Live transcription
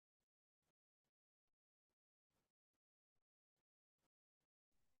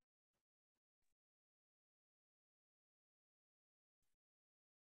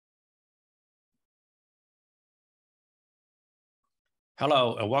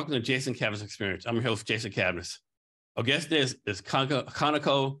Hello, and welcome to Jason Cavness Experience. I'm your host, Jason Cavness. Our guest is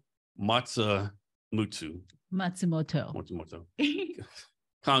Kanako Matsumoto. Matsumoto.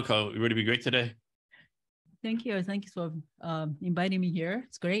 Kanako, you ready to be great today? Thank you. Thank you for inviting me here.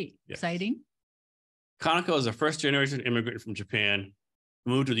 It's great. Yes. Exciting. Kanako is a first-generation immigrant from Japan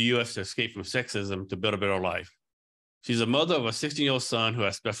who moved to the U.S. to escape from sexism to build a better life. She's a mother of a 16-year-old son who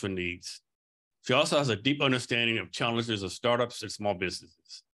has special needs. She also has a deep understanding of challenges of startups and small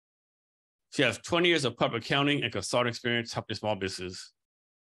businesses. She has 20 years of public accounting and consulting experience helping small business.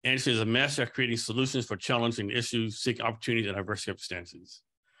 And she is a master at creating solutions for challenging issues, seeking opportunities, and diverse circumstances.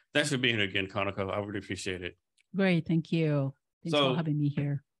 Thanks for being here again, Kanako. I really appreciate it. Great. Thank you. Thanks for having me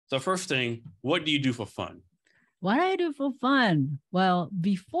here. So first thing, what do you do for fun? What I do for fun? Well,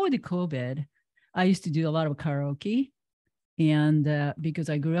 before the COVID, I used to do a lot of karaoke. And because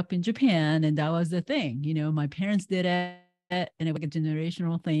I grew up in Japan, and that was the thing, you know, my parents did it, and it was a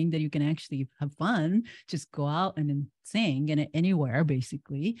generational thing that you can actually have fun, just go out and then sing and anywhere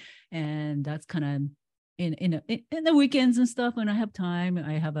basically. And that's kind of in the weekends and stuff when I have time.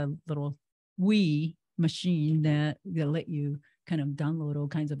 I have a little Wii machine that let you kind of download all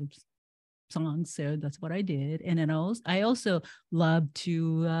kinds of songs. So that's what I did. And then I also love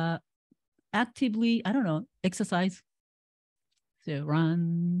to actively, exercise. So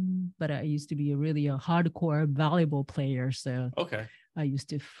run, but I used to be a hardcore volleyball player. So I used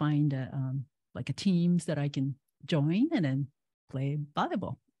to find a teams that I can join and then play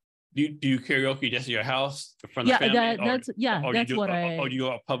volleyball. Do you karaoke just at your house from the family? That's what I. Or do you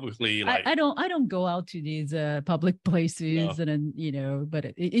go out publicly? I don't go out to these public places, and then but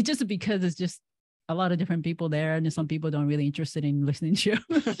it just because it's just a lot of different people there, and some people don't really interested in listening to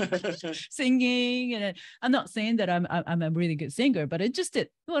singing. And I'm not saying that I'm a really good singer, but it's just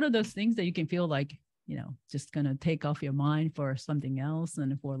one of those things that you can feel like, just gonna take off your mind for something else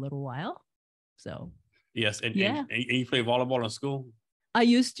and for a little while. So yes, and you play volleyball in school? I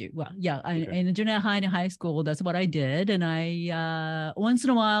used to. Well, yeah, in junior high and high school, that's what I did. And I once in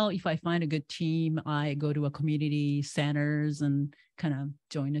a while, if I find a good team, I go to a community centers and kind of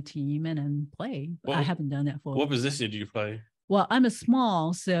join a team and then play. I haven't done that for. What position do you play? Well, I'm a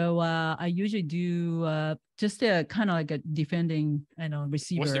small, so I usually do just a kind of like a defending,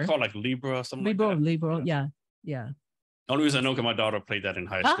 receiver. What's it called, like Libra or something? Libra, yeah. The only reason I know because my daughter played that in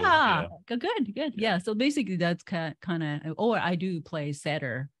high school. Good. Yeah. So basically, that's kind of, or I do play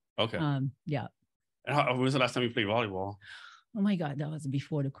setter. Okay. Yeah. And when was the last time you played volleyball? Oh my God, that was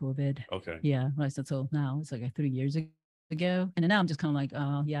before the COVID. Okay. Yeah. So now it's like 3 years ago, and now I'm just kind of like,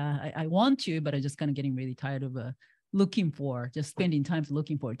 I want to, but I'm just kind of getting really tired of spending time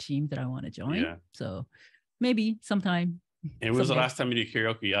looking for a team that I want to join. Yeah. So maybe sometime. And when was the last time you did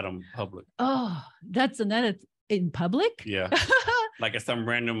karaoke out in public? Oh, that's another. In public? Yeah. Like at some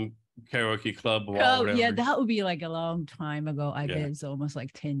random karaoke club or whatever. Yeah, that would be like a long time ago. I guess it's almost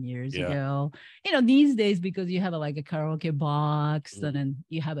like 10 years ago. These days, because you have a karaoke box and then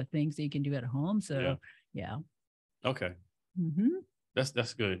you have things that you can do at home. So yeah. Okay. Mm-hmm.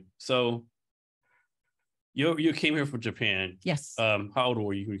 That's good. So you came here from Japan. Yes. How old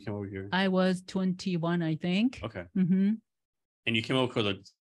were you when you came over here? I was 21, I think. Okay. Mm-hmm. And you came over because of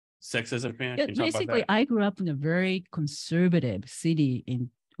sexism, Japan? Basically, I grew up in a very conservative city in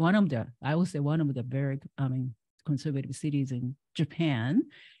one of the very conservative cities in Japan,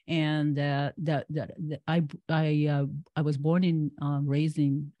 and I was born in raised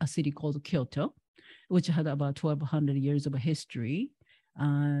in a city called Kyoto, which had about 1,200 years of a history,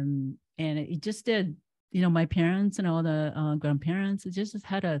 and it just did. My parents and all the grandparents, it just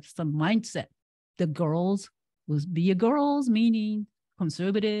had some mindset. The girls would be girls, meaning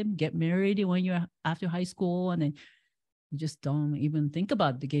conservative, get married when you're after high school, and then you just don't even think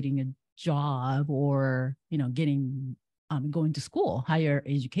about getting a job or getting going to school. Higher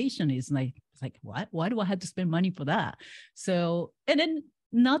education is like what? Why do I have to spend money for that? So, and then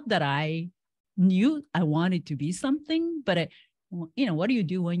not that I knew I wanted to be something, but what do you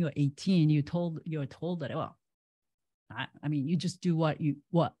do when you're 18? You're told that you just do what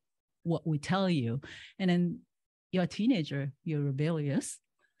we tell you, and then you're a teenager, you're rebellious.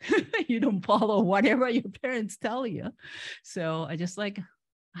 You don't follow whatever your parents tell you. So I just I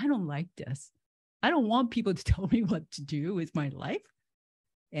don't like this. I don't want people to tell me what to do with my life.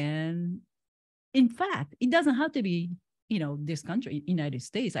 And in fact, it doesn't have to be, this country, United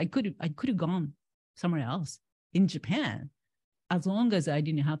States. I could have gone somewhere else in Japan, as long as I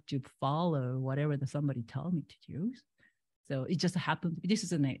didn't have to follow whatever somebody told me to do. So it just happened. This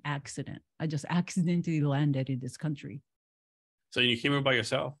is an accident. I just accidentally landed in this country. So you came here by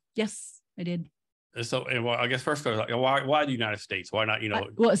yourself? Yes, I did. So, and well, I guess first, like, why the United States? Why not,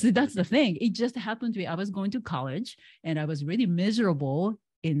 Well, see, that's the thing. It just happened to be, I was going to college and I was really miserable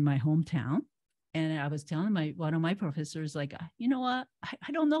in my hometown. And I was telling one of my professors, like, you know what?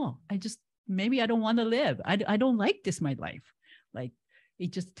 I don't know. Maybe I don't want to live. I don't like this, my life. Like,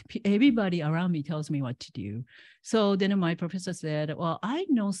 it just, everybody around me tells me what to do. So then my professor said, well, I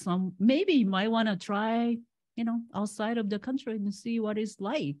know maybe you might want to try, outside of the country and see what it's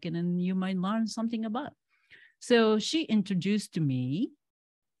like. And then you might learn something about. So she introduced to me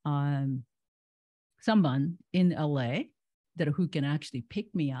someone in LA who can actually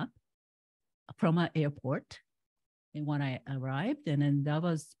pick me up from an airport. And when I arrived, and then that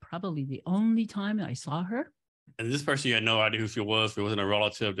was probably the only time I saw her. And this person, you had no idea who she was. It wasn't a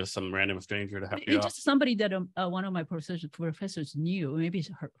relative, just some random stranger to help you out. Just somebody that one of my professors knew, maybe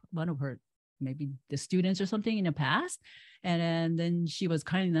one of her, maybe the students or something in the past. And then she was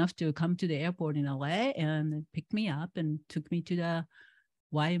kind enough to come to the airport in LA and pick me up and took me to the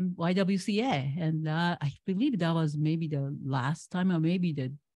YWCA. And I believe that was maybe the last time, or maybe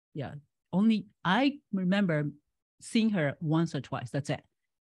only I remember seeing her once or twice. That's it.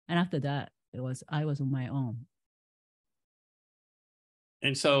 And after that, I was on my own.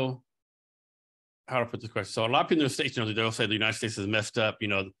 And so, how to put this question? So a lot of people in the States, they'll say the United States is messed up.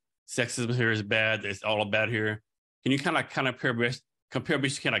 Sexism here is bad. It's all bad here. Can you kind of compare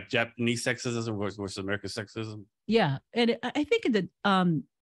basically kind of Japanese sexism versus American sexism? Yeah, and I think that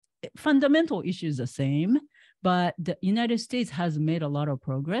fundamental issue is the same, but the United States has made a lot of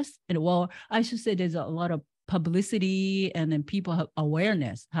progress. And well, I should say there's a lot of publicity, and then people have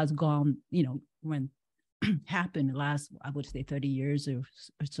awareness has gone, when happened last, I would say 30 years or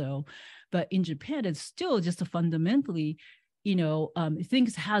so. But in Japan, it's still just fundamentally,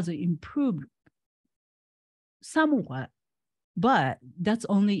 things has improved somewhat, but that's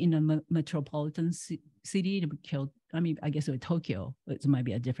only in a metropolitan city. I guess with Tokyo, it might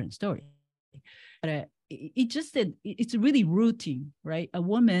be a different story. But it's really routine, right? A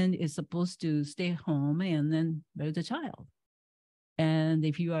woman is supposed to stay home and then raise a child. And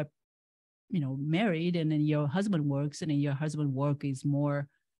if you are, married and then your husband works, and then your husband work is more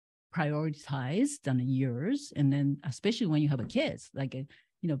prioritized than yours. And then especially when you have a kids, like,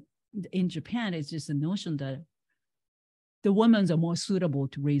 in Japan, it's just a notion that the women are more suitable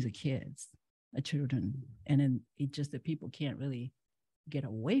to raise children. And then it just that people can't really get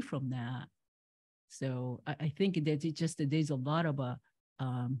away from that. So I think that there's a lot of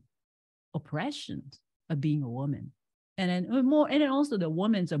oppression of being a woman. And then also the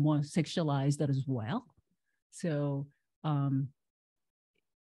women are more sexualized as well. So, and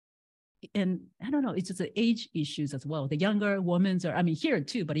I don't know, it's just the age issues as well. The younger women here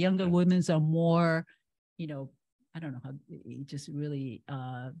too, but younger women are more, I don't know how, it just really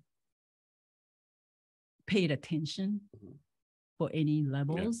paid attention for any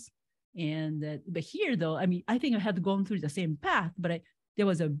levels. Yeah. And but here though, I think I had gone through the same path, but there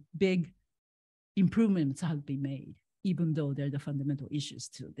was a big improvements have been made, even though there are the fundamental issues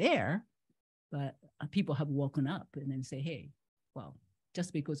still there. But people have woken up and then say, hey, well,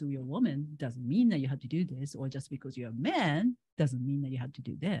 just because you're a woman doesn't mean that you have to do this, or just because you're a man doesn't mean that you have to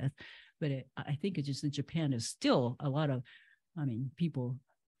do this. But I think it's just in Japan, there's still a lot of, people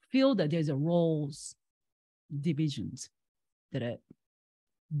feel that there's a roles divisions that are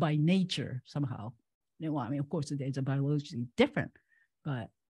by nature somehow. Of course, there's a biologically different, but,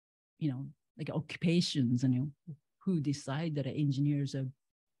 like occupations and who decide that engineers are,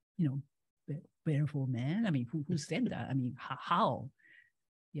 better for men. Who said that? How?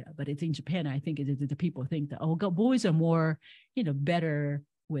 Yeah, but it's in Japan. I think the people think that, boys are more, better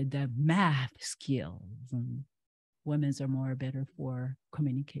with the math skills, and women are more better for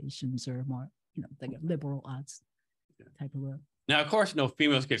communications, or more, like a liberal arts type of work. Now, of course,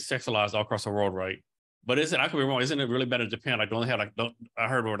 females get sexualized all across the world, right? But I could be wrong. Isn't it really bad in Japan? Like, don't they have I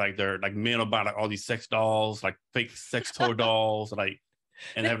heard where they're like men will buy all these sex dolls, like fake sex toy dolls, and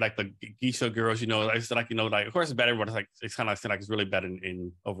they have like the geisha girls, of course it's bad everywhere. It's kind of like it's really bad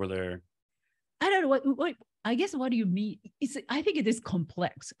in over there. I don't know what I guess what do you mean? I think it is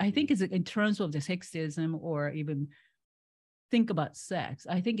complex. I think it's in terms of the sexism, or even think about sex.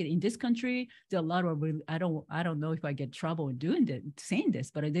 I think in this country, there are a lot of, I don't know if I get trouble in saying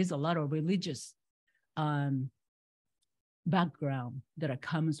this, but there's a lot of religious background that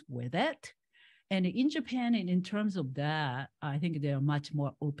comes with it. And in Japan, and in terms of that, I think they're much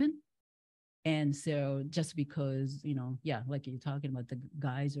more open. And so just because, like you're talking about, the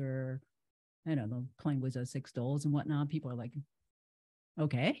guys are, I don't know, playing with sex dolls and whatnot, people are like,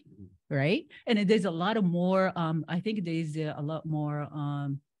 okay, right? And there's a lot of more, I think there's a lot more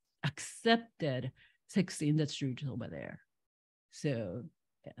accepted sex industry over there. So,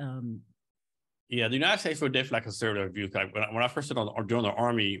 yeah, the United States would definitely like conservative view. Like when I first started doing the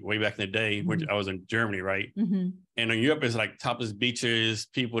army way back in the day, which I was in Germany, right? And in Europe, it's like topless beaches,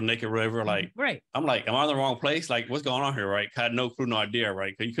 people naked, whatever. Like, right. I'm like, am I in the wrong place? Like, what's going on here, right? I had no clue, no idea,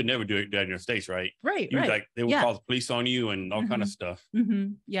 right? Because you could never do it in the States, right? Right, you right. Like they would call the police on you and all kind of stuff.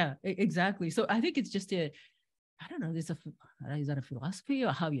 Yeah, exactly. So I think it's just I don't know, is that a philosophy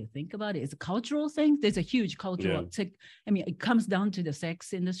or how you think about it? It's a cultural thing. There's a huge cultural, I mean, it comes down to the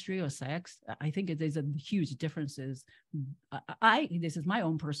sex industry or sex. I think there's a huge differences. This is my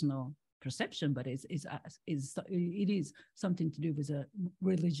own personal perception, but it is something to do with a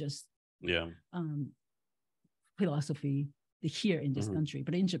religious philosophy here in this country.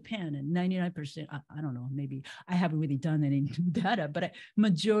 But in Japan, and 99%, I don't know, maybe I haven't really done any data, but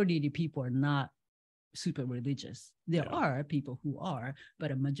majority of the people are not super religious. There are people who are,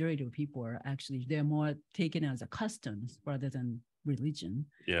 but a majority of people are actually, they're more taken as a customs rather than religion.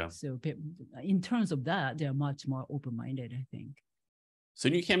 Yeah. So in terms of that, they're much more open-minded, I think. So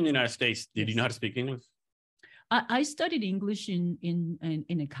when you came to the United States, did you know how to speak English? I studied English in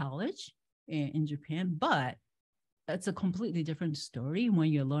a college in Japan, but it's a completely different story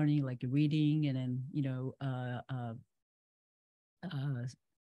when you're learning like reading and then, you know,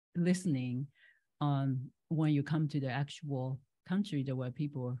 listening. When you come to the actual country where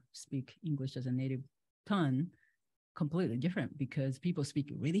people speak English as a native tongue, completely different because people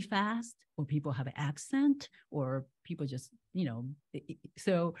speak really fast or people have an accent or people just, you know,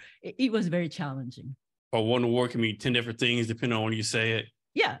 so it was very challenging. Or one word can mean 10 different things depending on when you say it.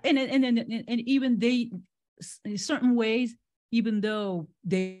 Yeah, and even they, in certain ways, even though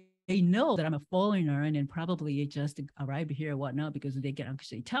they know that I'm a foreigner and then probably just arrived here or whatnot because they can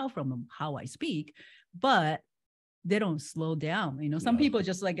actually tell from how I speak, but they don't slow down. You know, some people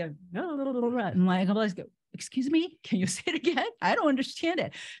just like, and like, I'm like, excuse me, can you say it again? I don't understand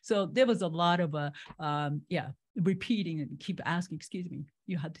it. So there was a lot of, repeating and keep asking, excuse me,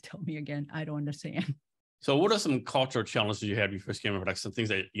 you have to tell me again. I don't understand. So what are some cultural challenges you had when you first came over? Like some things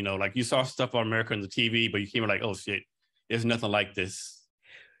that, you know, like you saw stuff on America on the TV, but you came like, oh shit, there's nothing like this.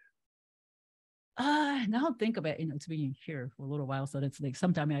 Now think about it, you know, it's been here for a little while. So it's like,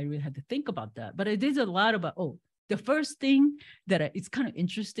 sometimes I really had to think about that, but it is a lot about, the first thing that it's kind of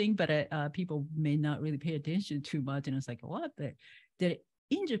interesting, but people may not really pay attention too much. And it's like, what? But that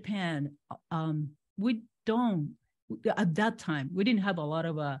in Japan, we don't, at that time, we didn't have a lot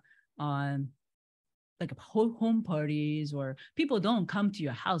of like home parties, or people don't come to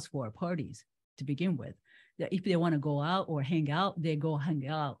your house for parties to begin with. If they want to go out or hang out, they go hang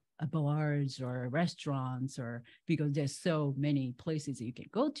out at bars or restaurants, or because there's so many places that you can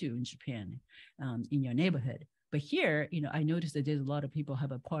go to in Japan, in your neighborhood. But here, you know, I noticed that there's a lot of people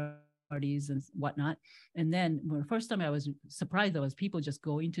have a parties and whatnot. And then when the first time I was surprised, there was people just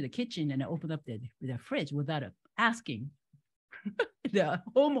go into the kitchen and open up their fridge without asking the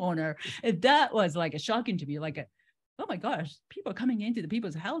homeowner. And that was like a shocking to me, like, oh my gosh, people are coming into the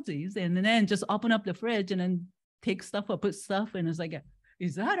people's houses and then just open up the fridge and then take stuff or put stuff. And it's like,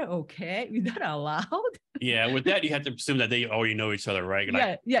 is that okay? Is that allowed? Yeah, with that, you have to assume that they already know each other, right?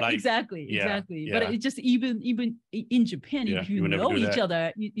 Like, exactly. Yeah. But it just, even in Japan, if you know each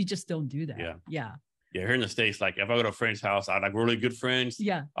other, you just don't do that. Yeah. Here in the States, like if I go to a friend's house, I like really good friends.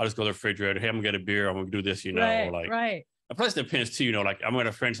 Yeah. I'll just go to the refrigerator, hey, I'm gonna get a beer, I'm gonna do this, you know, right. Plus it depends too, you know, like I'm at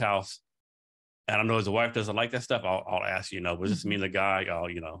a friend's house and I know his wife doesn't like that stuff, I'll ask, you know, but this mean the guy,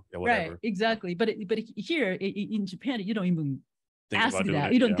 you know, whatever. Right, exactly. But here in Japan, you don't even ask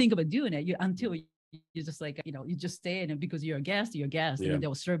that. You don't think about doing it until you're just like, you know, you just stay in it because you're a guest, and then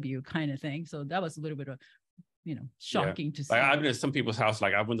they'll serve you kind of thing. So that was a little bit of, you know, shocking to see. Like I've been at some people's house,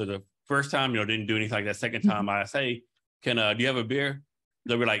 like I went to the first time, you know, didn't do anything like that. Second time I say, do you have a beer?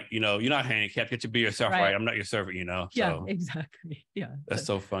 They'll be like, you know, you're not handicapped, get your beer yourself, right? I'm not your servant, you know? Yeah, so, exactly. Yeah. That's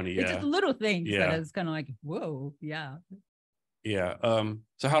so funny. It's just little things that it's kind of like, whoa, yeah. Yeah.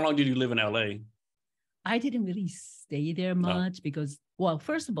 So how long did you live in LA? I didn't really stay there much because, well,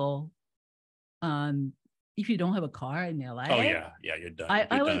 first of all, if you don't have a car in LA, you're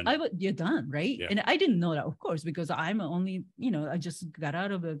done. You're done, right? Yeah. And I didn't know that, of course, because I'm only, you know, I just got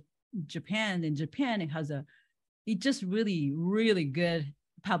out of Japan. In Japan, it just really, really good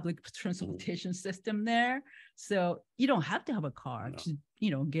public transportation system there. So you don't have to have a car to,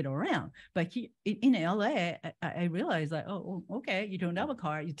 you know, get around. But in LA, I realized like, okay, you don't have a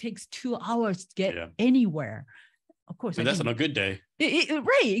car. It takes 2 hours to get anywhere. Of course. And that's on a good day.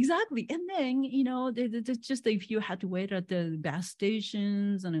 Right, exactly. And then, you know, it's just if you had to wait at the gas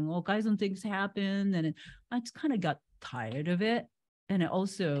stations and all kinds of things happen. And I just kind of got tired of it. And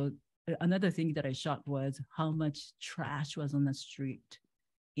also another thing that I shocked was how much trash was on the street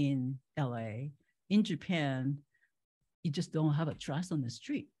in LA. In Japan, you just don't have a trash on the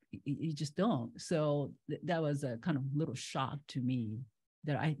street. You just don't. So that was a kind of little shock to me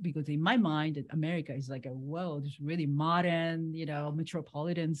because in my mind, America is like a world, it's really modern,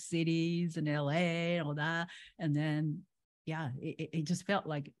 metropolitan cities and LA and all that. And then, yeah, it just felt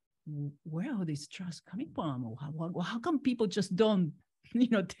like, where are these trash coming from? How come people just don't,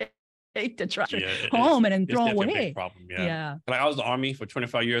 take the trash home and then throw away? A big problem, yeah. Like I was in the Army for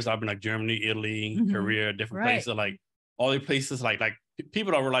 25 years. I've been like Germany, Italy, Korea, different places. Like all the places, like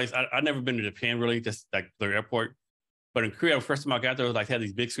people don't realize I've never been to Japan really, just like the airport. But in Korea, the first time I got there, it was like had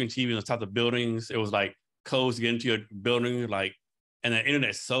these big screen TVs on top of buildings. It was like codes to get into your building, like, and the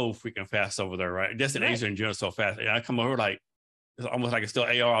internet's so freaking fast over there, right? Just in Asia in general, so fast. And I come over like it's almost like it's still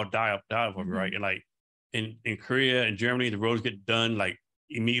AR, I'll die over, right? And like in Korea and Germany, the roads get done like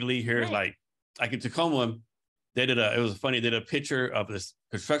immediately. Here's like in Tacoma, they did a picture of this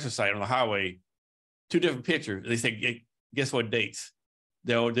construction site on the highway, 2 different pictures. They said, guess what dates?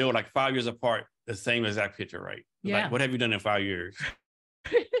 They were like 5 years apart, the same exact picture, right? Yeah. Like, what have you done in 5 years?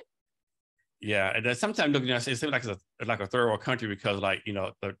 Yeah, and then sometimes looking at it seems like it's like a third world country because like,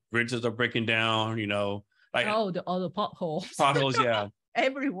 the bridges are breaking down, like all the potholes. Potholes, yeah.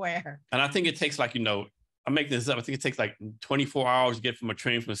 Everywhere. And I think it takes like, I'm making this up. I think it takes like 24 hours to get from a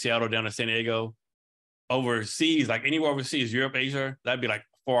train from Seattle down to San Diego. Overseas, like anywhere overseas, Europe, Asia, that'd be like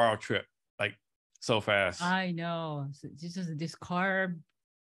a 4-hour trip, like so fast. I know. So it's just this car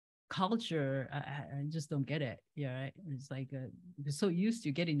culture. I just don't get it. Yeah, right? It's like you're so used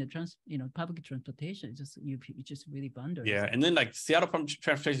to getting the public transportation. It's just you just really bundle. Yeah, and then like Seattle public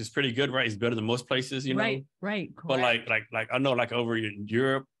transportation is pretty good, right? It's better than most places, Right. Correct. But like I know like over in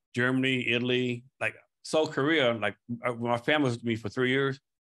Europe, Germany, Italy, like South Korea, like my family was with me for 3 years.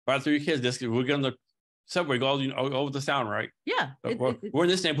 I had 3 kids. We're getting the subway, go over the sound, right? Yeah. We're in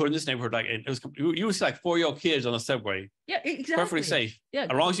this neighborhood, like and you would see like 4-year-old kids on the subway. Yeah, exactly. Perfectly safe. Yeah.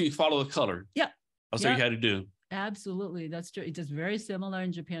 As long as you follow the color. Yeah. That's what you had to do. Absolutely. That's true. It's just very similar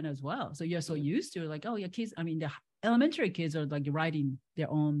in Japan as well. So you're so used to like, oh yeah, kids, I mean, the elementary kids are like riding their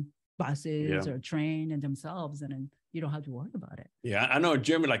own buses or train and themselves, and then you don't have to worry about it. Yeah. I know in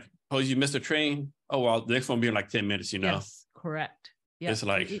Germany, like, suppose you missed a train. Oh, well, the next one will be in like 10 minutes, Yes, correct. Yeah, it's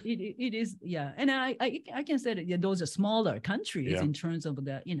like it is. Yeah, and I can say that those are smaller countries in terms of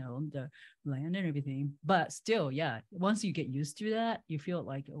the the land and everything. But still, once you get used to that, you feel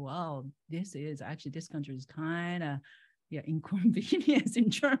like, wow, this country is kind of inconvenience in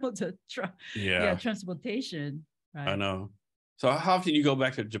terms of transportation. Right? I know. So how often do you go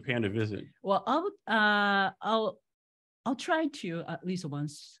back to Japan to visit? Well, I'll try to at least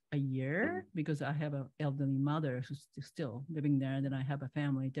once a year because I have an elderly mother who's still living there. And then I have a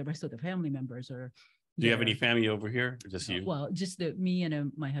family. The rest of the family members are. Do you have any family over here or just you? Well, just me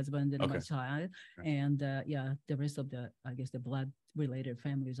and my husband and my child. And the rest of the blood related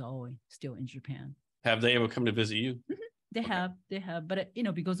families are all still in Japan. Have they ever come to visit you? Mm-hmm. They have. But,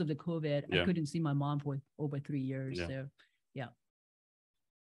 because of the COVID, I couldn't see my mom for over 3 years. Yeah. So, yeah.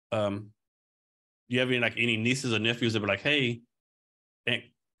 Do you have any nieces or nephews that were like, hey,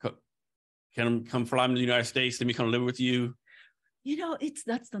 can come fly to the United States? Let me come live with you.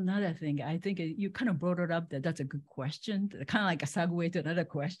 That's another thing. I think you kind of brought it up that's a good question, kind of like a segue to another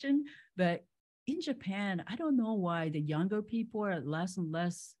question. But in Japan, I don't know why the younger people are less and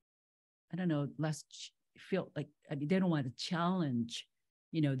less, feel like, they don't want to challenge,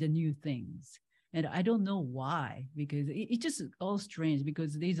 the new things. And I don't know why, because it's just all strange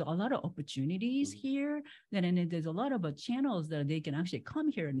because there's a lot of opportunities here. And there's a lot of channels that they can actually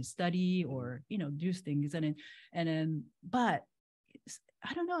come here and study or, do things. But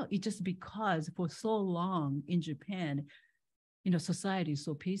I don't know. It's just because for so long in Japan, society is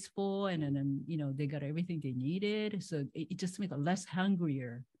so peaceful and then, they got everything they needed. So it just makes it less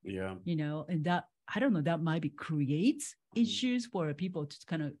hungrier. Yeah. And that, I don't know, that might creates issues for people to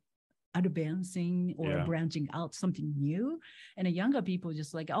kind of advancing or branching out something new. And the younger people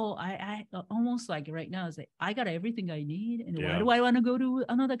just like, oh, I almost like right now is like, I got everything I need. And why do I want to go to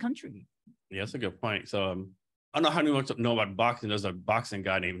another country? Yeah, that's a good point. So I don't know how many know about boxing. There's a boxing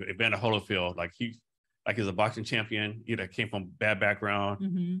guy named Evander Holyfield. Like he's a boxing champion. He came from a bad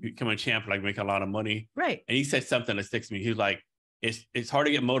background. He became a champ, like make a lot of money. Right. And he said something that sticks to me. He's like, it's hard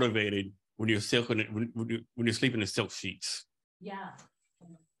to get motivated when you're when you're sleeping in silk sheets. Yeah.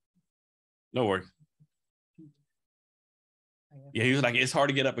 No worries. Yeah, he was like, it's hard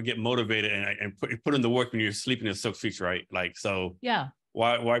to get up and get motivated and put in the work when you're sleeping in silk sheets, right? Like, so yeah.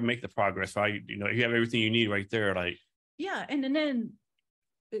 Why make the progress? Why, you have everything you need right there. Like, yeah, and then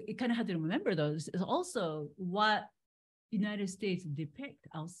it kind of had to remember those is also what United States depict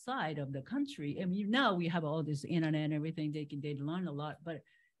outside of the country. I mean, now we have all this internet and everything. They learn a lot, but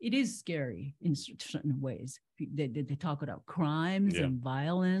it is scary in certain ways. They talk about crimes and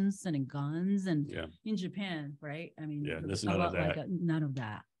violence and guns and in Japan, right? I mean, there's none of that. Like none of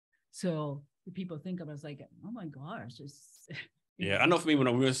that. So people think of us like, oh my gosh, I know for me,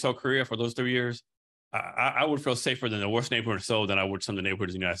 when we were in South Korea for those 3 years, I would feel safer than the worst neighborhood in Seoul than I would some of the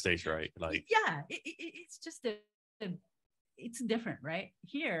neighborhoods in the United States, right? Like, it's just it's different, right?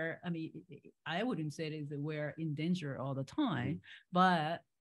 Here, I mean, I wouldn't say it is that we're in danger all the time, but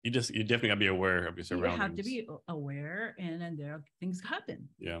you definitely gotta be aware of your surroundings. You have to be aware, and then there are things happen.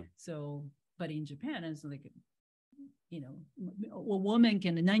 Yeah. So, but in Japan, it's like, you know, a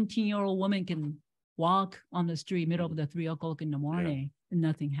 19-year-old woman can walk on the street middle of the 3 o'clock in the morning and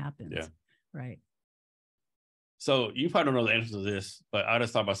nothing happens. Yeah. Right. So you probably don't know the answer to this, but I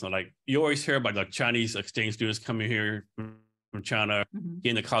just thought about something like, you always hear about like Chinese exchange students coming here from China,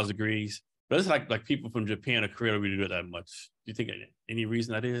 getting the college degrees. But it's like people from Japan or Korea don't really do it that much. Do you think any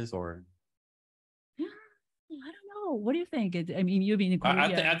reason that is, or? I don't know. What do you think? I mean, you've been in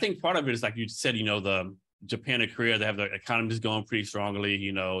Korea. I think part of it is like you said, you know, the Japan and Korea, they have the economies going pretty strongly.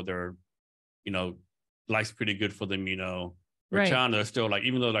 You know, they're, you know, life's pretty good for them. You know, for China, they're still like,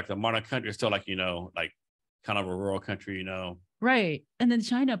 even though like the modern country is still like, you know, like kind of a rural country, you know. Right. And then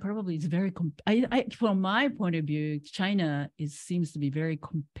China probably is very, from my point of view, China seems to be very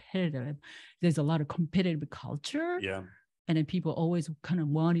competitive. There's a lot of competitive culture. Yeah. And then people always kind of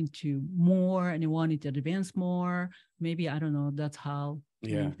wanting to more and they wanted to advance more. Maybe, I don't know, that's how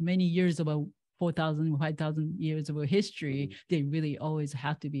many years, about 4,000, 5,000 years of history, they really always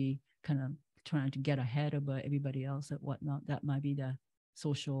have to be kind of trying to get ahead of everybody else and whatnot. That might be the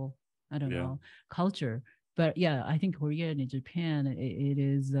social, I don't know, culture. But yeah, I think Korea and Japan, it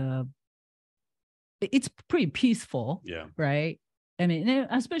is, it's pretty peaceful, right? I mean,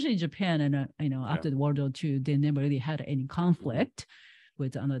 especially Japan, and you know, after the World War II, they never really had any conflict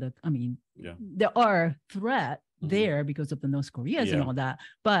with another. I mean, there are threats there because of the North Koreans and all that,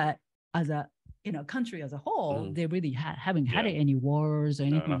 but as a country as a whole, they really haven't had any wars or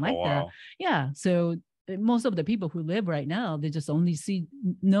anything like that. Yeah, so most of the people who live right now, they just only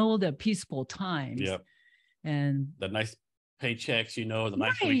know the peaceful times. Yep. And the nice paychecks, you know, the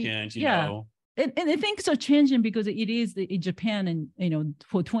nice weekends, you know. And I think it's changing because it is in Japan, and you know,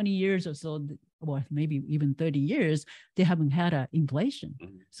 for 20 years or so, or maybe even 30 years, they haven't had an inflation.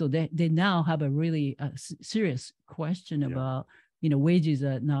 So they now have a really serious question about, you know, wages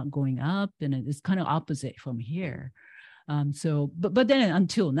are not going up, and it's kind of opposite from here. So, but then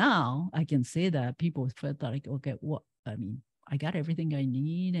until now, I can say that people felt like, okay, I mean, I got everything I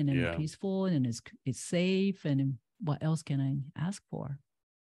need, and it's peaceful, and it's safe, and what else can I ask for?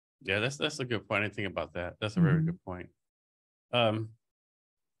 Yeah, that's a good point. I didn't think about that. That's a very good point.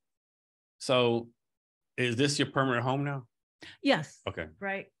 So is this your permanent home now? Yes. Okay.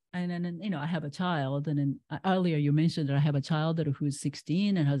 Right. And then, you know, I have a child, and then earlier you mentioned that I have a child who's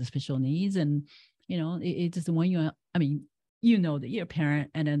 16 and has special needs, and you know, it's just when I mean, you know that you're a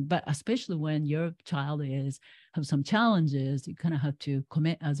parent, and then, but especially when your child have some challenges, you kind of have to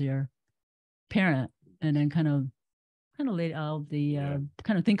commit as your parent, and then kind of lay out the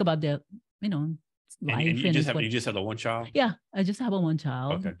kind of think about the, you know, life. And you just have the one child? Yeah, I just have one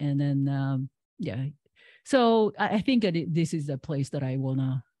child. Okay. And then so I think that this is a place that I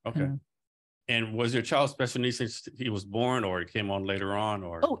wanna. Okay. And was your child special needs since he was born, or it came on later on,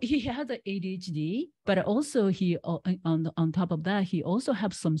 or? Oh, he had the ADHD, but also he on top of that, he also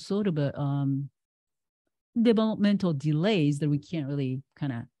have some sort of a developmental delays that we can't really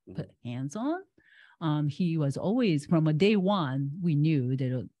kind of put hands on. He was always, from a day one, we knew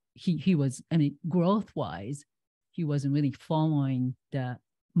that he was, I mean, growth wise, he wasn't really following the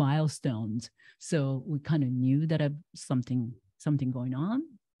milestones. So we kind of knew that something going on,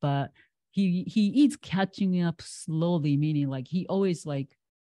 but he is catching up slowly, meaning like he always like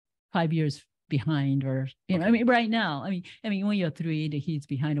 5 years behind, or you know, I mean, right now, I mean, when you're 3, he's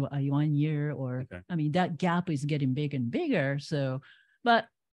behind 1 year, or I mean, that gap is getting bigger and bigger. So, but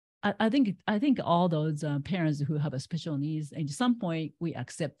I think all those parents who have a special needs, at some point we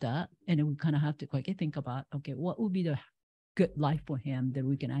accept that, and then we kind of have to think about, okay, what would be the good life for him that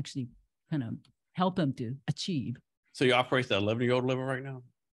we can actually kind of help him to achieve. So you operate the 11-year-old level right now?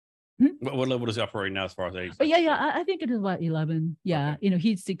 What level does he operate now as far as age? I think it is about 11. Yeah, you know,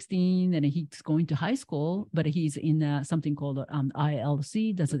 he's 16 and he's going to high school, but he's in something called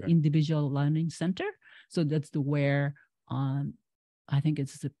ILC. That's an Individual Learning Center. So that's where I think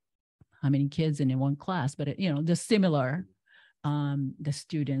it's how many kids in one class, but the similar, the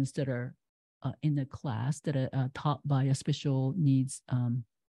students that are in the class that are taught by a special needs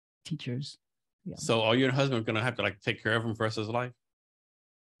teachers. Yeah. So are you and your husband going to have to like take care of him for the rest of his life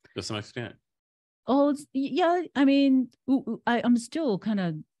to some extent? Oh, yeah. I mean, I'm still kind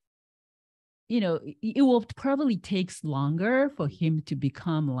of, it will probably takes longer for him to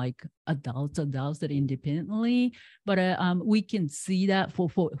become like adults that independently. But we can see that for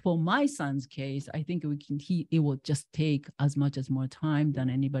my son's case, I think it will just take as much as more time than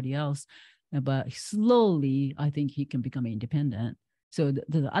anybody else. But slowly, I think he can become independent. So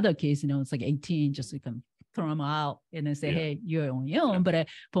the other case, it's like 18, just you can throw him out and then say, hey, you're on your own. Yeah. But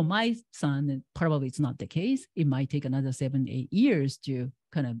for my son, probably it's not the case. It might take another 7-8 years to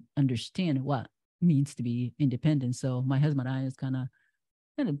kind of understand what means to be independent. So my husband and I is kind of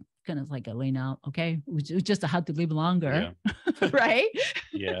like laying out, okay, we just have to live longer, right?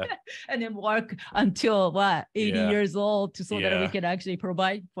 Yeah. And then work until 80 years old so that we can actually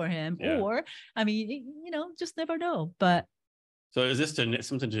provide for him. Or, I mean, just never know. But so is this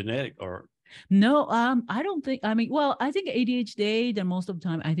something genetic or? No, I don't think, I think ADHD, then most of the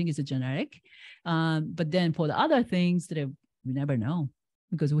time, I think it's a genetic. But then for the other things that we never know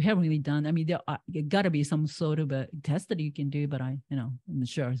because we haven't really done, there got to be some sort of a test that you can do, but I'm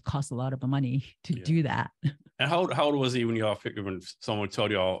sure it costs a lot of money to do that. And how old was he when someone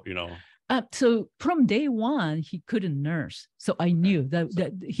told y'all, So from day one, he couldn't nurse. So I knew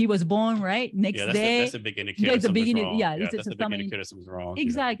that he was born right next day. That's a big indicator. That's a big indicator something's wrong.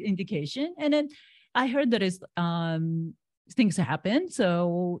 Exact indication. And then I heard that things happen.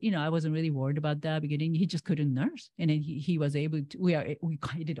 So I wasn't really worried about that beginning. He just couldn't nurse, and then he was able to. We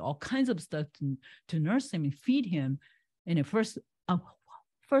did all kinds of stuff to nurse him and feed him. And the first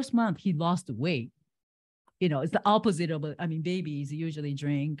month he lost weight. It's the opposite of babies usually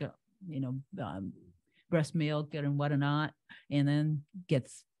drink. Breast milk and whatnot, and then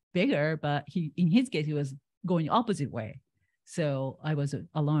gets bigger. But in his case, he was going the opposite way. So I was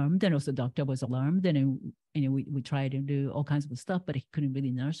alarmed, and also the doctor was alarmed, and we tried to do all kinds of stuff, but he couldn't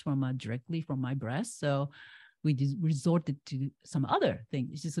really nurse directly from my breast. So we resorted to some other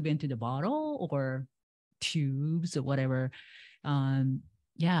things, just went to the bottle or tubes or whatever. So,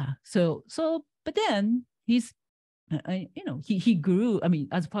 but then he's. He grew.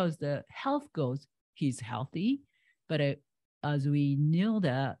 As far as the health goes, he's healthy. But as we knew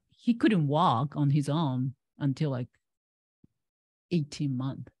that he couldn't walk on his own until like 18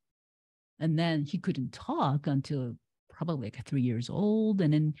 months. And then he couldn't talk until probably like 3 years old.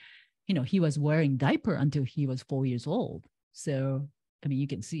 And then, he was wearing diaper until he was 4 years old. So, you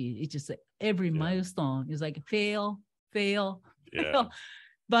can see it's just like every milestone is like fail. But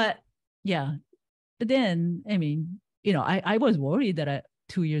then, I was worried that at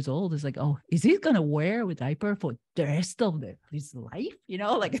 2 years old, it's like, oh, is he going to wear a diaper for the rest of his life?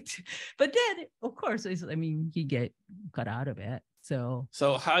 But then, of course, he got out of it. So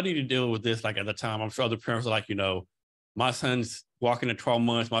how did you deal with this? Like at the time, I'm sure other parents are like, my son's walking at 12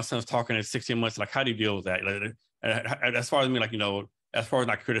 months, my son's talking at 16 months. Like, how do you deal with that? Like, as far as me, like, as far as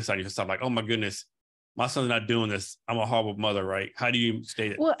not criticizing yourself, like, oh my goodness, my son's not doing this. I'm a horrible mother, right? How do you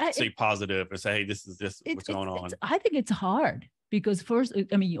stay positive and say, hey, this is what's going on? I think it's hard because first,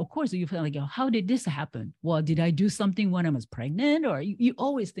 of course, you feel like, how did this happen? Well, did I do something when I was pregnant? Or you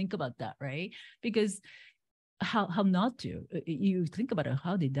always think about that, right? Because how not to? You think about it,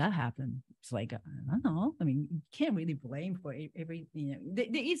 how did that happen? It's like, I don't know. You can't really blame for everything.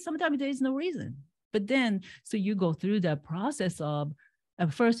 Sometimes there is no reason. But then, so you go through that process of,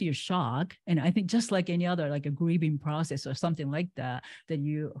 at first you're shocked, and I think just like any other, like a grieving process or something like that,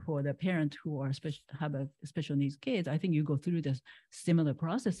 for the parent who are have a special needs kids, I think you go through this similar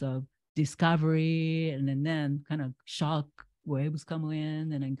process of discovery, and then kind of shock waves come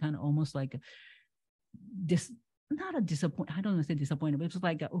in, and then kind of almost like this, not a disappointment. I don't want to say disappointment, but it's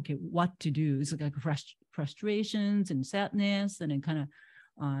like, okay, what to do? It's like frustrations and sadness, and then kind of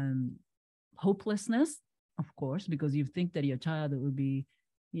hopelessness. Of course, because you think that your child would be,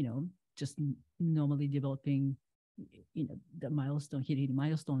 just normally developing, the milestone, hitting the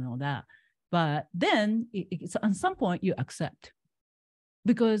milestone and all that. But then it's at some point you accept,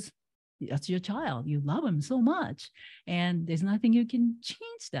 because that's your child. You love him so much, and there's nothing you can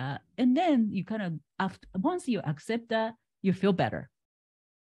change that. And then you kind of, once you accept that, you feel better.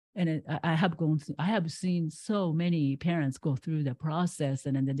 And I have seen so many parents go through the process,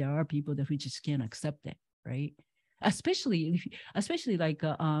 and then there are people that we just can't accept it. Right, especially like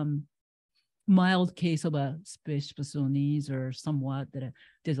a mild case of a special needs or somewhat that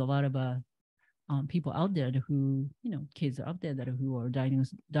there's a lot of people out there who, kids out there that who are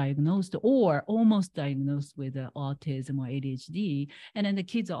diagnosed or almost diagnosed with autism or ADHD. And then the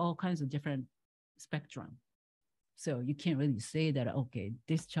kids are all kinds of different spectrum. So you can't really say that, okay,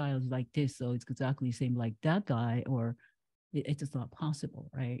 this child is like this, so it's exactly the same like that guy, or it's just not possible,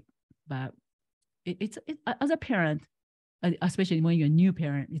 right? But it's as a parent, especially when you're a new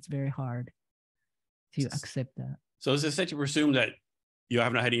parent, it's very hard to accept that. So is it safe to presume that you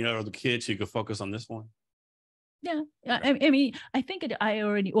haven't had any other kids, so you could focus on this one? Yeah, I mean, I think I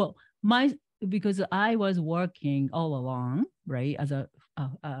already, because I was working all along, right, as a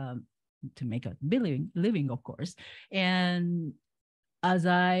to make a living, of course, and as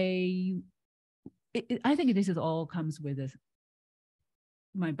I think this is all comes with this,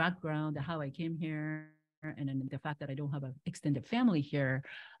 my background, how I came here, and then the fact that I don't have an extended family here.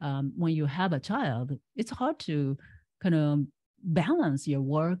 When you have a child, it's hard to kind of balance your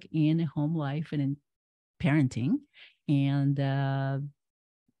work in home life and in parenting. And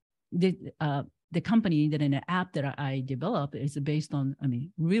the company, that an app that I developed is based on,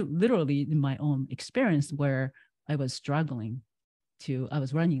 literally in my own experience, where I was struggling I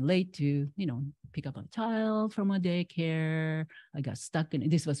was running late to, pick up a child from a daycare. I got stuck in,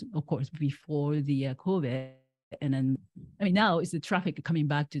 this was of course before the COVID. And then, now it's the traffic coming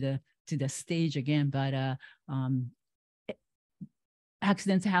back to the stage again, but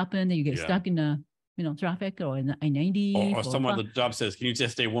accidents happen, and you get stuck in the, traffic or in I-90. Or someone at the job says, can you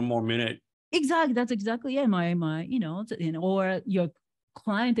just stay one more minute? Exactly. That's exactly it. Or your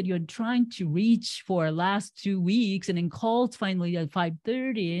client that you're trying to reach for last 2 weeks, and then calls finally at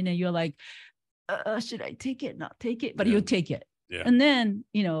 5:30, and then you're like, should I take it, not take it? But you take it. Yeah. And then,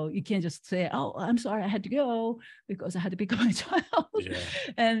 you can't just say, oh, I'm sorry, I had to go because I had to pick up my child. Yeah.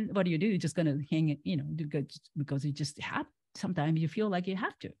 And what do? You're just going to hang it, because you just have, sometimes you feel like you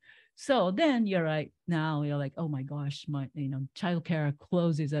have to. So then you're like, oh my gosh, my, childcare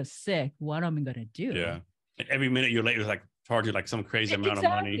closes at 6. What am I going to do? Yeah. And every minute you're late, it's like charge you like some crazy amount of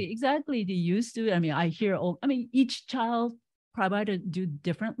money. Exactly. They used to, I hear, each child provider do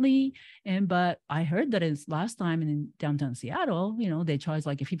differently. But I heard that it's last time in downtown Seattle, they charge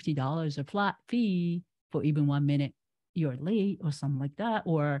like $50 a flat fee for even 1 minute you're late or something like that,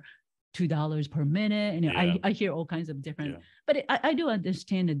 or $2 per minute. And I hear all kinds of different, but I do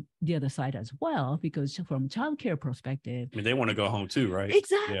understand the other side as well, because from childcare perspective, they want to go home too, right?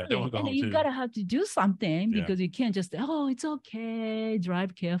 Exactly. Yeah, they want to go and home you too. Gotta have to do something, because you can't just, it's okay,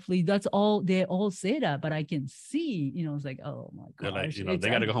 drive carefully. That's all they all say that, but I can see, it's like, oh my gosh, like, they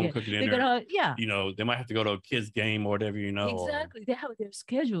got to go home, cook it in there. They might have to go to a kid's game or whatever, Exactly. They have their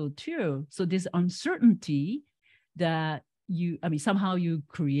schedule too. So this uncertainty that somehow you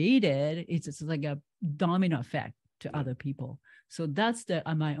created, it's just like a domino effect to other people. So that's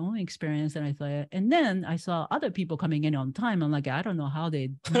my own experience. And I thought, and then I saw other people coming in on time. I'm like, I don't know how they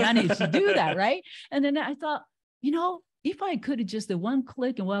managed to do that, right? And then I thought, if I could just the one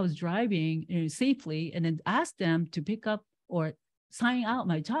click and while I was driving safely, and then ask them to pick up or sign out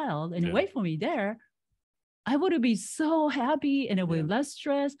my child and wait for me there, I would be so happy and it would be less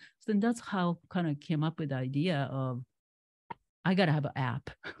stress. So then that's how kind of came up with the idea of, I got to have an app.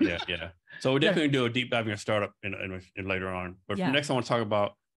 Yeah. So we're definitely do a deep dive in your startup in later on. But next I want to talk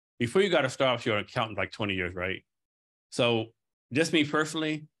about, before you got a startup, you're an accountant like 20 years, right? So just me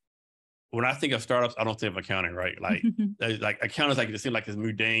personally, when I think of startups, I don't think of accounting, right? Like, like accountants, like it seems like it's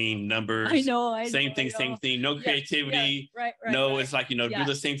mundane numbers. I know. Same thing. No creativity. Right. It's like, do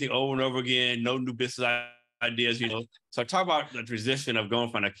the same thing over and over again. No new business ideas, So talk about the transition of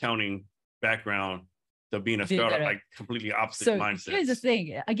going from an accounting background to being a startup, like completely opposite mindset. Here's the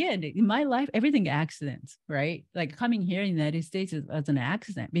thing. Again, in my life, everything accidents, right? Like coming here in the United States was an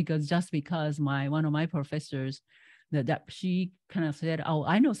accident, because one of my professors, that she kind of said, oh,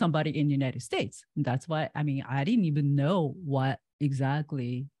 I know somebody in the United States. And that's why, I didn't even know what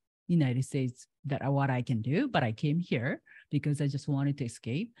exactly United States, what I can do, but I came here because I just wanted to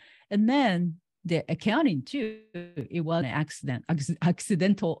escape. And then the accounting too, it was an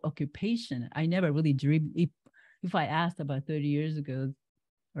accidental occupation. I never really dreamed, if I asked about 30 years ago,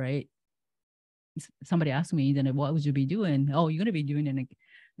 right? Somebody asked me, then what would you be doing? Oh, you're going to be doing an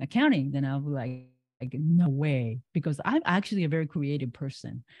accounting. Then I'll be like, no way, because I'm actually a very creative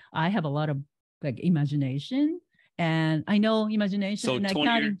person. I have a lot of imagination, and I know imagination.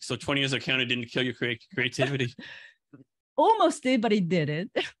 So 20 years of accounting didn't kill your creativity? Almost did, but it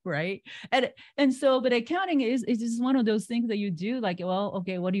didn't, right? And so, but accounting is just one of those things that you do, like, well,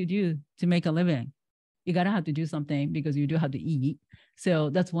 okay, what do you do to make a living? You gotta have to do something, because you do have to eat.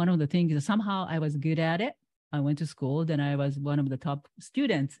 So that's one of the things that somehow I was good at it. I went to school, then I was one of the top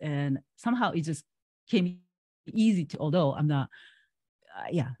students, and somehow it just came easy to, although I'm not,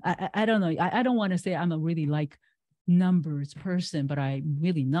 I don't know. I don't want to say I'm a really like numbers person, but I'm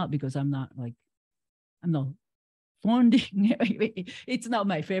really not, because I'm not funding. It's not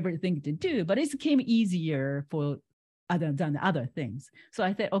my favorite thing to do, but it came easier for than other things. So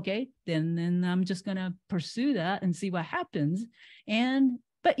I thought, okay, then I'm just gonna pursue that and see what happens.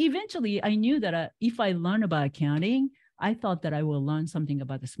 But eventually I knew that if I learn about accounting, I thought that I will learn something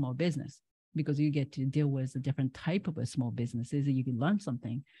about the small business, because you get to deal with a different type of a small businesses and you can learn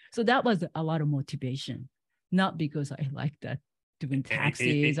something. So that was a lot of motivation, not because I like that doing taxes.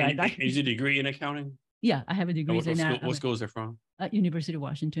 Is your degree in accounting? Yeah, I have a degree. What school is it from? At University of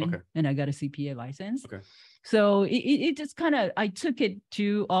Washington. Okay. And I got a CPA license. Okay. So it just kind of, I took it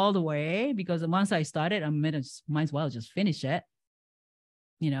to all the way, because once I started, I might as well just finish it,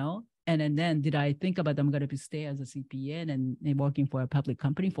 And then did I think about I'm going to stay as a CPA and working for a public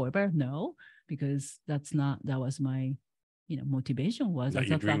company forever? No, because that was my motivation was. Not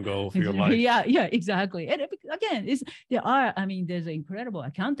your dream goal for your life. Yeah, exactly. And again, there's incredible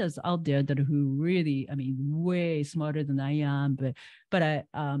accountants out there that who really, way smarter than I am. But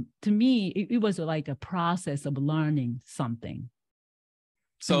to me, it was like a process of learning something.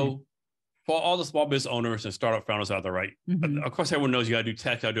 So for all the small business owners and startup founders out there, right? Of course, everyone knows you got to do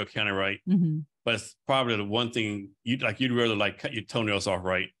tax, you got to do accounting right. But it's probably the one thing you'd rather like cut your toenails off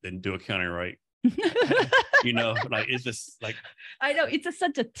right than do accounting right. It's just like, I know it's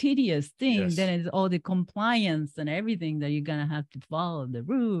such a tedious thing. Yes. Then it's all the compliance and everything that you're gonna have to follow the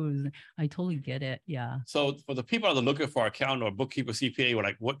rules. I totally get it. Yeah. So for the people that are looking for accountant or bookkeeper,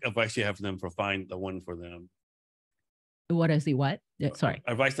 CPA, what advice do you have for them for find the one for them? What I see? What? Yeah, sorry.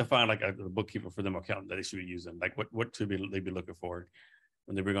 Advice to find like a bookkeeper for them, accountant that they should be using. Like what should they be looking for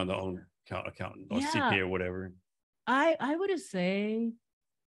when they bring on their own accountant or CPA or whatever? I would say,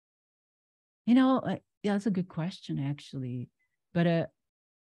 that's a good question, actually. But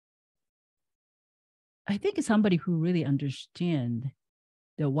I think it's somebody who really understands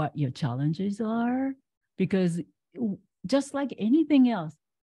what your challenges are, because just like anything else,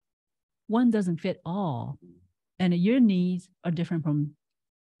 one doesn't fit all. And your needs are different from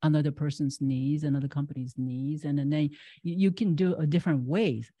another person's needs, another company's needs. And then you can do it different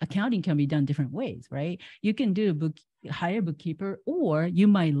ways. Accounting can be done different ways, right? You can do hire a bookkeeper, or you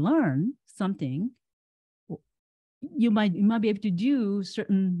might learn something. You might be able to do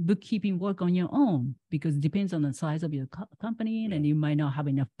certain bookkeeping work on your own, because it depends on the size of your company, and you might not have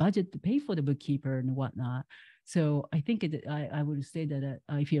enough budget to pay for the bookkeeper and whatnot. So I think I would say that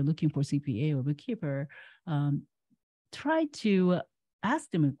if you're looking for CPA or bookkeeper, try to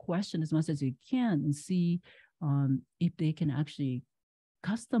ask them a question as much as you can and see if they can actually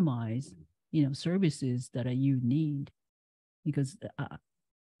customize, services that you need, because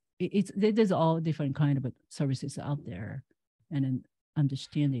there's all different kind of services out there, and then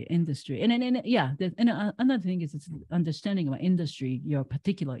understand the industry. And another thing is, it's understanding about industry. Your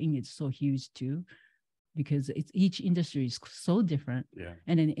particular in is so huge too, because each industry is so different. Yeah.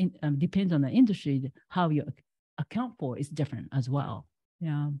 And then depends on the industry, how you account for is different as well.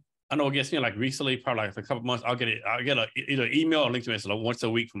 Yeah. I know, I guess, like recently, probably like a couple months, I'll get either email or link to message like once a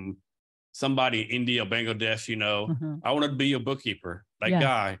week from somebody in India or Bangladesh, I want to be your bookkeeper. Like,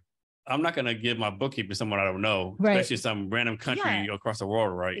 guy, I'm not going to give my bookkeeper to someone I don't know, especially some random country across the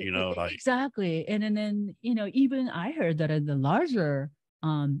world, right? Exactly. And then, even I heard that the larger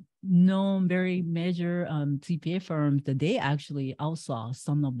known, very major CPA firms, that they actually outsource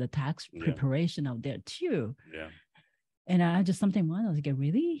some of the tax preparation out there too. Yeah. And I just something I was like,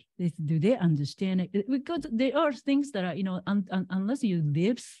 really? Do they understand it? Because there are things that are, unless you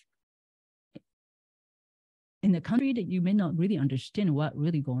live in the country, that you may not really understand what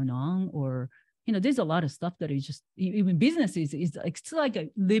really going on, or there's a lot of stuff that is just, even business is it's like a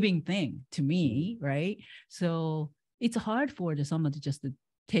living thing to me, right? So it's hard for someone to just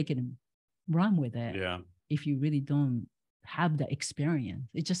take it and run with it. Yeah. If you really don't have the experience,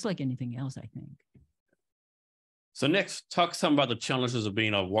 it's just like anything else, I think. So next, talk some about the challenges of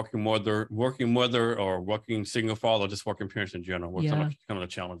being a working mother, or working single father, or just working parents in general. What's some of the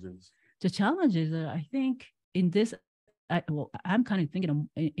challenges? The challenges, I think, in this, I'm kind of thinking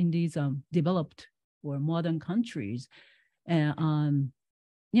in these developed or modern countries, and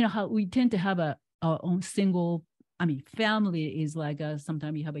how we tend to have our own single. Family is like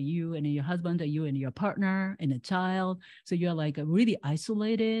sometimes you have you and your husband, or you and your partner and a child. So you're like really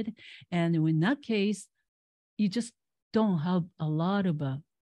isolated, and in that case, you just don't have a lot of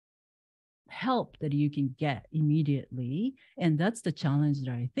help that you can get immediately. And that's the challenge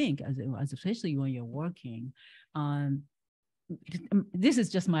that I think, as especially when you're working. This is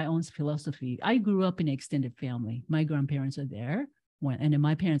just my own philosophy. I grew up in an extended family. My grandparents are there, and then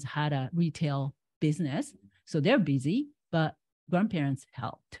my parents had a retail business, so they're busy, but grandparents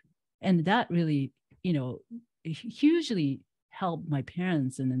helped, and that really, hugely helped my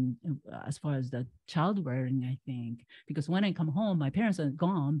parents. And then as far as the child rearing, I think, because when I come home, my parents are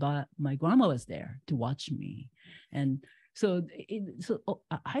gone, but my grandma was there to watch me. And so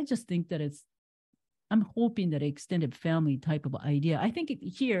I just think that I'm hoping that extended family type of idea. I think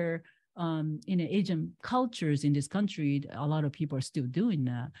here in the Asian cultures in this country, a lot of people are still doing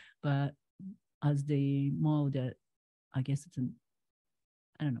that. But as they mold that, I guess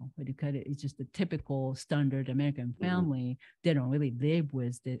I don't know what you call it. It's just the typical standard American family. They don't really live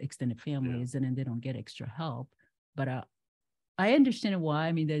with the extended families, and then they don't get extra help. But I understand why.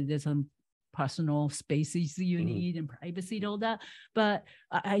 I mean, there's some personal spaces you need and privacy and all that. But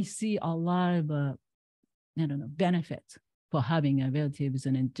I see a lot of I don't know, benefits for having relatives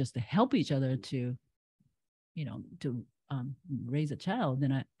and then just to help each other to raise a child.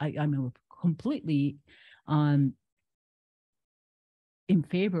 And I'm completely in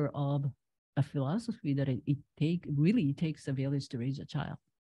favor of a philosophy that it really takes a village to raise a child.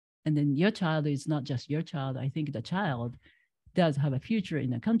 And then your child is not just your child. I think the child does have a future in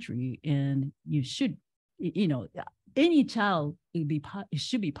the country, and you should, any child, it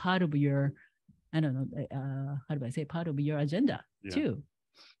should be part of your, I don't know, how do I say, part of your agenda too.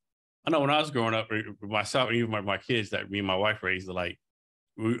 I know when I was growing up, myself and even my kids that me and my wife raised, like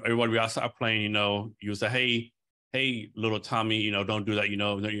everybody be outside playing, you would say, hey, little Tommy, don't do that,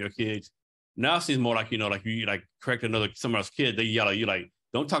 your kids. Now it seems more like, like you like correct someone else's kid, they yell at you like,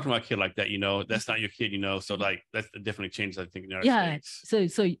 don't talk to my kid like that, that's not your kid, so like that's definitely changed, I think, in the United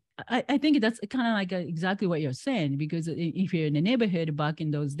States. So I think that's kind of like exactly what you're saying, because if you're in the neighborhood back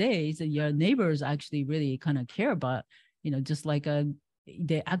in those days, your neighbors actually really kind of care about, just like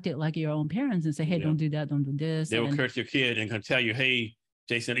they acted like your own parents and say, hey, don't do that, don't do this. They will curse your kid and can tell you, hey,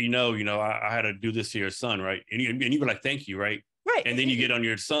 Jason, I had to do this to your son, right? And you were like, thank you, right? Right. And then you get on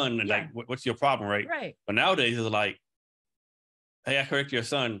your son and like, what's your problem, right? Right. But nowadays it's like, hey, I correct your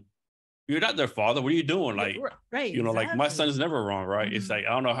son. You're not their father. What are you doing? Like, right. Like my son is never wrong, right? It's like, I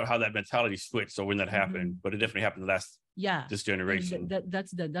don't know how that mentality switched. So when that happened, but it definitely happened this generation.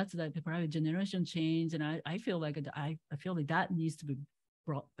 That's the private generation change. And I feel like I feel like that needs to be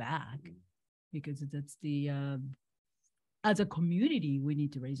brought back, because that's the, as a community, we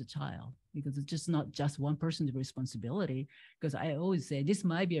need to raise a child, because it's just not just one person's responsibility. Because I always say this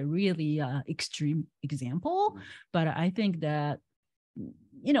might be a really extreme example, but I think that,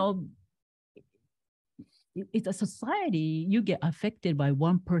 it's a society, you get affected by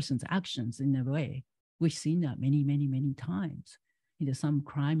one person's actions in a way. We've seen that many, many, many times. Some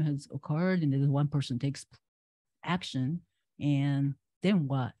crime has occurred and then one person takes action, and then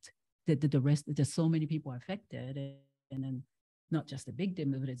what? The rest, there's so many people affected, and then not just the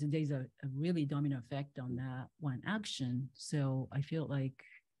victim, but there's a really domino effect on that one action. So I feel like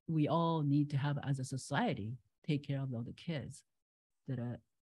we all need to have, as a society, take care of all the kids that are,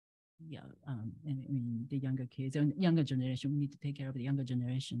 and I mean, the younger kids and younger generation, we need to take care of the younger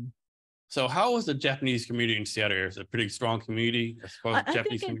generation. So how was the Japanese community in Seattle area? Is it a pretty strong community as far as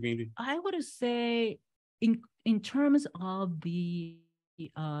Japanese community? I would say in terms of the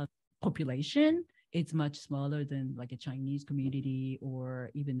population, it's much smaller than like a Chinese community or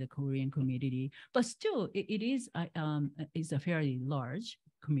even the Korean community, but still it is it's a fairly large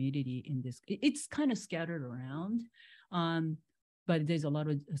community in this. It's kind of scattered around, but there's a lot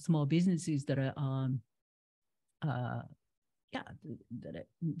of small businesses that are that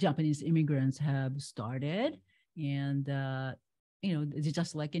Japanese immigrants have started, and it's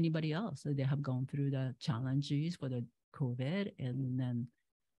just like anybody else. They have gone through the challenges for the COVID, and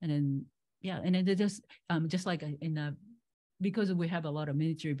then they just like because we have a lot of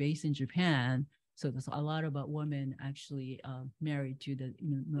military base in Japan, so there's a lot of women actually married to the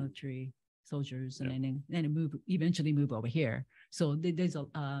military soldiers, and then eventually move over here. So there's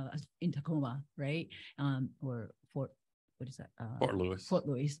in Tacoma, right, or Fort. What is that? Fort Lewis. Fort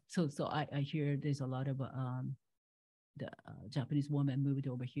Lewis. So I hear there's a lot of the Japanese women moved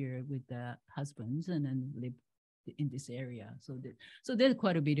over here with the husbands and then live in this area. So there's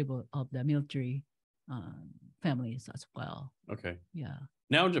quite a bit of the military families as well. Okay. Yeah.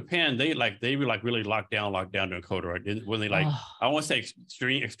 Now in Japan, they were like really locked down during COVID, right? When they like, I won't say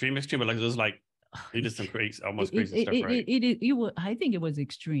extreme, but like there's like they did some crazy, almost crazy stuff, right? I think it was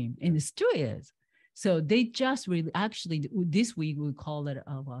extreme, and it still is. So they just really actually this week we call it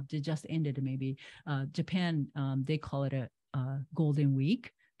well, they just ended maybe Japan they call it a golden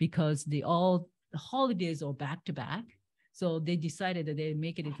week because the holidays are back to back. So they decided that they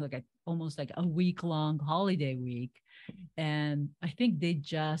make it into like almost like a week-long holiday week. And I think they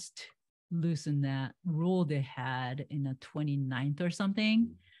just loosened that rule they had in the 29th or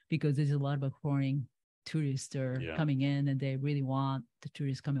something, because there's a lot of foreign tourists are coming in and they really want the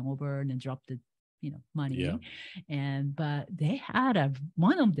tourists coming over and then drop the money. But they had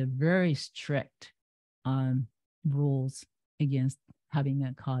one of the very strict rules against having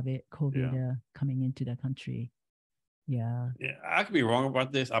a COVID coming into the country. Yeah, I could be wrong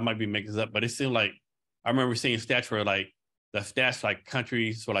about this. I might be making this up, but it seemed like I remember seeing stats where like the stats like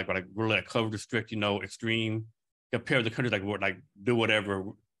countries so like really like COVID strict, extreme compared to countries like do whatever.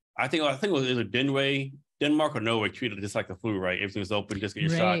 I think it was either Denmark or Norway treated it just like the flu, right? Everything was open, just get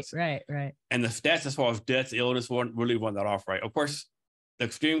your shots. Right. And the stats as far as deaths, illness, weren't that off, right? Of course, the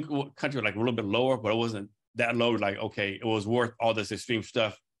extreme country was like a little bit lower, but it wasn't that low. Like, okay, it was worth all this extreme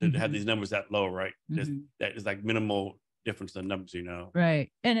stuff to have these numbers that low, right? That is like minimal difference in numbers,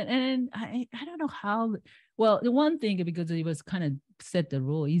 Right. And I don't know how. Well, the one thing, because it was kind of set the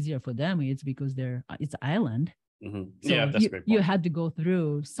rule easier for them, is because it's an island. So that's a great point. You had to go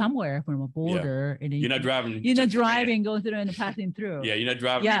through somewhere from a border, and you're not driving. You're not driving, going through and passing through. You're not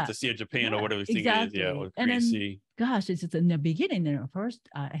driving to see a Japan or whatever the thing is. Or and then, gosh, it's just in the beginning. First,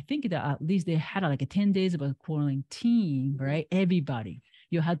 I think that at least they had like 10 days of a quarantine, right? Everybody,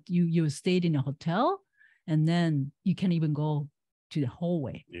 you stayed in a hotel, and then you can't even go to the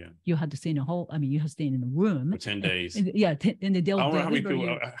hallway. You had to stay in a you had to stay in a room for 10 days. And they'll I don't know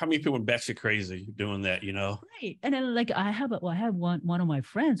how many people batshit crazy doing that, Right. And then like I have one of my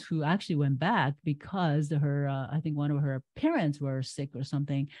friends who actually went back because her I think one of her parents were sick or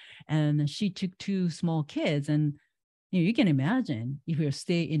something, and she took 2 small kids, and you can imagine if you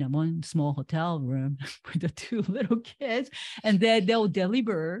stay in one small hotel room with the 2 little kids, and then they'll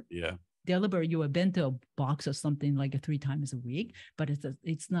deliver you a bento box or something like 3 times a week, but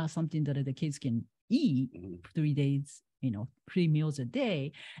it's not something that the kids can eat 3 days, 3 meals a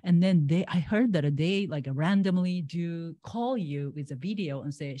day. And then I heard that they like randomly call you with a video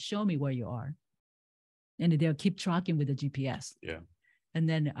and say, show me where you are. And they'll keep tracking with the GPS. And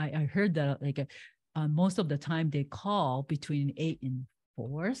then I heard that like most of the time they call between 8 and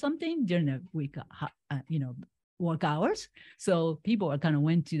 4 or something during the week, work hours. So people are kind of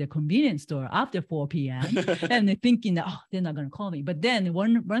went to the convenience store after 4 p.m. and they're thinking that, they're not going to call me. But then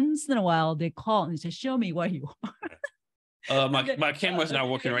once in a while they call and say, show me where you are. My camera's not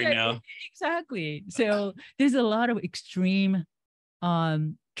working right now. Exactly. So there's a lot of extreme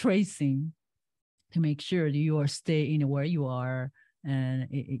tracing to make sure that you are staying where you are. And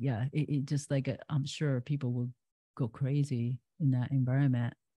it just like, I'm sure people will go crazy in that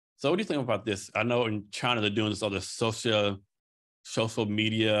environment. So what do you think about this? I know in China, they're doing this other social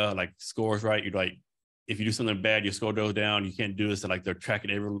media, like scores, right? You're like, if you do something bad, your score goes down. You can't do this. And like, they're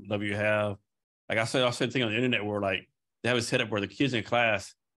tracking every level you have. Like I said thing on the internet where like, they have a setup where the kids in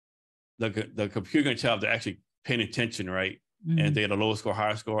class, the computer can tell if they're actually paying attention, right? And if they get a lower score,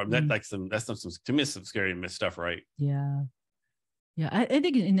 higher score. I mean, that's some to me, some scary stuff, right? Yeah. Yeah, I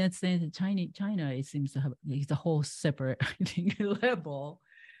think in that sense, China, it seems to have it's a whole separate, I think, level.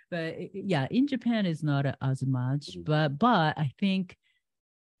 But in Japan it's not as much. But I think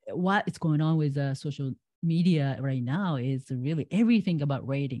what is going on with social media right now is really everything about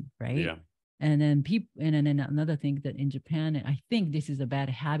rating, right? Yeah. And then another thing that in Japan, I think this is a bad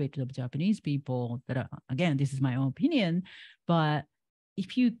habit of Japanese people that again, this is my own opinion, but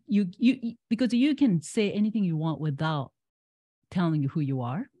if you because you can say anything you want without telling you who you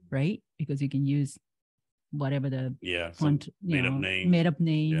are, right? Because you can use whatever the font, made up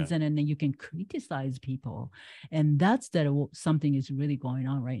names, and then you can criticize people, and that's something is really going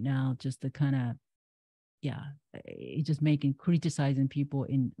on right now. Just the kind of it's just criticizing people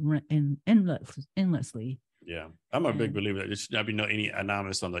endlessly. Yeah, I'm a big believer that there should not be any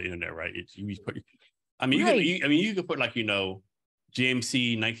anonymous on the internet, right? You could put like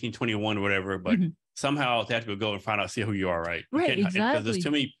GMC 1921 or whatever, but somehow they have to go and find out, see who you are, right? Right, exactly. Because there's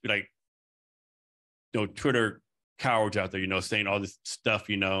too many like Twitter cowards out there, saying all this stuff,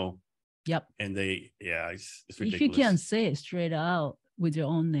 Yep. And it's ridiculous. If you can't say it straight out with your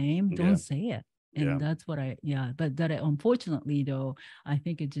own name, don't say it. And that's what but that unfortunately though, I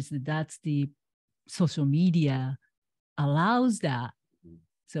think that's the social media allows that.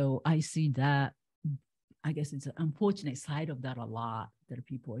 So I see that, I guess it's an unfortunate side of that a lot that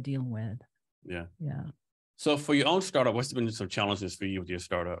people are dealing with. Yeah. So for your own startup, what's been some challenges for you with your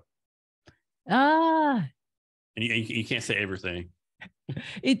startup? Ah, And you can't say everything.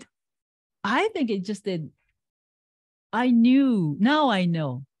 I think it just did. Now I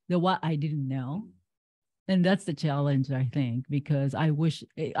know the what I didn't know. And that's the challenge, I think, because I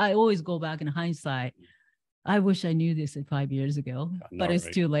always go back in hindsight. I wish I knew this 5 years ago, but it's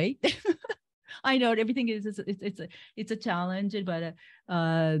too late. I know everything it's a challenge, but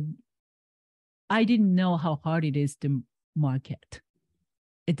I didn't know how hard it is to market.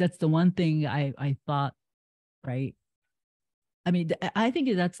 That's the one thing I thought, right? I mean, I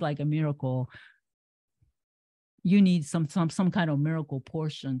think that's like a miracle. You need some kind of miracle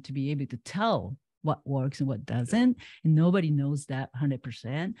portion to be able to tell what works and what doesn't. And nobody knows that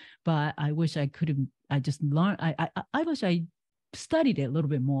 100%. But I wish I could have. I just learned. I wish I studied it a little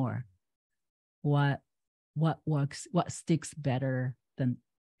bit more. What works? What sticks better than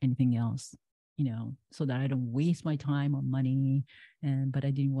anything else? So that I don't waste my time or money. But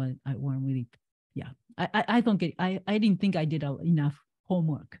I weren't really. Yeah, I don't get. I didn't think I did enough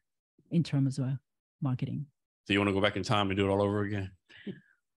homework in terms of marketing. So you want to go back in time and do it all over again?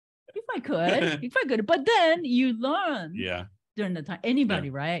 If I could, but then you learn. Yeah. During the time, anybody,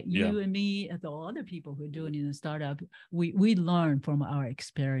 right? You and me, and the other people who are doing in a startup, we learn from our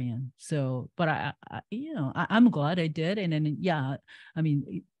experience. So, but I'm glad I did, and then I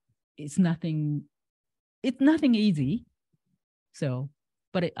mean, it's nothing easy. So,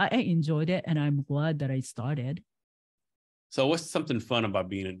 but I enjoyed it, and I'm glad that I started. So, what's something fun about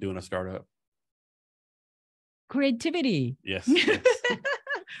doing a startup? Creativity. Yes.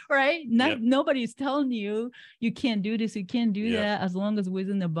 Right? Nobody's telling you can't do this, you can't do that, as long as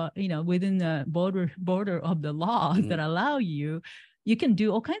within the border of the laws that allow you can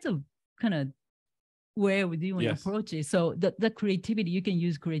do all kinds of kind of way with you and approaches. So the creativity, you can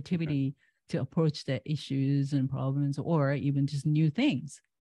use creativity to approach the issues and problems, or even just new things.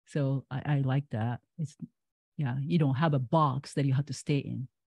 So I like that. It's you don't have a box that you have to stay in.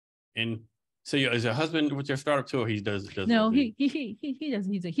 And so is your husband with your startup too, or he does no, he does.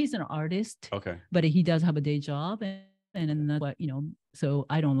 He's an artist. Okay. But he does have a day job, and then so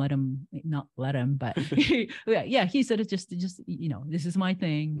I don't not let him, but he said it's just this is my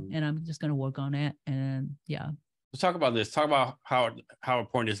thing, and I'm just gonna work on it. And let's talk about this. Talk about how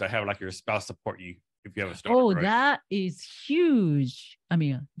important it is to have like your spouse support you if you have a startup. Oh, right? That is huge. I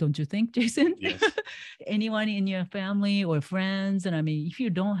mean, don't you think, Jason? Yes. Anyone in your family or friends, and I mean, if you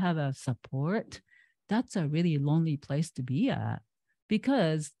don't have a support, that's a really lonely place to be at,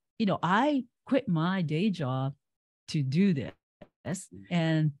 because I quit my day job to do this,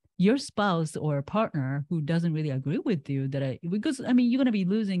 and your spouse or partner who doesn't really agree with you because I mean, you're going to be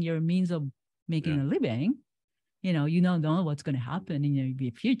losing your means of making a living. You don't know what's going to happen in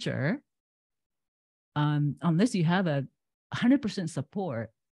your future. Unless you have 100%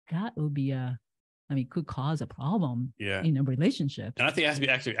 support, that would be could cause a problem in a relationship. And I think it has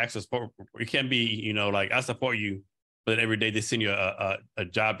to be actual support. It can't be, like I support you, but every day they send you a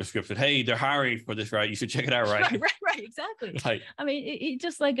job description. Hey, they're hiring for this, right? You should check it out, right? Right, exactly. I mean, it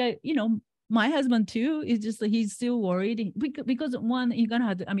just like my husband too is just he's still worried because one, you're gonna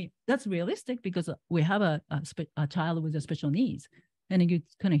have to. I mean, that's realistic because we have a child with a special needs, and you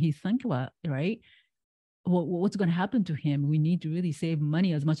he think about right. What's going to happen to him? We need to really save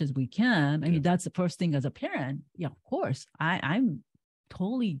money as much as we can. I mean, that's the first thing as a parent. Yeah, of course. I'm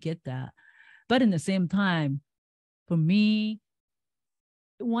totally get that. But in the same time, for me,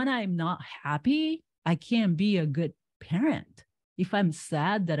 when I'm not happy, I can't be a good parent. If I'm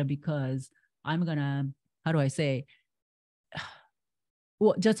sad because I'm going to, how do I say,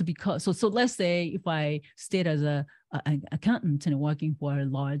 well, just because, so let's say if I stayed as an accountant and working for a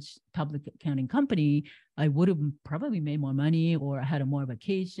large public accounting company, I would have probably made more money or I had more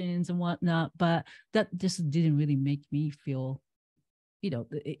vacations and whatnot. But that just didn't really make me feel,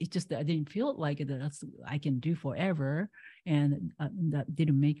 it just, I didn't feel like that's I can do forever. And that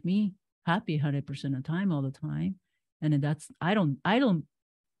didn't make me happy 100% of the time, all the time. And that's, I don't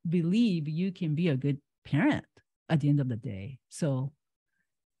believe you can be a good parent at the end of the day. So,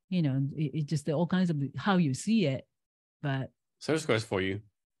 it just all kinds of how you see it. But so this question for you,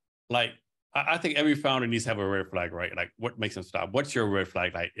 like I think every founder needs to have a red flag, right? Like what makes them stop? What's your red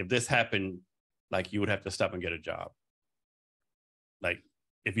flag? Like if this happened, like you would have to stop and get a job. Like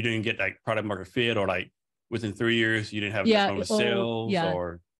if you didn't get like product market fit, or like within 3 years you didn't have enough sales,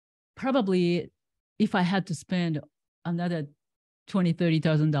 or probably if I had to spend another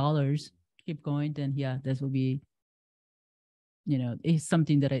 $20,000-$30,000, keep going, then this will be. It's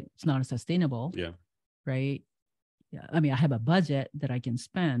something that it's not sustainable. Yeah. Right. Yeah. I mean, I have a budget that I can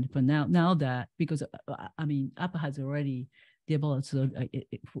spend, but now that, because I mean, Apple has already developed. So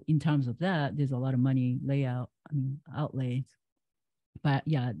in terms of that, there's a lot of money outlay. But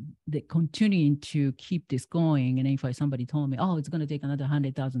yeah, they continuing to keep this going. And if somebody told me, oh, it's going to take another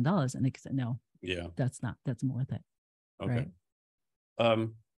 $100,000, and they said, no, that's more worth it. Okay. Right?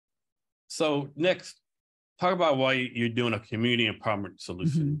 So next, talk about why you're doing a community empowerment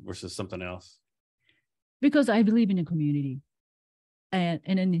solution versus something else. Because I believe in the community, and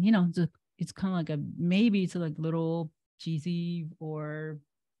then it's kind of like maybe it's like little cheesy, or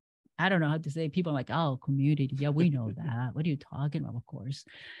I don't know how to say. People are like, oh, community. Yeah, we know that. What are you talking about? Of course.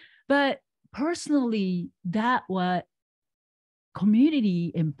 But personally, what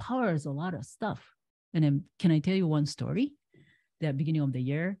community empowers a lot of stuff. And then can I tell you one story? The beginning of the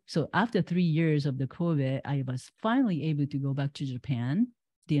year. So after 3 years of the COVID, I was finally able to go back to Japan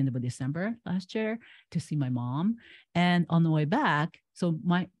the end of December last year to see my mom. And on the way back, so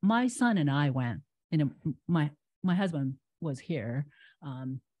my son and I went, and my husband was here.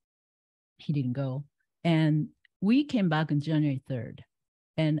 He didn't go. And we came back on January 3rd.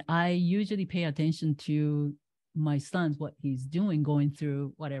 And I usually pay attention to my son's, what he's doing, going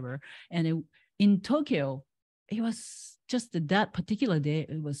through whatever. And in Tokyo, it was just that particular day,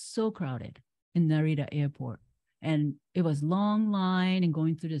 it was so crowded in Narita airport. And it was long line and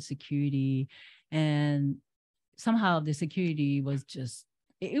going through the security. And somehow the security was just,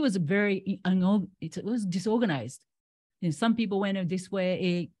 it was very, it was disorganized. And some people went this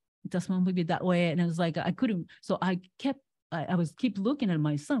way, just one maybe that way. And I was like, I couldn't. So I was keep looking at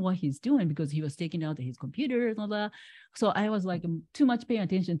my son, what he's doing, because he was taking out his computer and all that. So I was like too much paying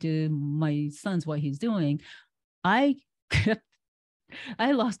attention to my son's, what he's doing. I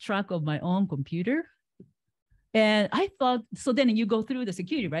lost track of my own computer. And I thought, so then you go through the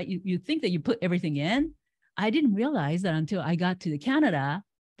security, right? You think that you put everything in. I didn't realize that until I got to Canada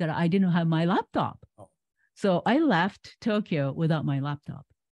that I didn't have my laptop. Oh. So I left Tokyo without my laptop.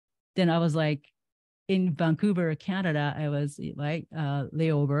 Then I was like in Vancouver, Canada, I was like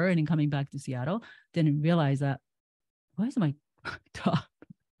layover and then coming back to Seattle. Then I realized that, why is my laptop?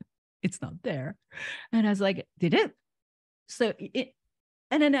 It's not there. And I was like, did it? So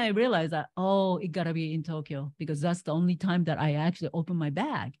and then I realized that, oh, it gotta be in Tokyo, because that's the only time that I actually open my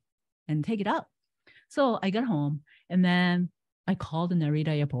bag and take it out. So I got home, and then I called the Narita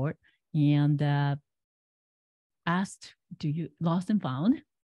airport and asked, do you lost and found?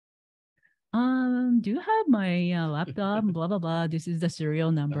 Do you have my laptop? Blah, blah, blah. This is the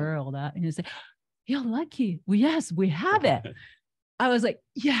serial number, all that. And they say, you're lucky. Well, yes, we have it. I was like,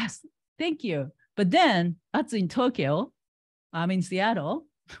 yes, thank you. But then that's in Tokyo. I'm in Seattle.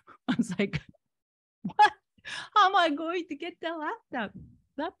 I was like, what? How am I going to get the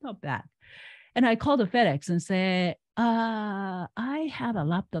laptop back? And I called the FedEx and said, I have a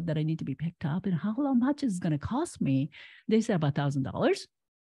laptop that I need to be picked up. And how much is it going to cost me? They said about $1,000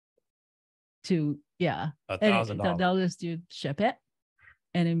 to, $1,000 to ship it.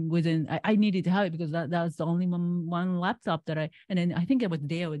 And then within, I needed to have it because that was the only one laptop that and then I think it was the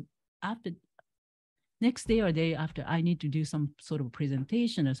day next day or day after, I need to do some sort of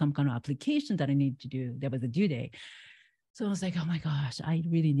presentation or some kind of application that I need to do. There was a due date. So I was like, oh my gosh, I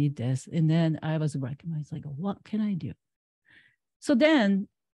really need this. And then I was recognized, like, what can I do? So then,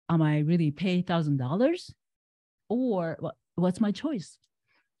 am I really pay $1,000 or what's my choice?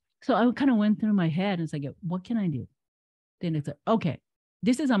 So I kind of went through my head and it's like, what can I do? Then it's like, okay,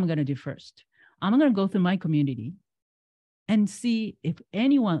 this is what I'm going to do first. I'm going to go through my community and see if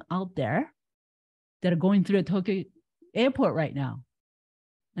anyone out there that are going through a Tokyo airport right now.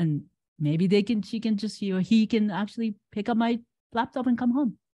 And maybe he can actually pick up my laptop and come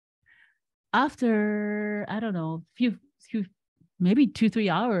home. After, I don't know, maybe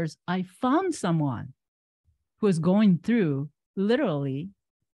 2-3 hours, I found someone who was going through, literally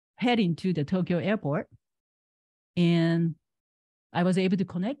heading to the Tokyo airport. And I was able to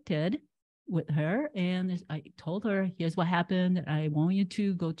connect with her. And I told her, here's what happened. I want you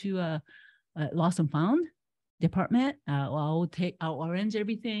to go to a lost and found department. I'll arrange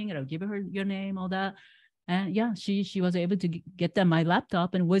everything, and I'll give her your name, all that. And yeah, she was able to get them my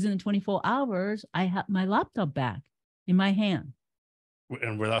laptop, and within 24 hours, I had my laptop back in my hand.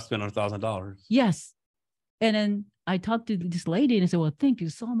 And without spending $1,000. Yes. And then I talked to this lady and I said, well, thank you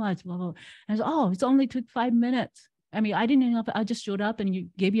so much. Blah, blah. And I said, oh, it only took 5 minutes. I mean, I didn't know. I just showed up and you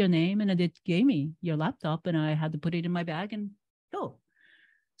gave your name and they gave me your laptop and I had to put it in my bag and go.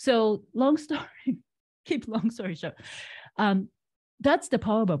 So long story short, that's the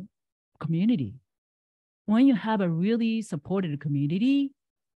power of community. When you have a really supported community,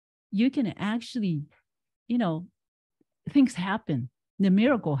 you can actually, things happen, the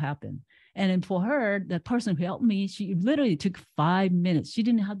miracle happen. And then for her, the person who helped me, she literally took 5 minutes. She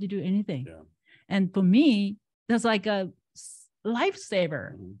didn't have to do anything. Yeah. And for me, that's like a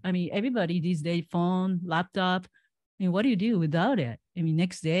lifesaver. Mhm. I mean, everybody these days, phone, laptop. I mean, what do you do without it? I mean,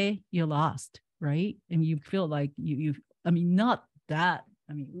 next day you're lost, right? And you feel like I mean, not that.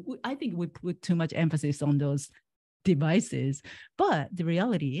 I mean, I think we put too much emphasis on those devices, but the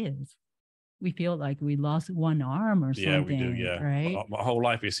reality is we feel like we lost one arm or Yeah, something, we do. Yeah. right? My whole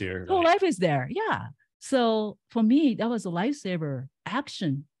life is here. Whole life is there. Yeah. So for me, that was a lifesaver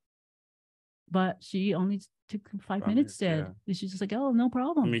action. But she only took 5 minutes. Said she's just like, oh, no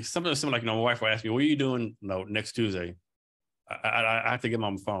problem. I mean, something similar, like, my wife will ask me, what are you doing next Tuesday? I have to get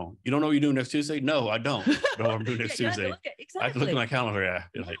my phone. You don't know what you're doing next Tuesday? No, I don't. I don't know what I'm doing next Tuesday. Exactly. I have to look at my calendar.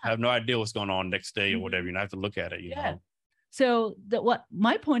 Like, I have no idea what's going on next day or whatever. I have to look at it, you know? So what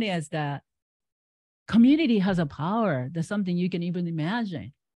my point is that community has a power. That's something you can even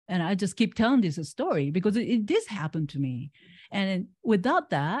imagine. And I just keep telling this story because it did happen to me. And without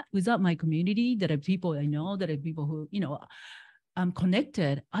that, without my community, that are people I know, that are people who, I'm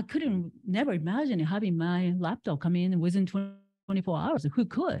connected, I couldn't never imagine having my laptop come in within 24 hours. Who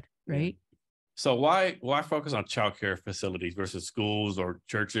could, right? Yeah. So why focus on childcare facilities versus schools or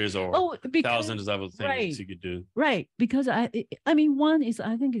churches or thousands of other things that you could do? Right. Because I mean, one is,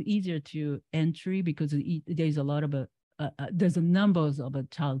 I think it's easier to entry because there's a lot of there's a numbers of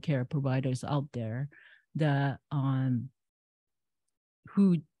childcare providers out there that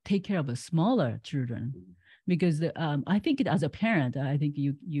who take care of the smaller children. Because I think as a parent, I think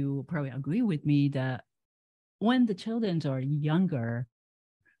you probably agree with me that when the children are younger,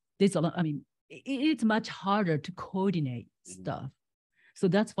 there's a lot. I mean, it's much harder to coordinate stuff. So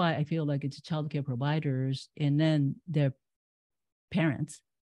that's why I feel like it's childcare providers and then their parents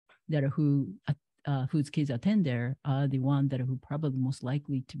that are whose kids attend there are the one that are who probably most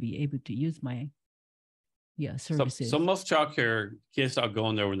likely to be able to use my services. So most childcare kids start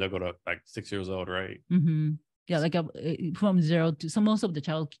going there when they go to like 6 years old, right? Mm-hmm. Yeah, like from 0 to, so most of the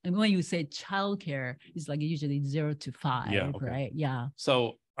child, when you say childcare, it's like usually 0 to 5, right? Yeah.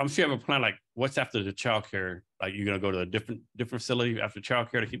 So I'm sure you have a plan, like what's after the childcare? Like you're going to go to a different facility after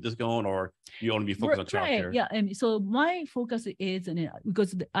childcare to keep this going, or you only be focused on childcare? Right. Yeah. And so my focus is,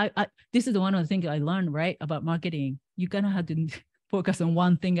 because this is one of the things I learned, right, about marketing. You kind of have to focus on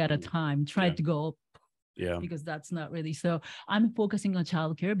one thing at a time, try to go. Yeah, because that's not really, so I'm focusing on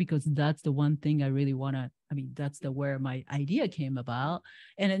childcare because that's the one thing I really want to, I mean, that's where my idea came about.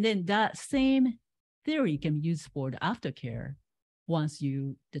 And then that same theory can be used for the aftercare. Once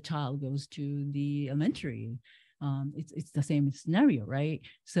the child goes to the elementary, it's the same scenario, right?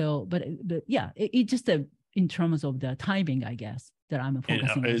 So, but yeah, it just in terms of the timing, I guess, that I'm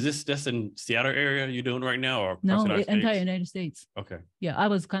focusing on. Is this just in Seattle area you're doing right now, or no, entire United States? Okay. Yeah, I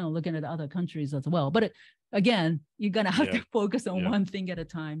was kind of looking at other countries as well, but again, you're gonna have to focus on one thing at a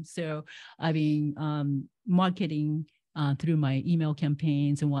time. So, I mean, marketing through my email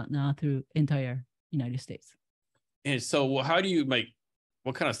campaigns and whatnot through entire United States. And so, how do you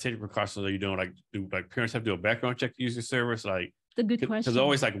what kind of safety precautions are you doing? Like, do parents have to do a background check to use your service? Like, it's a good question. Because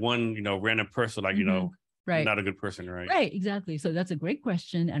always like one, random person, like, right, not a good person, right? Right, exactly. So that's a great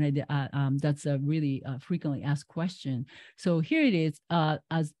question, and that's a really frequently asked question. So here it is.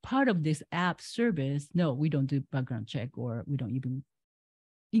 As part of this app service, no, we don't do background check, or we don't even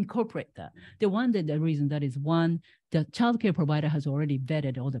incorporate that. The reason that is, one, the childcare provider has already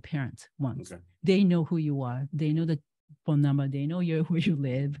vetted all the parents once. Okay. They know who you are. They know the phone number. They know where you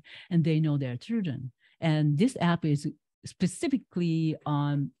live, and they know their children. And this app is specifically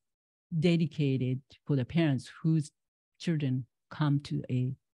dedicated for the parents whose children come to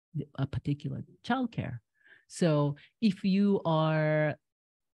a particular childcare. So if you are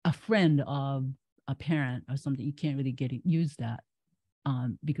a friend of a parent or something, you can't really use that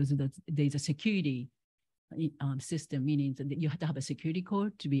because there's a security system, meaning that you have to have a security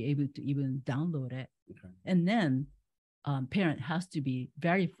code to be able to even download it. Okay. And then parent has to be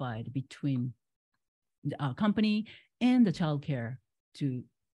verified between the company and the childcare to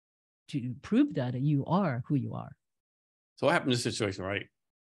prove that you are who you are. So what happened in this situation, right?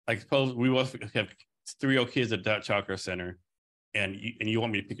 Like, suppose we have 3-year-old kids at that childcare center, and you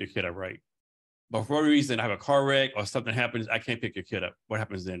want me to pick your kid up, right? But for a reason, I have a car wreck or something happens, I can't pick your kid up. What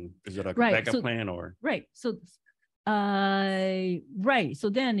happens then? Is it like a backup plan, or? Right. So, right. So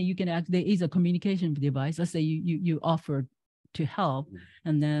then you can there is a communication device. Let's say you offer to help,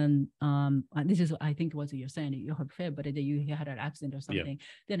 and then this is, I think, what you're saying, you have fed, but you had an accident or something.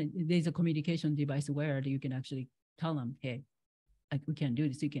 Then there's a communication device where you can actually tell them, hey, we can't do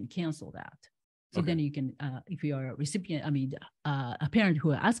this. You can cancel that. So then you can, if you are a recipient, a parent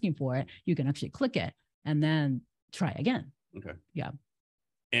who are asking for it, you can actually click it and then try again. Okay. Yeah.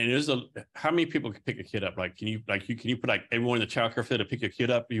 And how many people can pick a kid up? Like, can you put like everyone in the child care to pick a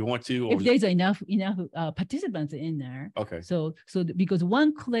kid up if you want to? Or if there's enough participants in there. Okay. So because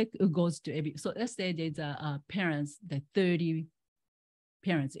one click goes to every, so let's say there's parents, the 30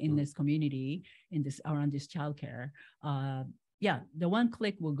 parents in this community, around this childcare. The one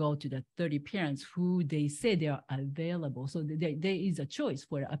click will go to the 30 parents who they say they are available. So there is a choice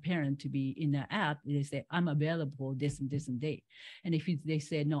for a parent to be in the app. They say, I'm available this and this and date. And if they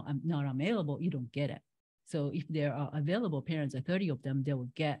say, no, I'm not available, you don't get it. So if there are available parents, 30 of them, they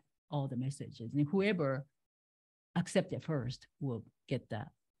will get all the messages. And whoever accepts it first will get that.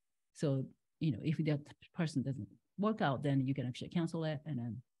 So, if that person doesn't work out, then you can actually cancel it and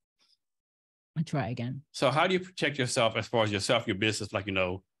then try again. So how do you protect yourself as far as yourself, your business? Like,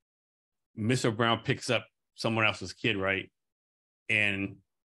 Mr. Brown picks up someone else's kid, right? And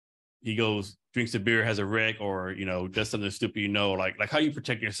he goes, drinks a beer, has a wreck, or, does something stupid, like how do you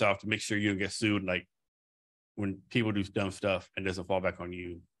protect yourself to make sure you don't get sued? Like when people do dumb stuff and doesn't fall back on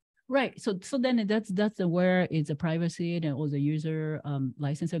you. Right. So then that's where it's a privacy and also user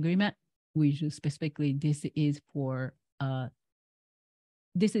license agreement. We should specifically, this is for,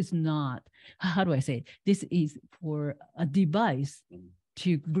 this is not, how do I say it? This is for a device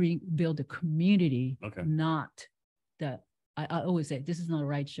to build a community, not that, I always say, this is not a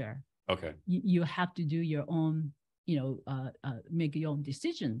ride share. Okay. You have to do your own, make your own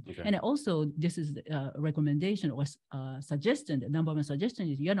decision. Okay. And also, this is a recommendation or suggestion, the number one suggestion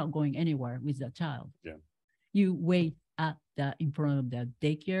is you're not going anywhere with the child. Yeah. You wait in front of the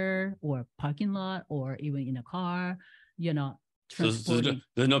daycare or parking lot or even in a car, So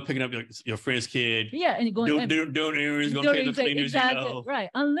there's no picking up your friend's kid. Yeah, and going doing errands, going to pay the cleaners. Exactly, right.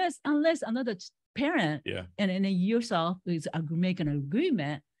 Unless another parent, and then yourself is make an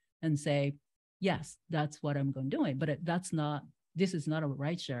agreement and say, yes, that's what I'm going to do. But this is not a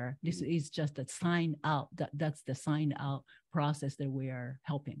ride share. This is just a sign out. That's the sign out process that we are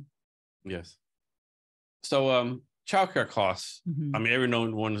helping. Yes. So childcare costs. I mean,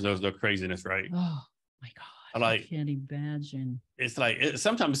 everyone knows their craziness, right? Oh my God. I can't imagine. It's like,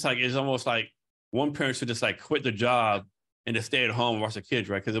 sometimes it's almost like one parent should just like quit the job and just stay at home and watch the kids,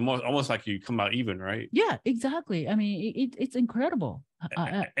 right? Because it's almost like you come out even, right? Yeah, exactly. I mean, it's incredible.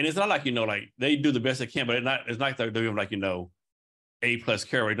 And it's not like, like they do the best they can, but it's not like they're doing like, A+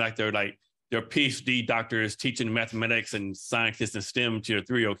 care, right? Like they're PhD doctors teaching mathematics and scientists and STEM to your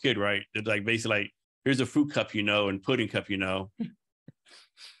 3-year-old kid, right? They're like basically like, here's a fruit cup, and pudding cup,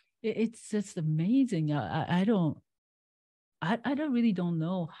 It's just amazing. I really don't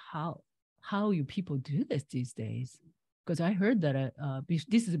know how you people do this these days, because I heard that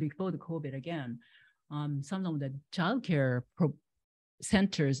this is before the COVID again. Some of the childcare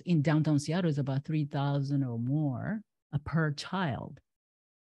centers in downtown Seattle is about 3,000 or more per child,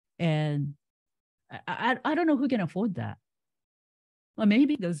 and I don't know who can afford that. Well,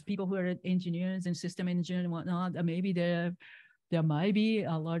 maybe those people who are engineers and system engineers and whatnot, maybe there might be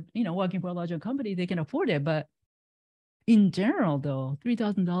a large, working for a larger company, they can afford it. But in general, though,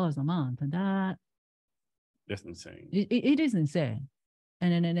 $3,000 a month, and that's insane. It is insane.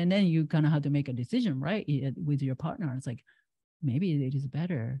 And then you kind of have to make a decision, right, with your partner. It's like, maybe it is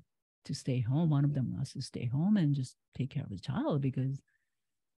better to stay home. One of them has to stay home and just take care of the child, because,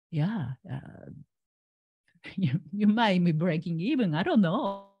 you might be breaking even. I don't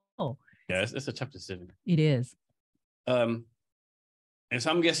know. Yeah, it's a tough decision. It is. And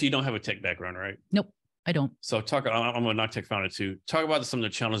so I'm guessing you don't have a tech background, right? Nope, I don't. So I'm a non-tech founder too. Talk about some of the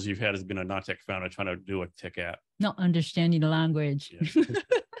challenges you've had as being a non-tech founder trying to do a tech app. Not understanding the language. Yeah.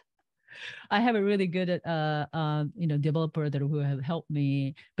 I have a really good developer who have helped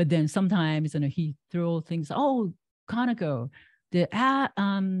me, but then sometimes he throw things. Oh, Kanako, the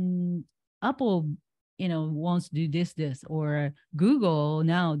Apple wants to do this, or Google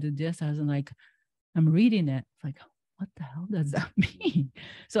now do this. I was like, I'm reading it. It's like, what the hell does that mean?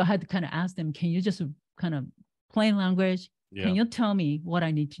 So I had to kind of ask them, can you just kind of plain language? Yeah. Can you tell me what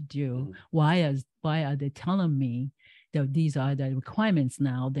I need to do? Mm-hmm. Why are they telling me that these are the requirements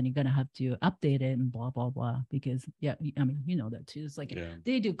now? Then you're going to have to update it and blah, blah, blah. Because, that too. It's like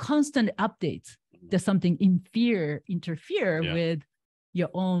they do constant updates. There's something interfere with your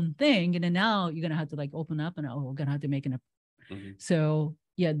own thing. And then now you're going to have to open up and we're going to have to make an So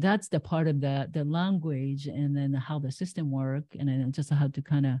that's the part of the language, and then how the system work. And then I just have to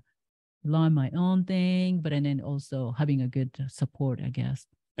kind of learn my own thing, but and then also having a good support, I guess.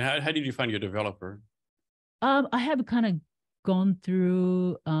 And how did you find your developer? I have kind of gone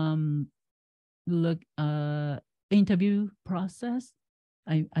through look interview process.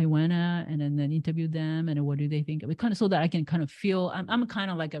 I went out and then interviewed them, and what do they think? Kind of so that I can kind of feel. I'm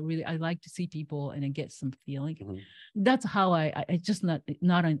kind of like I like to see people and then get some feeling. Mm-hmm. That's how I just not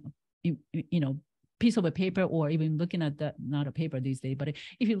on piece of a paper or even looking at that, not a paper these days, but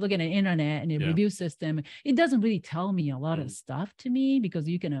if you look at an internet and a review system, it doesn't really tell me a lot of stuff to me, because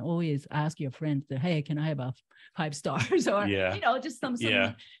you can always ask your friends that, hey, can I have a 5 stars or, just some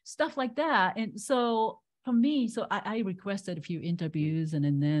stuff like that. And so for me, so I requested a few interviews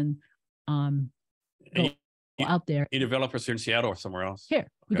and then go out there. You developers here in Seattle or somewhere else? Here,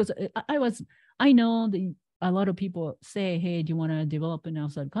 because I know a lot of people say, hey, do you want to develop in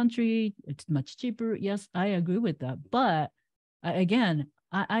outside country? It's much cheaper. Yes, I agree with that. But again,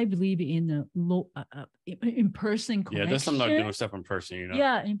 I believe in the low in-person connection. Yeah, there's something like doing stuff in person,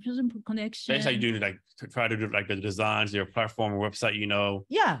 Yeah, in-person connection. That's how you do like to try to do like the designs, your platform or website,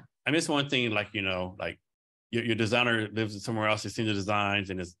 Yeah. I mean, it's one thing like, like your designer lives somewhere else, you've seen the designs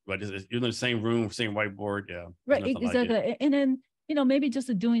and you're in the same room, same whiteboard. Yeah. Right, exactly. Like and then maybe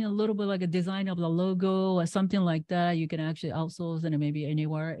just doing a little bit like a design of the logo or something like that. You can actually outsource and maybe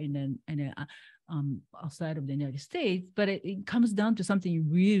anywhere outside of the United States. But it comes down to something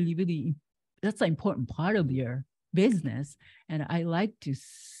really, really, that's an important part of your business. And I like to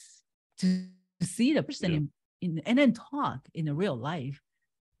see the person and then talk in the real life,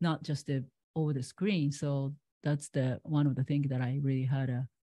 not just over the screen. So that's one of the things that I really had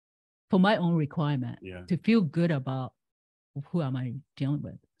for my own requirement to feel good about who am I dealing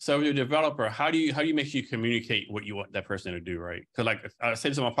with. So you're a developer, how do you make sure you communicate what you want that person to do, right? Because like I say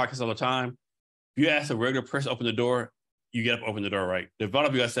this on my podcast all the time, if you ask a regular person to open the door, you get up, open the door, right?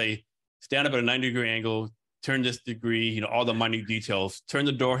 Developer, you gotta say, stand up at a 90-degree angle, turn this degree, all the minute details, turn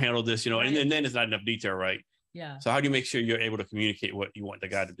the door handle this, and then it's not enough detail, right? Yeah. So how do you make sure you're able to communicate what you want the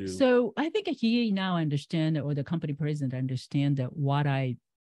guy to do? So I think he now understand, or the company president understand that what I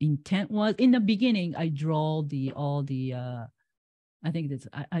intent was. In the beginning, I draw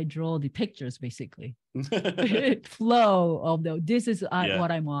I draw the pictures basically. Flow of this is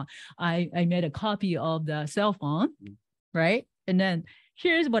what I want. I made a copy of the cell phone, right? And then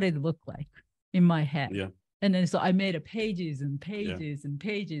here's what it looked like in my head. Yeah. And then so I made pages and pages and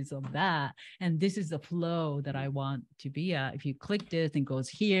pages of that. And this is the flow that I want to be at. If you click this, it goes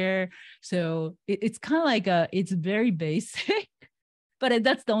here. So it's kind of like it's very basic, but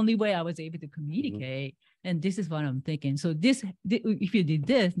that's the only way I was able to communicate. Mm-hmm. And this is what I'm thinking. So if you did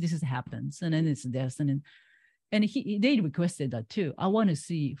this happens, and then it's this, and they requested that too. I want to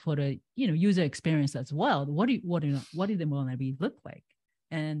see for the user experience as well. What do they want to be look like?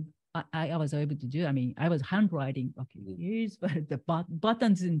 And I was able to do. I mean, I was handwriting. Okay, here's the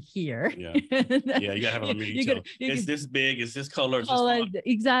buttons in here. Yeah, you gotta have a detail. It's this big. It's this color.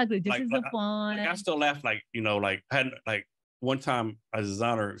 Exactly. This is the font. I still laugh I had one time a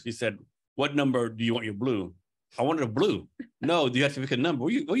designer. She said, "What number do you want your blue?" I wanted a blue. No, you have to pick a number.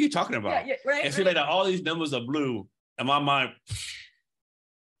 What are you talking about? Yeah, right. And she laid out all these numbers are blue. In my mind,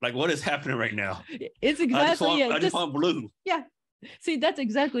 like, what is happening right now? It's exactly. I just want blue. Yeah. See, that's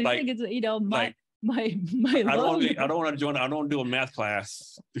exactly. I think it's my. I don't want to join. I don't want to do a math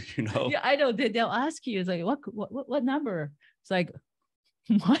class. Yeah, I know. They'll ask you. It's like what number? It's like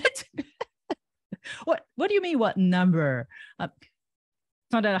what? What do you mean? What number?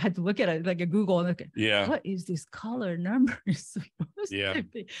 So that I had to look at it like a Google and look at what is this color number supposed to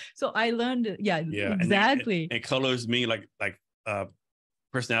be? So I learned it. Yeah, exactly. And colors mean like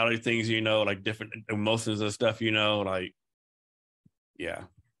personality things, like different emotions and stuff, Yeah.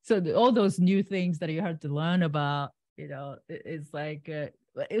 So all those new things that you have to learn about, it's like,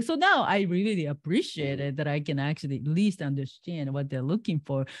 so now I really appreciate it that I can actually at least understand what they're looking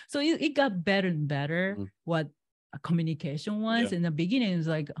for. So it got better and better what communication was. In the beginning, it was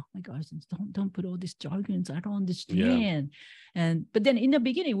like, oh my gosh, don't put all these jargons. I don't understand. But then in the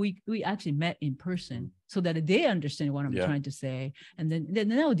beginning, we actually met in person so that they understand what I'm trying to say. And then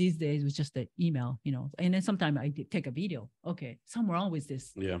now these days it's just the email, and then sometimes I take a video. Okay, something wrong with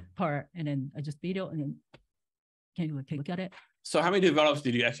this part. And then I just video and then can you take a look at it? So how many developers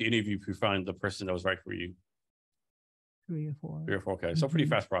did you actually interview to find the person that was right for you? 3 or 4. 3 or 4. Okay. So pretty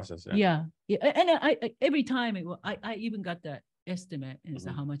fast process. Yeah. And I every time I even got the estimate and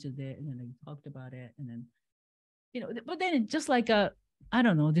so how much is it, and then I talked about it, and then but then just like I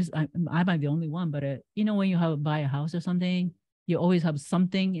don't know, this I might be the only one, but when you buy a house or something, you always have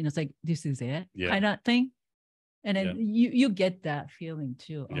something, and it's like this is it kind of thing, and then you get that feeling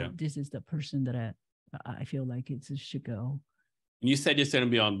too. Oh, this is the person that I feel like it should go. And you said it's going to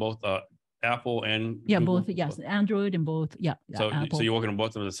be on both Apple and Google? Both, yes, Android and both, Apple. So you're working on both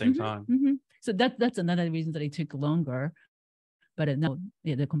of them at the same time? So that's another reason that it took longer. But no,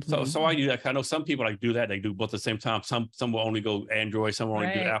 yeah, they're completely. So why do that? I know some people like do that. They do both at the same time. Some will only go Android. Some will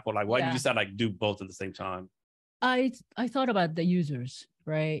only do Apple. Like, why do you decide like do both at the same time? I thought about the users,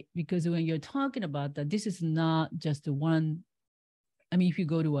 right? Because when you're talking about that, this is not just the one. I mean, if you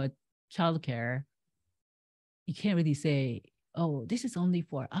go to a childcare, you can't really say, "Oh, this is only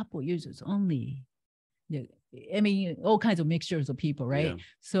for Apple users only." I mean, all kinds of mixtures of people, right? Yeah.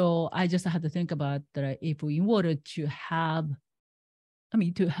 So I just had to think about that. If we wanted to have, I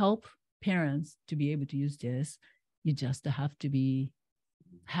mean, to help parents to be able to use this, you just have to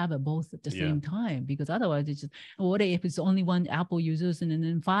have it both at the same time, because otherwise it's just, what if it's only one Apple users and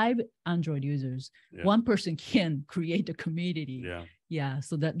then 5 Android users? One person can create a community.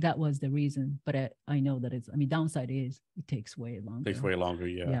 So that was the reason. But I know that it's, I mean, downside is it takes way longer. Takes way longer.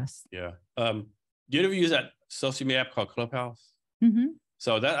 Yes. Do you ever use that social media app called Clubhouse? Mm-hmm.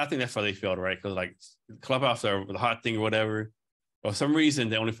 So that, I think that's why they failed, right? Because like Clubhouse are the hot thing or whatever. For some reason,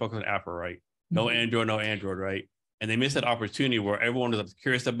 they only focus on Apple, right? No Android, right? And they missed that opportunity where everyone was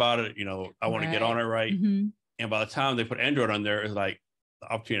curious about it. You know, I want to get on it, right? Mm-hmm. And by the time they put Android on there, it's like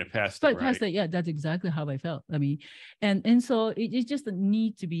the opportunity passed. But past that, that's exactly how I felt. I mean, and so it just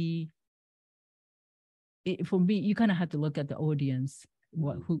need to be. For me, you kind of have to look at the audience.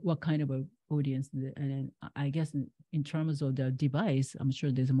 What kind of a audience, and I guess in terms of the device, I'm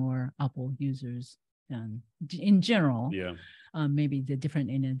sure there's more Apple users than in general. Maybe the different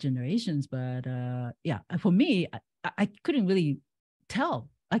in the generations, but for me, I couldn't really tell.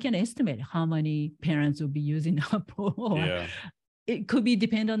 I can estimate how many parents will be using Apple. It could be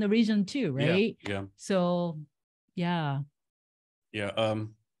depend on the region too, right? So what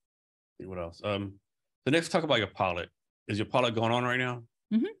else? So next, talk about your pilot. Is your pilot going on right now?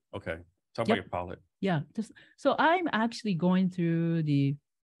 Mm-hmm. Okay. Talk about your pilot. So I'm actually going through the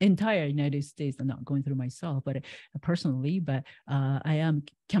entire United States. I'm not going through myself, but personally, but I am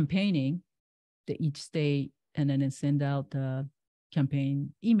campaigning each state and then send out the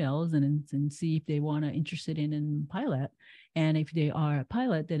campaign emails and see if they want to interested in pilot. And if they are a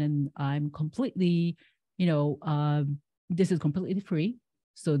pilot, then I'm completely, this is completely free.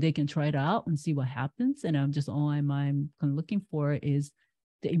 So they can try it out and see what happens. And I'm looking for is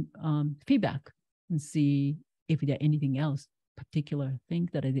the feedback and see if there's anything else particular thing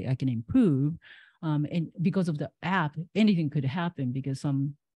that I can improve. And because of the app, anything could happen, because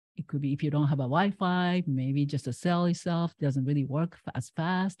it could be if you don't have a Wi-Fi, maybe just the cell itself doesn't really work as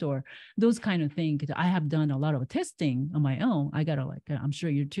fast, or those kind of things. I have done a lot of testing on my own. I got I'm sure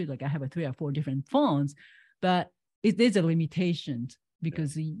you too, I have 3 or 4 different phones, but there's a limitation.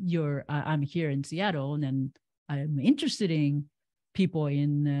 Because I'm here in Seattle, and I'm interested in people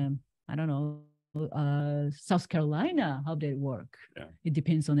in South Carolina, how they work. It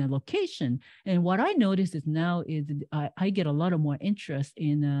depends on their location. And what I noticed is now is I get a lot of more interest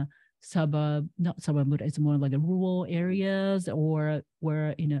in not suburb, but it's more like rural areas, or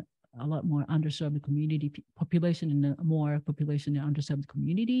where a lot more underserved community population, and more population in underserved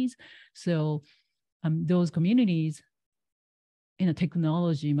communities. So those communities,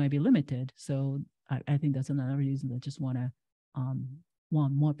 technology might be limited. So I think that's another reason I just want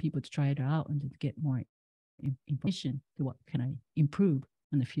more people to try it out and to get more information to what can I improve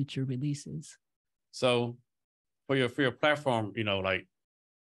in the future releases. So for your platform,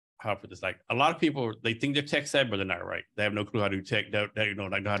 how to put this, a lot of people, they think they're tech savvy, but they're not, right? They have no clue how to do tech. How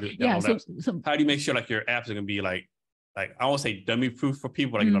to do so how do you make sure your apps are gonna be I won't say dummy proof for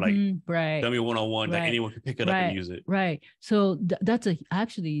people, dummy 101 that anyone can pick it up and use it. Right. So that's a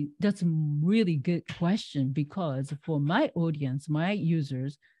really good question, because for my audience, my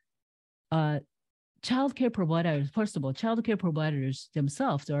users, childcare providers, first of all, childcare providers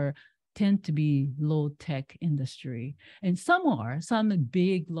themselves tend to be low tech industry, and some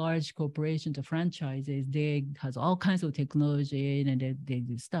big large corporations or franchises, they has all kinds of technology and they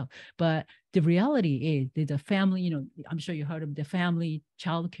do stuff. But the reality is there's a family, I'm sure you heard of the family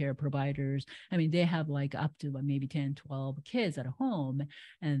childcare providers. I mean, they have up to maybe 10, 12 kids at home,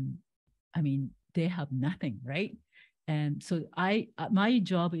 and I mean, they have nothing, right? And so my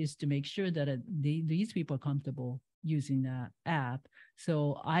job is to make sure that these people are comfortable using the app.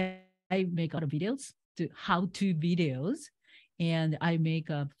 So I make a lot of videos, how-to videos, and I make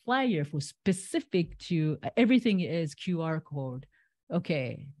a flyer for specific to everything is QR code.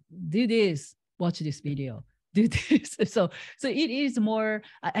 Okay, do this, watch this video, do this. So it is more,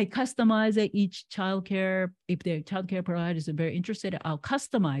 I customize it each childcare. If the childcare providers are very interested, I'll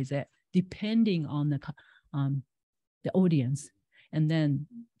customize it depending on the audience, and then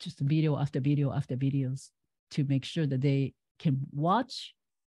just video after video after videos to make sure that they can watch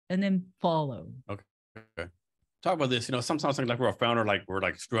and then follow. Okay. Talk about this. Sometimes like we're a founder, like we're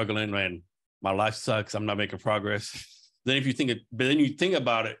like struggling, man. My life sucks. I'm not making progress. Then if you think it, but then you think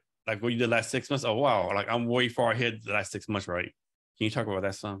about it, like what you did last 6 months. Oh wow, like I'm way far ahead the last 6 months, right? Can you talk about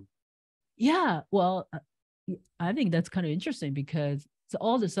that some? Yeah, well, I think that's kind of interesting because so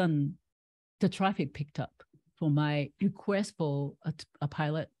all of a sudden the traffic picked up for my request for a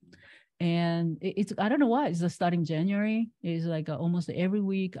pilot. And it's, I don't know why, it's starting January. It's like almost every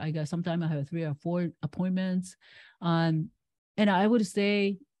week. Sometimes I have 3 or 4 appointments. And I would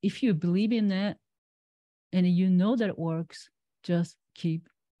say, if you believe in it and you know that it works, just keep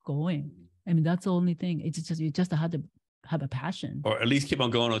going. I mean, that's the only thing. It's just, you just have to have a passion. Or at least keep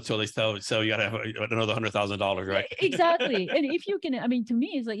on going until they sell you got to have another $100,000, right? Exactly. And if you can, I mean, to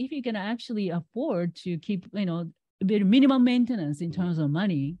me, it's like, if you can actually afford to keep, a bit of minimum maintenance in terms of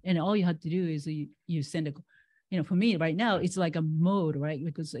money, and all you have to do is you send a, for me right now, it's like a mode, right?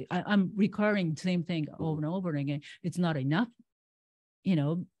 Because I'm recurring the same thing over and over again. It's not enough.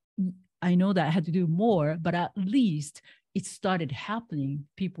 I know that I had to do more, but at least it started happening.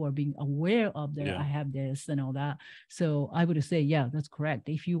 People are being aware of that I have this and all that. So I would say, yeah, that's correct.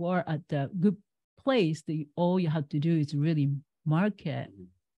 If you are at the good place, all you have to do is really market,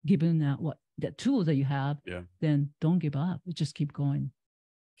 given what the tools that you have, then don't give up. Just keep going.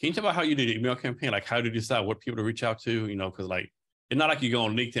 Can you talk about how you did the email campaign? Like, how did you decide what people to reach out to? Because like, it's not like you go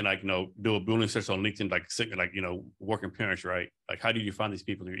on LinkedIn, like, do a Boolean search on LinkedIn, like working parents, right? Like, how did you find these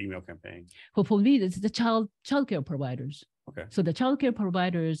people in your email campaign? Well, for me, it's the childcare providers. Okay. So the childcare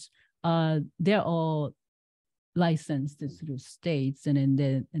providers, they're all licensed through states, and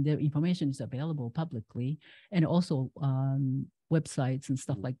their information is available publicly, and also websites and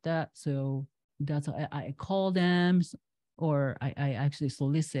stuff like that. So that's how I call them, or I actually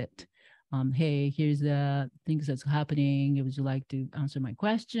solicit. Hey, here's the things that's happening. Would you like to answer my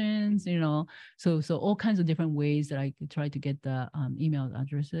questions? So all kinds of different ways that I could try to get the email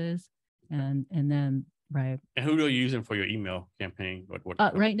addresses, and then right. And who are you using for your email campaign?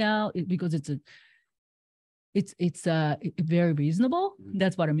 Right now, because it's very reasonable.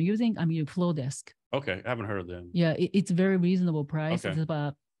 That's what I'm using. I'm using Flowdesk. Okay, I haven't heard of them. Yeah, it's a very reasonable price. Okay. It's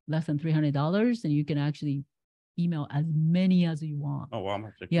about less than $300, and you can actually email as many as you want. Oh, well, I'm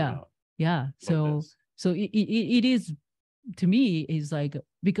gonna check it out. Yeah. So it is, to me, is like,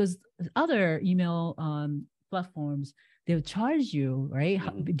 because other email platforms, they'll charge you, right?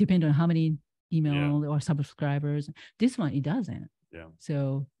 Depending on how many email or subscribers. This one, it doesn't. Yeah.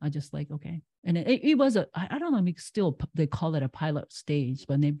 So I just like, okay. And it was I don't know, still they call it a pilot stage,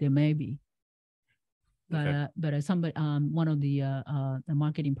 but there may be. But somebody, one of the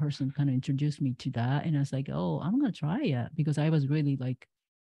marketing person kind of introduced me to that, and I was like, oh, I'm gonna try it, because I was really like,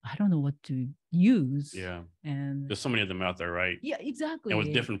 I don't know what to use. Yeah. And there's so many of them out there, right? Yeah, exactly. And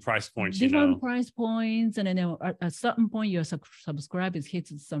with different price points, different price points. And then at a certain point, your subscribers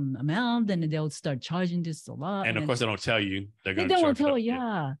hits some amount, then they'll start charging this a lot. And of course, they don't tell you. They're going to charge. They won't tell you,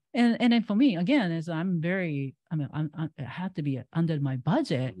 And then for me, again, is I have to be under my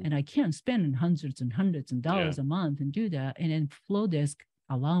budget, and I can't spend hundreds and hundreds of dollars a month and do that. And then Flowdesk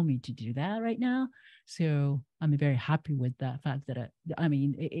allow me to do that right now. So I'm very happy with that fact that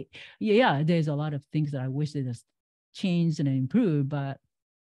there's a lot of things that I wish they just changed and improved, but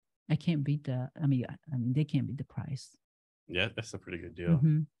I can't beat that. They can't beat the price. Yeah, that's a pretty good deal.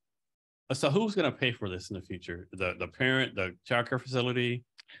 Mm-hmm. So who's going to pay for this in the future? The parent, the childcare facility,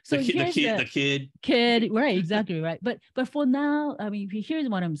 so the kid, right? Exactly, right. But for now, here's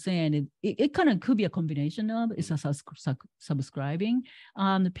what I'm saying. It kind of could be a combination of it's a subscribing.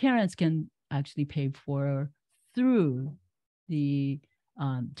 The parents can actually pay through the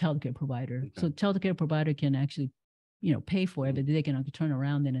childcare provider. Okay. So childcare provider can actually, pay for it, but they can turn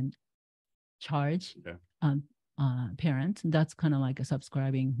around and then charge parents. That's kind of like a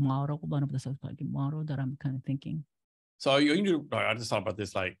subscribing model, one of the subscribing model that I'm kind of thinking. So I just thought about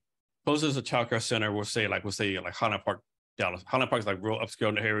this, like, suppose there's a childcare center, we'll say like Highland Park, Dallas. Highland Park is like real upscale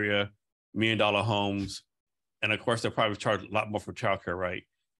in the area, $1 million homes. And of course, they'll probably charge a lot more for childcare, right?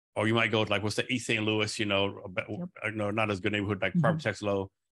 Or you might go to like, what's the East St. Louis, not as good neighborhood, like property tax low.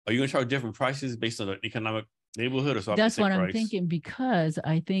 Are you going to charge different prices based on the economic neighborhood, or so? That's what I'm thinking, because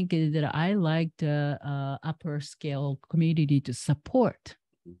I think that I like the upper scale community to support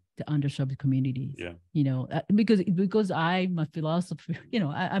the underserved communities. Yeah. Because I'm a philosopher,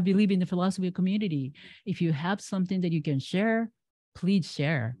 I believe in the philosophy of community. If you have something that you can share, please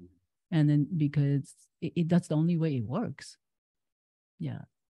share. And then because that's the only way it works. Yeah.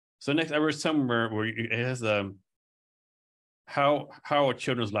 So next, I read somewhere where it has how are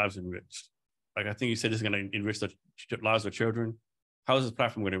children's lives enriched? Like, I think you said this is going to enrich the lives of children. How is this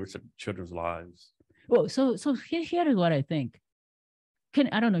platform going to enrich children's lives? Well, so here is what I think.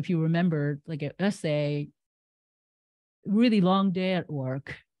 I don't know if you remember, like, let's say, really long day at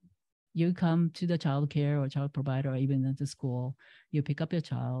work. You come to the child care or child provider, or even at the school, you pick up your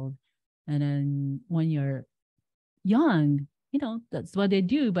child. And then when you're young, that's what they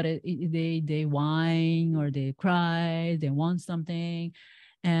do, but they whine or they cry, they want something.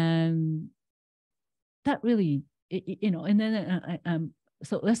 And that really, and then,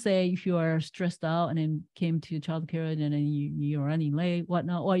 so let's say if you are stressed out and then came to childcare and then you're running late,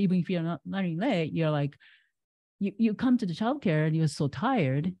 whatnot, or even if you're not running late, you're like, you come to the childcare and you're so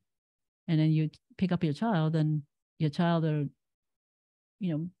tired, and then you pick up your child and your child are,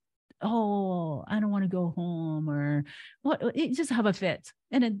 oh, I don't want to go home, or what, it just have a fit.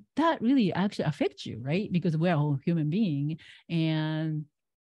 And then that really actually affects you, right? Because we're all human being. And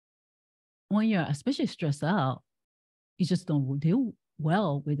when you're especially stressed out, you just don't do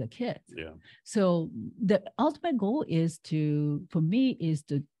well with the kids. Yeah. So the ultimate goal for me, is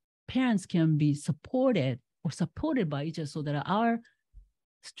the parents can be supported by each other, so that our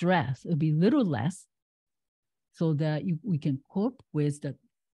stress will be a little less, so that we can cope with the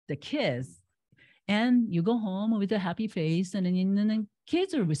kids. And you go home with a happy face, and then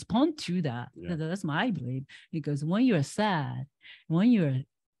kids will respond to that. Yeah. That's my belief. Because when you're sad, when you're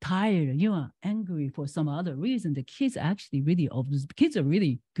tired, you are angry for some other reason, the kids actually kids are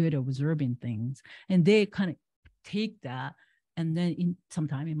really good at observing things, and they kind of take that, and then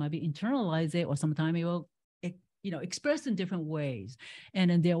sometimes it might be internalize it, or sometimes it will expressed in different ways. And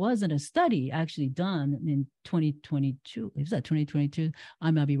then there wasn't a study actually done in 2022. Is that 2022?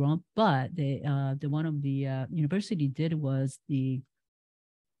 I might be wrong, but the one of the university did was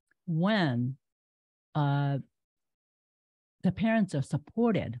when the parents are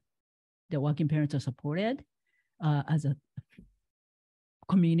supported, the working parents are supported as a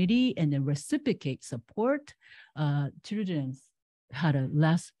community, and then reciprocate support, children had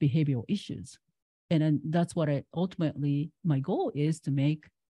less behavioral issues. And then that's what my goal is to make.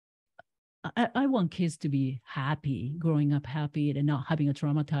 I want kids to be happy, growing up happy, and not having a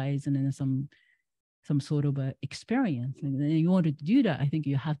traumatized and then some sort of a experience. And then in order to do that, I think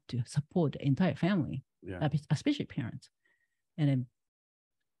you have to support the entire family, especially parents. And then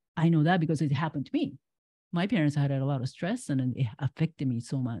I know that because it happened to me. My parents had a lot of stress, and then it affected me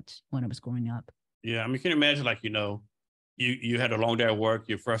so much when I was growing up. Yeah, I mean, can you imagine, like, you had a long day at work,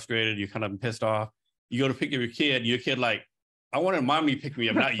 you're frustrated, you're kind of pissed off. You go to pick up your kid like, I wanted mommy to pick me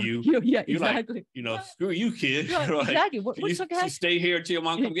up, not you. Yeah, you're exactly. Like, screw you, kid. Yeah, like, exactly. You stay here until your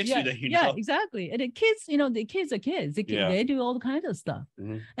mom come get you. Yeah, exactly. And the kids, the kids are kids. They do all kinds of stuff.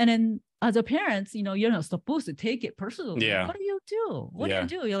 Mm-hmm. And then as a parent, you're not supposed to take it personally. Yeah. What do you do? What do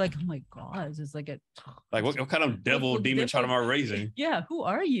you do? You're like, oh my God, it's like what kind of demon child am I raising? Yeah, who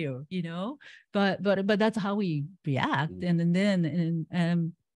are you? But that's how we react. Mm-hmm.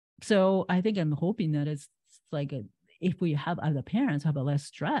 And so I think I'm hoping that it's like if we have, as a parents, have a less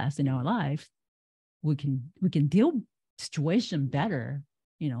stress in our life, we can deal situation better,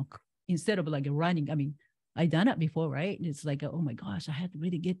 instead of like running. I mean, I done it before, right? It's like, oh my gosh, I had to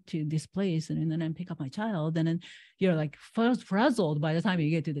really get to this place, and then I pick up my child, and then you're like first frazzled by the time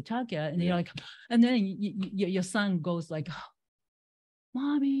you get to the childcare, and you're like, and then your son goes like,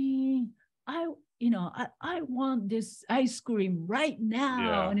 mommy, I want this ice cream right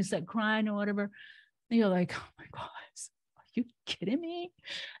now, and it's like crying or whatever. And you're like, oh my gosh, are you kidding me?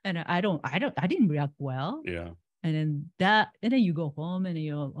 And I didn't react well. Yeah. And then you go home and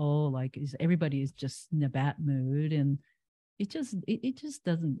everybody is just in a bad mood, and it just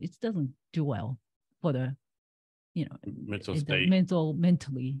doesn't do well for the mental state.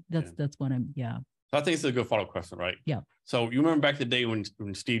 Mentally. That's what I'm. Yeah. So I think it's a good follow-up question, right? Yeah. So you remember back the day when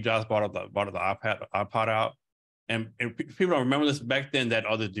Steve Jobs bought the iPod out, and people don't remember this back then, that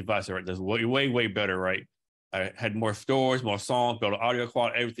other device, right? That's way better, right? I had more storage, more songs, better audio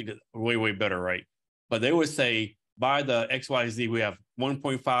quality, everything is way better, right? But they would say, by the XYZ, we have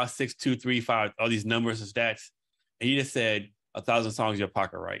 1.5, 6, 2, 3, 5, all these numbers and stats. And he just said 1,000 songs in your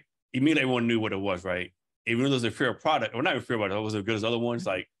pocket, right? Immediately everyone knew what it was, right? Even though it was a fair product, or not a fair product, it wasn't as good as other ones.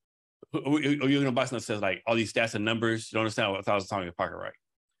 Like, are you going to buy something that says like all these stats and numbers? You don't understand what 1,000 songs in your pocket, right?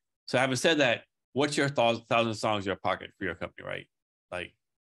 So having said that, what's your 1,000 songs in your pocket for your company, right? Like,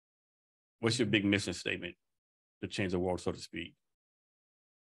 what's your big mission statement to change the world, so to speak?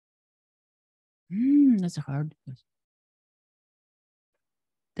 That's a hard question.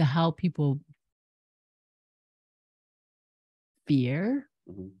 To how people fear,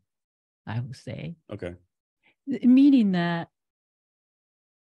 I would say. Okay. Meaning that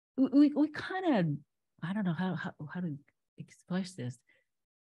we kind of, I don't know how to express this?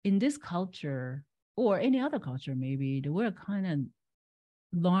 In this culture or any other culture, maybe we're kind of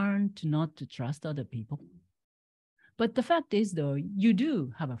learn to not to trust other people. But the fact is, though, you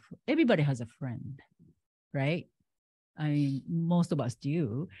do have everybody has a friend, right? I mean, most of us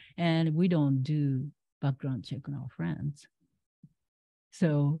do, and we don't do background check on our friends.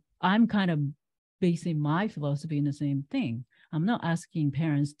 So I'm kind of basing my philosophy in the same thing. I'm not asking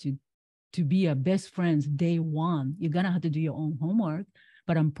parents to be a best friends day one. You're gonna have to do your own homework,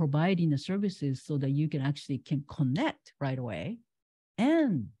 but I'm providing the services so that you can connect right away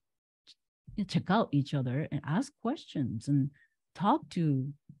and check out each other and ask questions and talk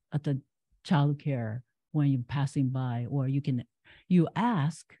to at the childcare when you're passing by, or you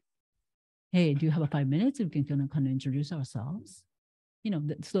ask, hey, do you have 5 minutes? We can kind of introduce ourselves.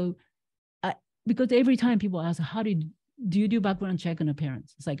 So because every time people ask, do you do background check on the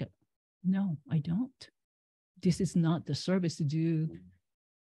parents? It's like, no, I don't. This is not the service to do,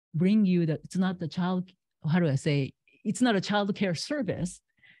 bring you it's not the child, how do I say, it's not a child care service.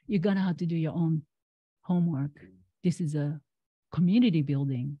 You're gonna have to do your own homework. This is a community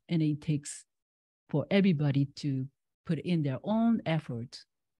building, and it takes for everybody to put in their own effort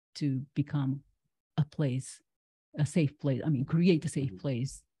to become a safe place. I mean, create a safe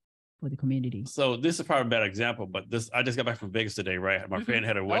place for the community. So this is probably a bad example, but I just got back from Vegas today, right? My friend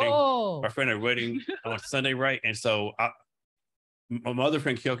had a wedding. My friend had a wedding on Sunday, right? And so my other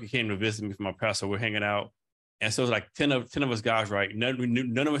friend Kyoki came to visit me from my past, so we're hanging out. And so it was like 10 of us guys, right?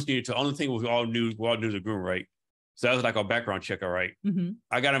 None of us needed to. Only thing we all knew the groom, right? So that was like our background check, all right? Mm-hmm.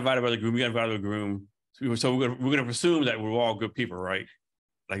 I got invited by the groom. We got invited by the groom. So we're gonna presume that we're all good people, right?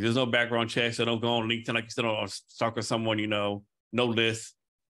 Like there's no background check, so don't go on LinkedIn like you said, or stalk with someone, no list.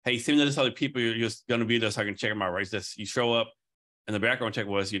 Hey, send me this other people you're just gonna be there so I can check them out, right? It's just you show up, and the background check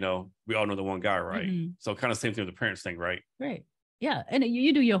was, we all know the one guy, right? Mm-hmm. So kind of same thing with the parents thing, right? Right. Yeah, and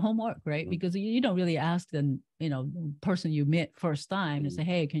you do your homework, right? Mm-hmm. Because you don't really ask the person you met first time and say,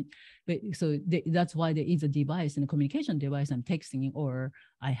 hey, that's why there is a device and a communication device. I'm texting, or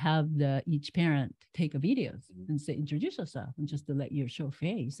I have each parent take a video and say, introduce yourself, and just to let you show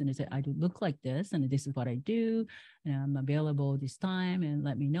face and say, I do look like this, and this is what I do, and I'm available this time, and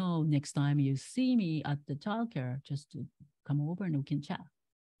let me know next time you see me at the childcare, just to come over and we can chat.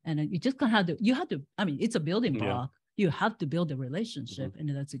 And you just kind of have to. I mean, it's a building block. You have to build a relationship, and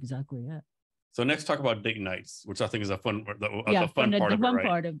that's exactly it. So next, talk about date nights, which I think is a fun part of it, right?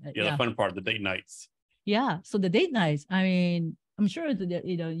 The fun part, the date nights. Yeah. So the date nights, I mean, I'm sure that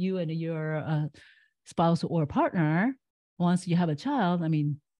you and your spouse or partner, once you have a child, I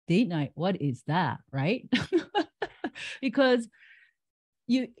mean, date night, what is that, right? Because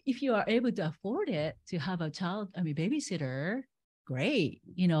if you are able to afford it to have a child, I mean, babysitter, great,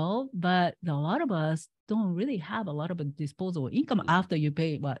 but a lot of us don't really have a lot of a disposable income after you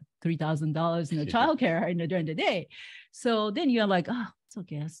pay $3,000 in the childcare during the day. So then you're like, oh, it's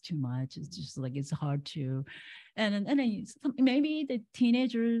okay, that's too much. It's just like it's hard to, and then maybe the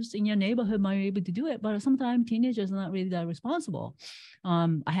teenagers in your neighborhood might be able to do it, but sometimes teenagers are not really that responsible.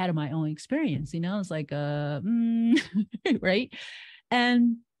 I had my own experience, it's like right,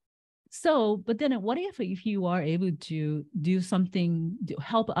 and. So, but then what if you are able to do something to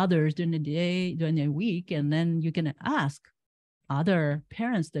help others during the day, during the week, and then you can ask other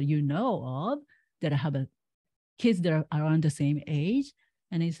parents that you know of that have kids that are around the same age,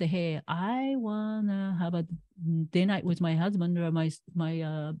 and they say, hey, I want to have a day night with my husband or my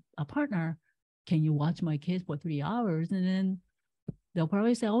partner. Can you watch my kids for 3 hours? And then they'll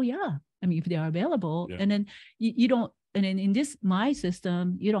probably say, oh, yeah. I mean, if they are available. Yeah. And then you don't. And then in my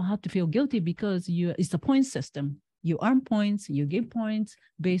system, you don't have to feel guilty because it's a point system. You earn points, you give points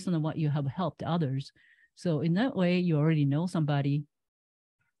based on what you have helped others. So in that way, you already know somebody,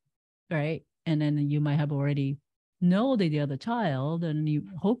 right? And then you might have already know the other child, and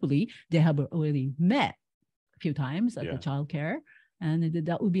hopefully they have already met a few times at the childcare, and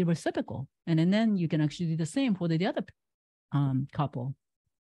that would be reciprocal. And then you can actually do the same for the other couple.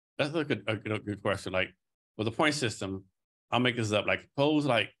 That's a good question. Like, with the point system, I'll make this up. Like, suppose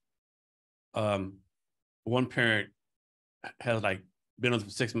one parent has been on for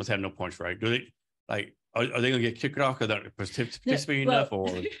 6 months, have no points, right? Do they are they gonna get kicked off because they're participating enough, or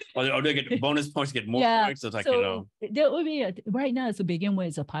they get bonus points, get more points? So it's there would be right now. To begin with,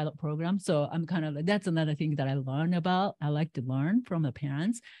 it's a pilot program. So I'm kind of that's another thing that I learn about. I like to learn from the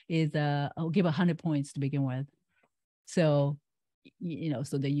parents is I'll give 100 points to begin with. So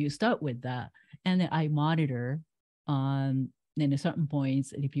so that you start with that. And then I monitor then at certain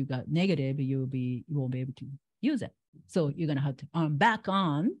points, if you got negative, you won't be able to use it. So you're gonna have to back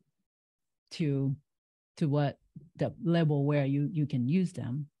on to what the level where you can use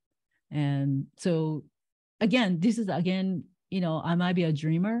them. And so again, this is again, I might be a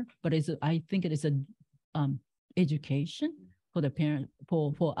dreamer, but I think it is a education for the parent,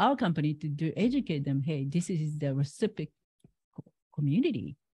 for our company to educate them. Hey, this is the reciprocal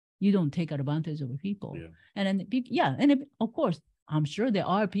community. You don't take advantage of people. Yeah. And then, and of course, I'm sure there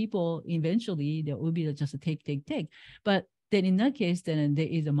are people eventually that will be just a take. But then in that case, then there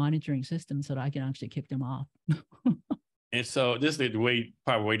is a monitoring system so that I can actually kick them off. And so this is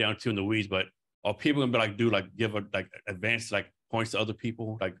probably way down too in the weeds, but are people gonna give advanced points to other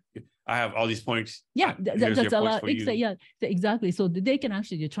people? Like, I have all these points. Yeah, that's a lot. Yeah, exactly. So they can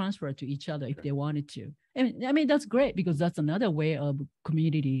actually transfer to each other if they wanted to. I mean, that's great because that's another way of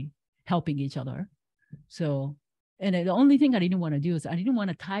community helping each other. So, and the only thing I didn't want to do is I didn't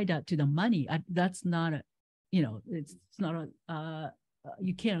want to tie that to the money. That's not it's not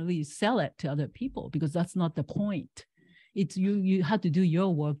you can't really sell it to other people because that's not the point. It's you have to do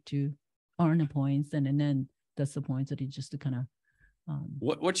your work to earn the points, and then that's the points that you just to kind of.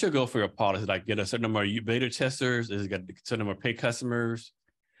 What's your goal for your policy? Like, get a certain number of beta testers? Is it got a certain number of paid customers?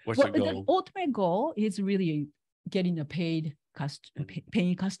 What's your goal? The ultimate goal is really getting a paying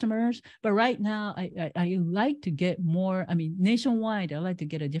customers. But right now, I like to get more. I mean, nationwide, I like to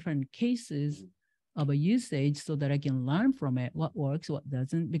get a different cases of a usage so that I can learn from it what works, what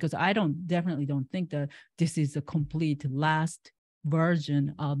doesn't. Because I definitely don't think that this is a complete last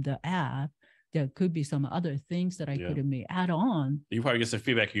version of the app. There could be some other things that I could have made add on. You probably get some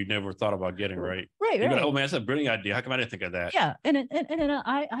feedback you never thought about getting, right? Right. Go, oh man, that's a brilliant idea. How come I didn't think of that? Yeah, and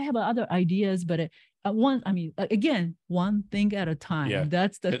I have other ideas, but one thing at a time. Yeah.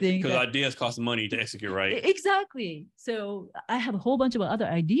 That's the thing. Because ideas cost money to execute, right? Exactly. So I have a whole bunch of other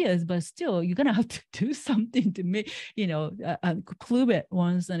ideas, but still, you're gonna have to do something to make prove it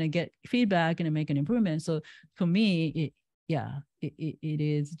once and get feedback and make an improvement. So for me, it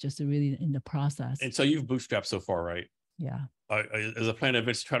is just really in the process. And so you've bootstrapped so far, right? Yeah. Is a plan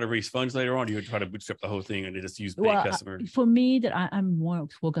to try to raise funds later on? Or do you try to bootstrap the whole thing and just use paid customers? For me, that I'm more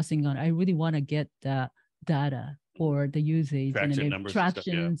focusing on, I really want to get the data or the usage and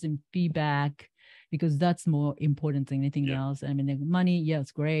tractions and feedback, because that's more important than anything else. I mean, the money,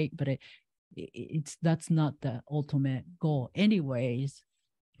 it's great, but that's not the ultimate goal. Anyways,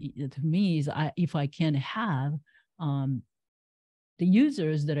 to me, is if I can have the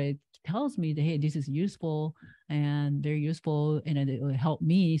users that it tells me that, hey, this is useful and very useful and it will help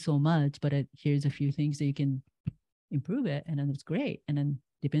me so much, but here's a few things that you can improve it, and then it's great. And then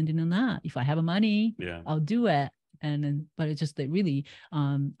depending on that, if I have money, I'll do it. And then, but it's just that really,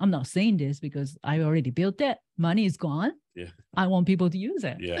 I'm not saying this because I already built it. Money is gone. Yeah, I want people to use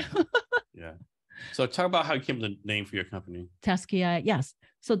it. Yeah, yeah. So talk about how you came up with the name for your company. Task KI, yes.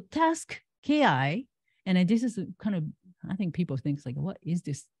 So Task KI, and this is kind of, I think people think like, what is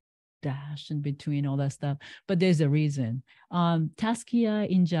this dash in between all that stuff? But there's a reason. Task KI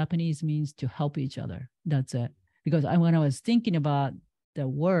in Japanese means to help each other. That's it. Because when I was thinking about the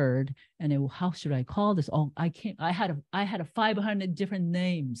word and how should I call this? I had 500 different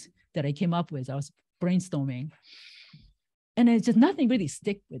names that I came up with. I was brainstorming, and it's just nothing really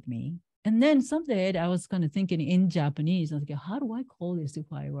stick with me. And then someday I was kind of thinking in Japanese. I was like, how do I call this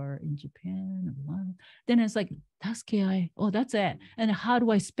if I were in Japan? Then it's like, Task KI. Oh, that's it. And how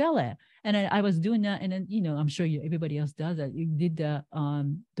do I spell it? And I was doing that. And then, I'm sure everybody else does that. You did the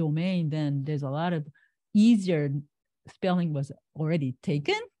domain, then there's a lot of easier spelling was already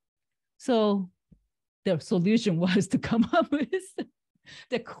taken. So the solution was to come up with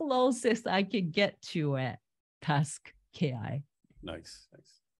the closest I could get to it, Task KI. Nice.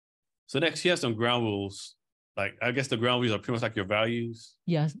 So next, you have some ground rules. Like, I guess the ground rules are pretty much like your values.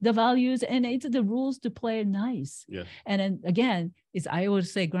 Yes, the values, and it's the rules to play nice. Yeah. And then again, I would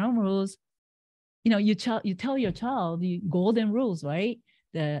say ground rules. You tell your child the golden rules, right?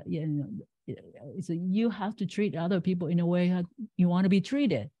 So you have to treat other people in a way you want to be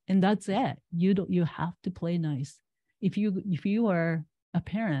treated, and that's it. You have to play nice. If you are a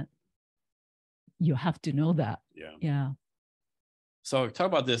parent, you have to know that. Yeah. So talk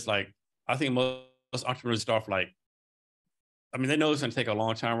about this. Like, I think most entrepreneurs start they know it's going to take a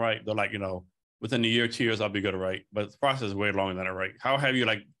long time, right? They're like, within a year, 2 years, I'll be good, right? But the process is way longer than that, right? How have you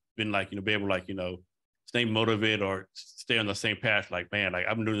been be able to stay motivated or stay on the same path? Like, man,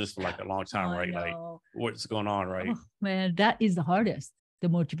 I've been doing this for a long time, right? Like, what's going on, right? Oh, man, that is the hardest. The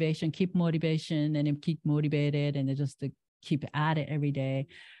motivation, keep motivation, and then keep motivated, and just to keep at it every day.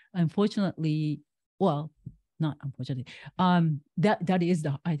 Unfortunately, not unfortunately, that is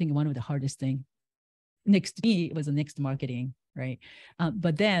I think one of the hardest thing. Next to me, it was the next marketing, right?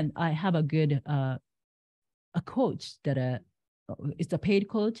 But then I have a good a coach that it's a paid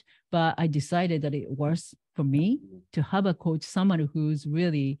coach, but I decided that it works for me to have a coach, someone who's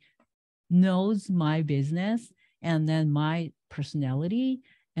really knows my business and then my personality.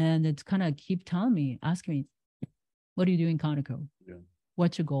 And it's kind of keep telling me, asking me, what are you doing, Kanako? Yeah.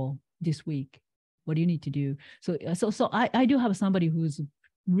 What's your goal this week? What do you need to do? So I do have somebody who's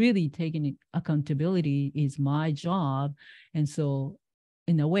really taking accountability is my job. And so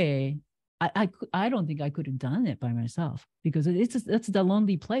in a way, I don't think I could have done it by myself, because it's the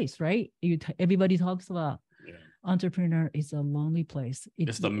lonely place, right? Everybody talks about entrepreneur is a lonely place.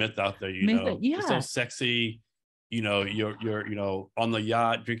 It's the myth out there, It's so sexy. You're on the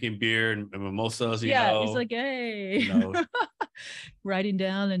yacht drinking beer and mimosas. It's like, hey, writing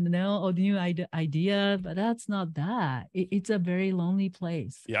down and all the new idea, but that's not that. It's a very lonely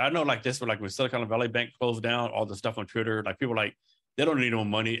place. Yeah, I know. Like this, like when Silicon Valley Bank closed down, all the stuff on Twitter, like people like, they don't need no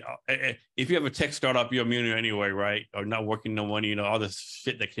money. If you have a tech startup, you're a millionaire anyway, right? Or not working no money, all this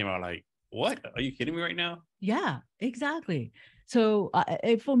shit that came out. Like, what? Are you kidding me right now? Yeah, exactly. So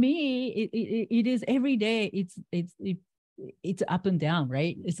for me, it is every day. It's up and down,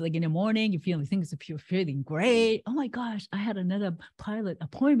 right? It's like in the morning, you feel things are feeling great. Oh my gosh, I had another pilot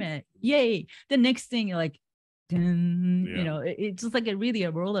appointment. Yay! The next thing, you're like, it's just like a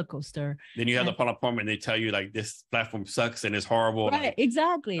roller coaster. Then you have the pilot appointment, and they tell you like this platform sucks and it's horrible. Right, like,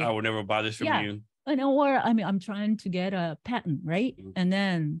 exactly. I would never buy this from you. Or I'm trying to get a patent, right? Mm-hmm. And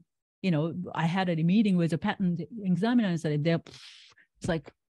then I had a meeting with a patent examiner and said, it's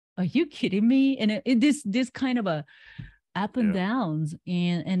like, are you kidding me? And this kind of a up and downs,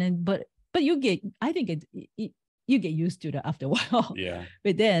 and then but you get, I think you get used to it after a while. Yeah.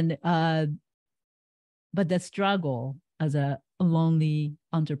 But then but the struggle as a lonely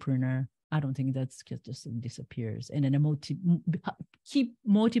entrepreneur, I don't think that's just disappears. And then keep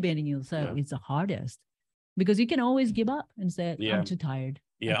motivating yourself is the hardest, because you can always give up and say, I'm too tired.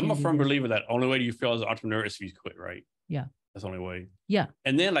 Yeah, I'm a firm believer that only way you fail as an entrepreneur is if you quit, right? Yeah. That's the only way. Yeah.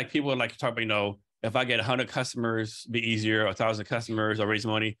 And then like people like to talk about, if I get 100 customers, be easier, 1,000 customers, or raise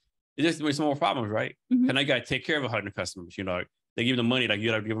money. It just makes more problems, right? Mm-hmm. And I got to take care of 100 customers, they give them money, like you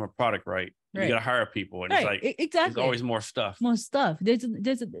got to give them a product, right? You got to hire people. And it's like, exactly. There's always more stuff.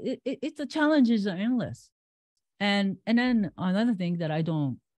 It's the challenges are endless. And then another thing that I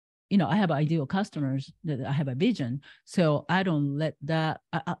don't, I have ideal customers, that I have a vision. So I don't let that,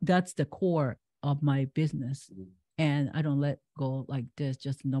 that's the core of my business. Mm-hmm. And I don't let go like this,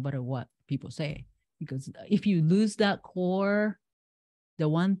 just no matter what people say. Because if you lose that core, the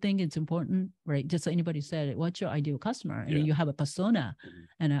one thing it's important, right? Just so anybody said, what's your ideal customer? And you have a persona. Mm-hmm.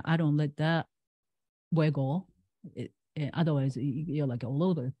 And I don't let that wiggle. Otherwise, you're like all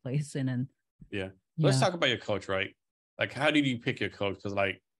over the place. And then, Let's talk about your coach, right? Like, how did you pick your coach? Because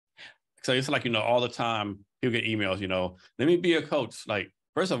so it's like, all the time you'll get emails, let me be a coach. Like,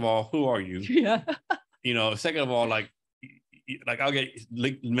 first of all, who are you? Yeah. Second of all, like I'll get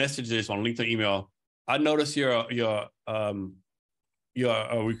messages on LinkedIn email. I noticed you're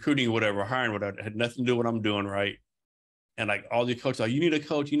recruiting, whatever, hiring, whatever. It had nothing to do with what I'm doing, right? And like all the coaches, like, you need a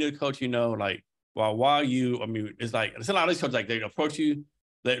coach, like, well, why are you? I mean, it's like, it's a lot of these coaches, like, they approach you,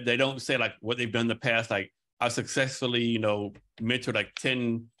 they don't say like what they've done in the past. Like, I successfully, mentored like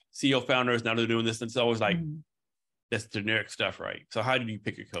 10 CEO founders, now they're doing this. And it's always like, that's generic stuff, right? So how did you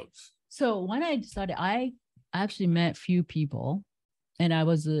pick your coach? So when I started, I actually met few people. And I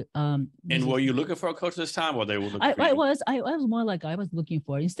was and were you looking for a coach this time, or they were looking for you? I was more like, I was looking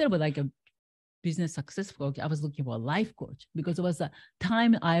for, instead of like a business success coach, I was looking for a life coach, because it was a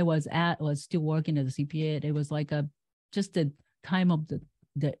time I was still working as a CPA. It was like just a time of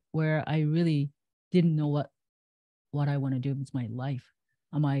the where I really didn't know what I want to do with my life.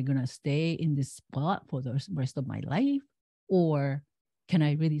 Am I gonna stay in this spot for the rest of my life, or can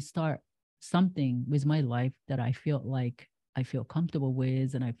I really start something with my life that I feel comfortable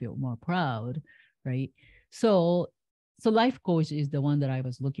with and I feel more proud, right? So life coach is the one that I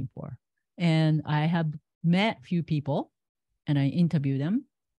was looking for. And I have met few people and I interview them.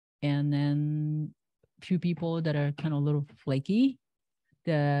 And then few people that are kind of a little flaky,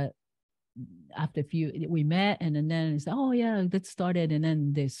 that after we met, and then it's, oh yeah, let's start it. And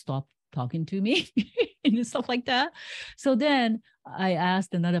then they stopped talking to me and stuff like that. So then I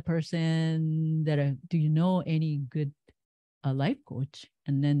asked another person that, do you know any good life coach?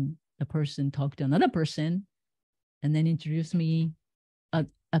 And then the person talked to another person and then introduced me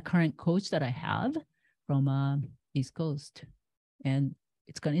a current coach that I have from East Coast. And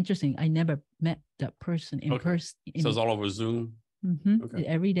it's kind of interesting. I never met that person in person. So it's all over Zoom? Okay.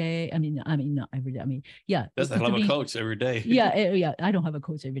 Every day. I mean, not every day. I mean, yeah. That's the hell of a coach every day. Yeah. I don't have a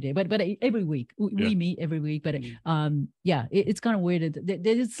coach every day, but every week we meet every week. But yeah, it's kind of weird. There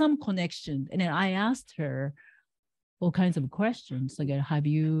is some connection, and then I asked her all kinds of questions like, have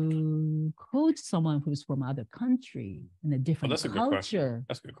you coached someone who's from other country in a different that's a culture? good question.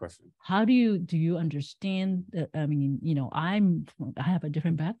 That's a good question. How do you understand that? I mean, I have a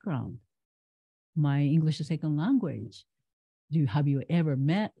different background. My English is second language. Have you ever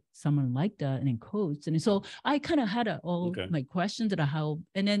met someone like that and then coached? And so I kind of had all my questions that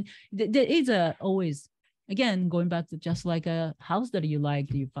and then there is always, again, going back to just like a house that you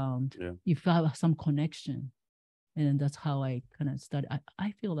liked, you found some connection. And that's how I kind of started.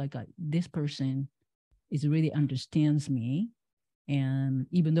 I feel like this person really understands me. And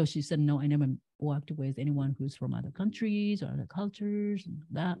even though she said, no, I never walked with anyone who's from other countries or other cultures and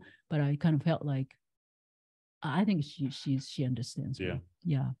that, but I kind of felt like, I think she understands me.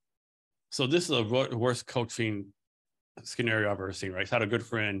 Yeah. So this is the worst coaching scenario I've ever seen, right? So I had a good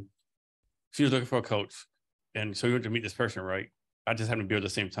friend. She was looking for a coach. And so we went to meet this person, right? I just happened to be at the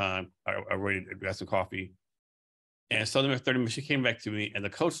same time. I waited, got some coffee. And so then 30 minutes, she came back to me and the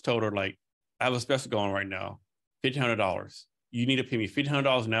coach told her, like, I have a special going right now, $1,500. You need to pay me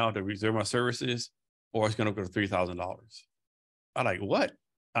 $1,500 now to reserve my services, or it's going to go to $3,000. I'm like, what?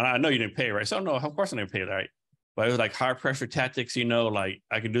 And I know you didn't pay, right? So no, of course I didn't pay, right? But it was like high pressure tactics, like,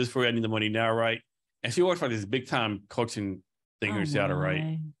 I can do this for you. I need the money now, right? And she works for this big time coaching thing here in Seattle,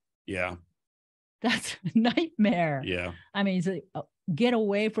 right? Yeah. That's a nightmare. Yeah. I mean, it's like, get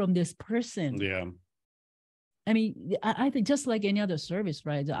away from this person. Yeah. I mean, I think just like any other service,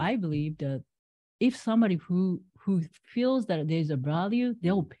 right? I believe that if somebody who feels that there's a value,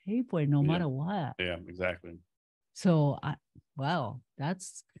 they'll pay for it no matter what. Yeah, exactly. So, wow,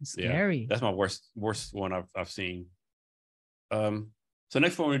 that's scary. Yeah, that's my worst one I've seen. So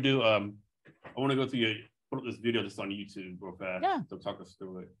next one we're gonna do, I want to go through put up this video that's on YouTube real fast. Yeah. So talk us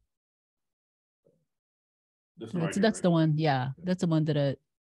through it. That's the one. Yeah, that's the one that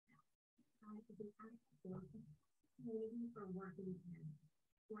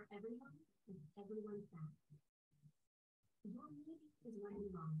where everyone is everyone's back. Your need is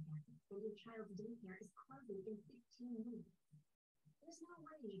running long, and your child's daycare is closing in 15 minutes. There's no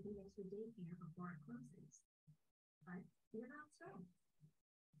way you can get to daycare before it closes. But you're not so.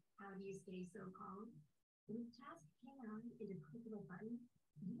 How do you stay so calm? With Task K9 and a click of a button,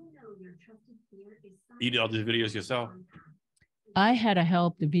 you know your trusted peer is. You did all these videos yourself? I had to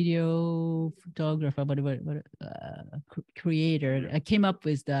help the video photographer, creator. I came up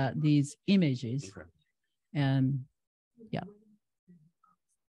with these images, and yeah.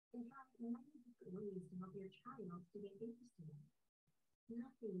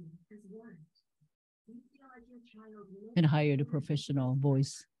 And hired a professional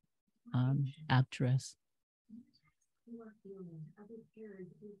voice actress.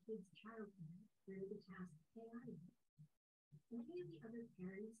 Many of the other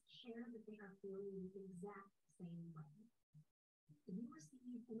parents share that they are feeling the exact same way. You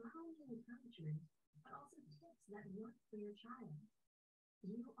receive not only encouragement, but also tips that work for your child.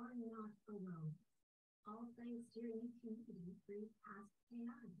 You are not alone. All thanks to your new community through Task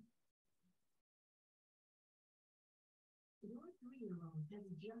AI. Your 3-year-old has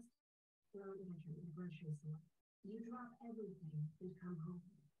just thrown entry in the grocery store. You drop everything and come home.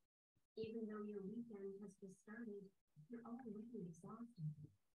 Even though your weekend has just started, you're already exhausted.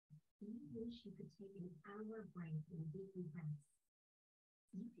 You wish you could take an hour break and decompress.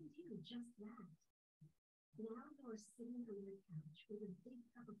 You can do just that. Now you're sitting on your couch with a big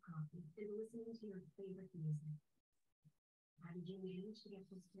cup of coffee and listening to your favorite music. How did you manage to get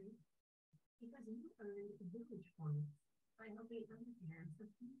this straight? Because you earned village points by helping other parents a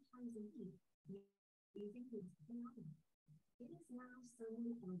few times a week using this technology. It is now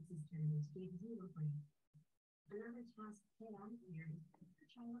someone else's turn to give you a break. Another Task AI parent, your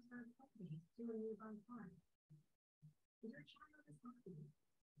child has updates to a nearby park. Your child is happy,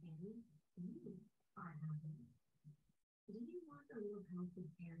 and you are happy. Do you want a little help with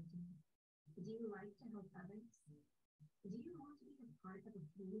parenting? Do you like to help others? Do you want to be a part of a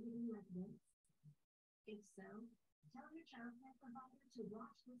community like this? If so, tell your child care provider to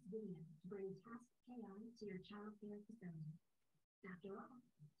watch this video to bring Task AI to your child care facility. After all,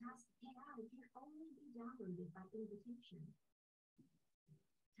 Task AI can only be downloaded by invitation.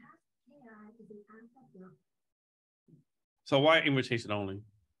 Task AI is an app that will. So why invitation only?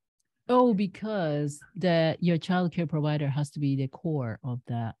 Oh, because your child care provider has to be the core of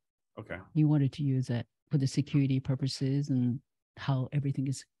that. Okay. You wanted to use it for the security purposes and how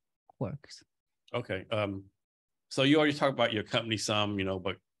everything works. Okay. So you already talked about your company some,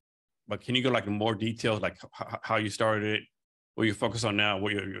 but can you go like in more details, like how you started it, what you focus on now,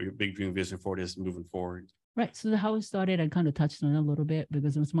 what your big dream vision for this moving forward? Right. So how it started, I kind of touched on it a little bit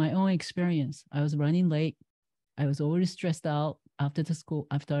because it was my own experience. I was running late. I was already stressed out after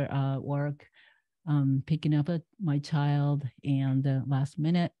work, picking up my child, and last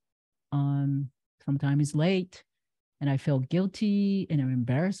minute, sometimes it's late, and I felt guilty and an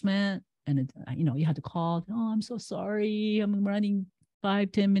embarrassment. And you had to call. Oh, I'm so sorry. I'm running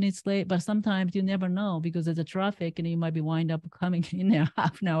 5-10 minutes late. But sometimes you never know because of the traffic, and you might be wind up coming in there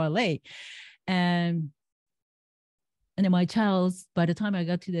half an hour late. And then my child's, by the time I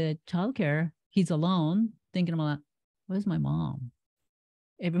got to the childcare, he's alone, thinking about, where's my mom?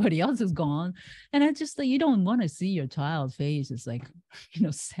 Everybody else is gone. And I just, you don't want to see your child's face. It's like,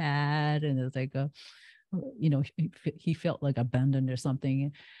 sad. And it's like, he felt like abandoned or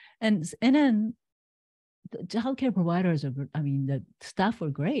something. And then the childcare providers the staff were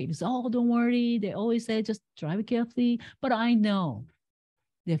great. It's, oh, don't worry. They always say, just drive carefully. But I know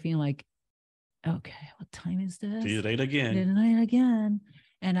they feel like, okay, what time is this? Too late again. Too late again.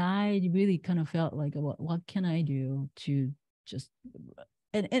 And I really kind of felt like, what can I do to just,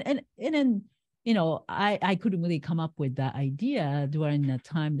 and then, I couldn't really come up with that idea during the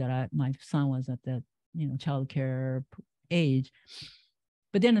time that my son was at the, childcare age.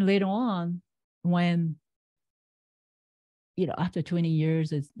 But then later on, when, after 20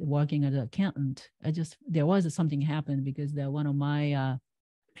 years as working as an accountant, there was something happened because one of my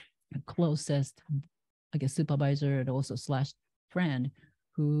closest, I guess, supervisor and also / friend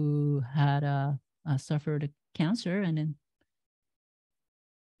who had suffered cancer, and then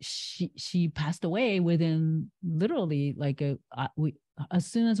she passed away within literally as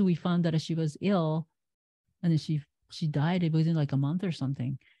soon as we found that she was ill, and then she died within like a month or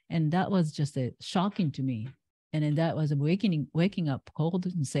something, and that was just shocking to me. And then that was a waking up cold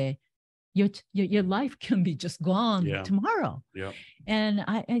and say, your life can be just gone tomorrow. Yeah. And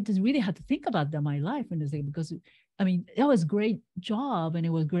I just really had to think about that, my life, and because that was a great job and it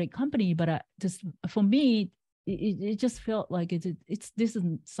was a great company, but for me, it just felt like this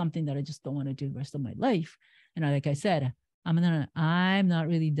isn't something that I just don't want to do the rest of my life. And like I said, I'm not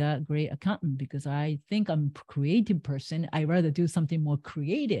really that great accountant because I think I'm a creative person. I rather do something more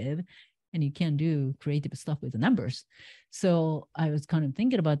creative, and you can't do creative stuff with the numbers. So I was kind of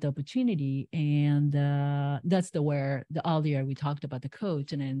thinking about the opportunity, and that's where the earlier we talked about the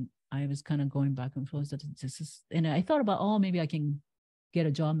coach, and then I was kind of going back and forth. And I thought about, maybe I can get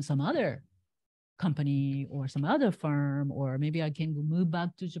a job in some other company or some other firm, or maybe I can move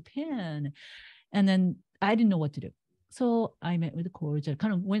back to Japan. And then I didn't know what to do. So I met with the coach.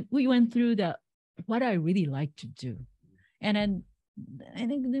 We went through what I really like to do. And then I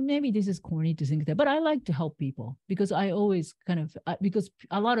think maybe this is corny to think that, but I like to help people because I always because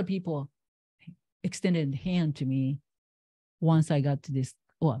a lot of people extended a hand to me once I got to this,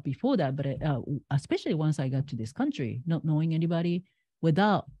 or before that, but especially once I got to this country, not knowing anybody,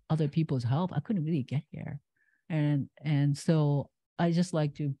 without other people's help, I couldn't really get here. And so I just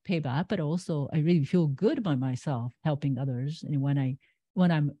like to pay back, but also I really feel good by myself helping others. And when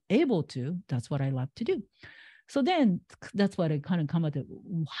I'm able to, that's what I love to do. So then that's what I kind of come at,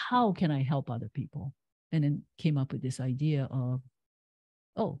 how can I help other people? And then came up with this idea of,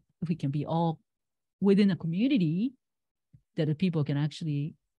 if we can be all within a community that the people can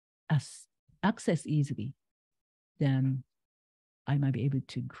actually access easily, then I might be able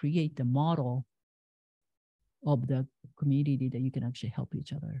to create the model of the community that you can actually help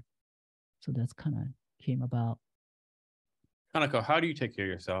each other. So that's kind of came about. Kanako, how do you take care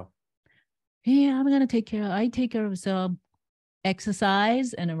of yourself? Yeah, I take care of myself,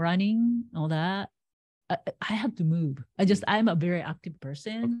 exercise and running, all that. I have to move. I'm a very active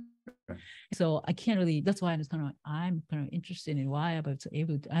person. Okay. So I can't really, that's why I'm kind of interested in why I was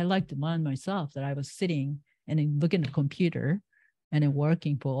able to, I like to run myself, that I was sitting and then looking at the computer and then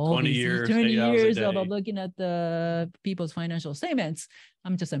working for all 20 years of looking at the people's financial statements.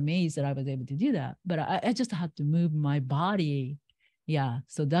 I'm just amazed that I was able to do that. But I just have to move my body. Yeah.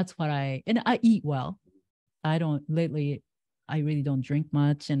 So that's what and I eat well. I really don't drink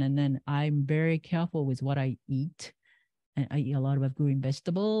much. And then I'm very careful with what I eat. And I eat a lot of green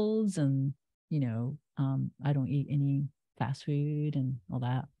vegetables, and, I don't eat any fast food and all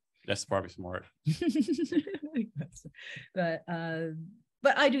that. That's probably smart. But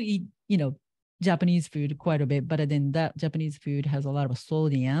I do eat, Japanese food quite a bit, but then that Japanese food has a lot of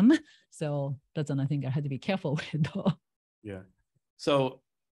sodium. So that's another thing I had to be careful with though. Yeah. So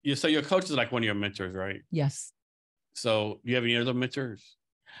your coach is like one of your mentors, right? Yes. So do you have any other mentors?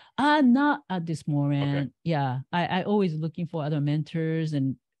 Not at this moment. Okay. Yeah, I always looking for other mentors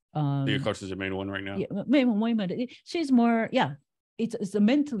and Your coach is the main one right now. yeah, maybe she's more, yeah. It's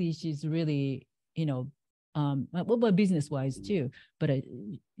mentally she's really, well, business wise too. But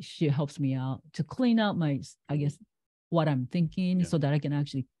she helps me out to clean out my, I guess, what I'm thinking, so that I can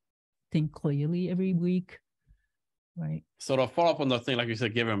actually think clearly every week, right? So to follow up on the thing, like you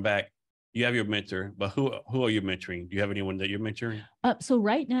said, giving back. You have your mentor, but who are you mentoring? Do you have anyone that you're mentoring? So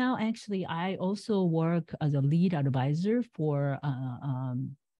right now, actually, I also work as a lead advisor for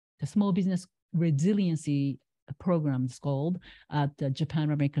the small business resiliency program. It's called at the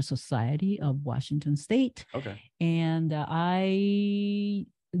Japan American Society of Washington State. Okay. And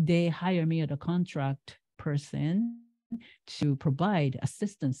they hire me as a contract person to provide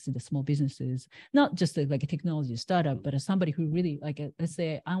assistance to the small businesses, not just like a technology startup, but as somebody who really, like, let's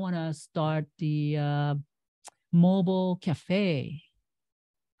say I want to start the mobile cafe.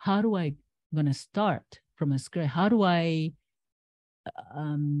 How do I gonna start from a scratch? How do I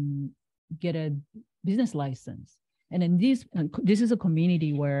get a business license? And then this is a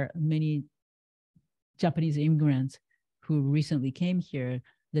community where many Japanese immigrants who recently came here,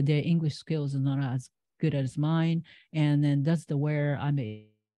 that their English skills are not as good as mine. And then that's where I'm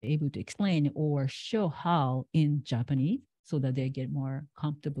able to explain or show how in Japanese, so that they get more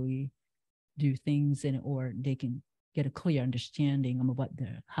comfortably do things, and or they can get a clear understanding of what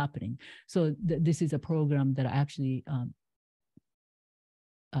they're happening. So this is a program that actually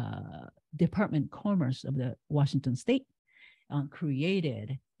Department of Commerce of the Washington State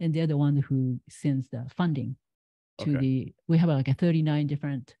created, and they're the one who sends the funding to we have like 39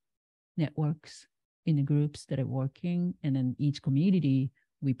 different networks in the groups that are working, and then each community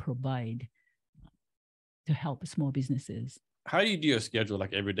we provide to help small businesses. How do you do your schedule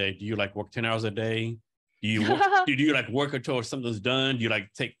like every day? Do you like work 10 hours a day? Do you work, do you like work until something's done? Do you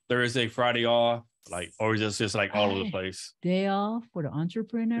like take Thursday, Friday off? Like, or is it just like all over the place? Day off for the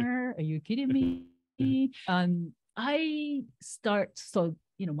entrepreneur? Are you kidding me? I start, so,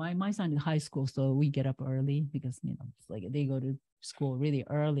 my son is high school, so we get up early because, it's like they go to school really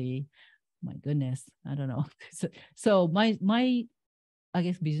early. My goodness, I don't know. So my I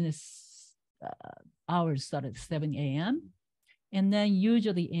guess business hours start at 7 a.m. and then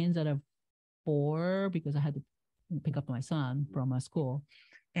usually ends at 4 because I had to pick up my son from school.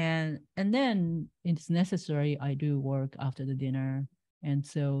 And then it's necessary I do work after the dinner. And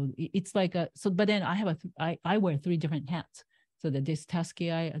so it's like but then I have I wear 3 different hats. So that this task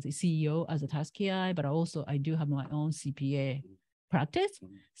AI as a CEO, as a task AI, but also I do have my own CPA practice.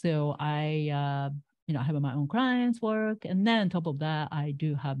 So I have my own clients work, and then on top of that, I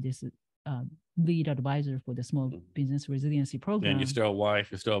do have this lead advisor for the small business resiliency program. And you're still a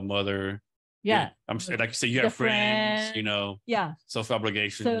wife, you're still a mother. Yeah. I'm like you said, you have friends, yeah, social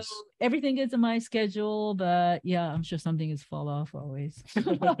obligations. So everything is in my schedule, but yeah, I'm sure something is fall off always.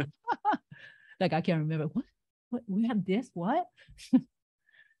 Like I can't remember what we have this, what?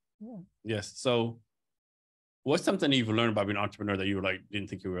 Yeah. Yes. So what's something you've learned about being an entrepreneur that you didn't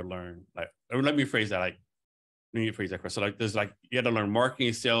think you would learn? Like, or let me rephrase that. So like, there's like, you had to learn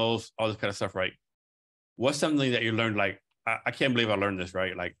marketing, sales, all this kind of stuff, right? What's something that you learned? Like, I can't believe I learned this,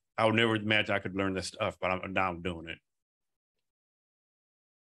 right? Like, I would never imagine I could learn this stuff, but now I'm doing it.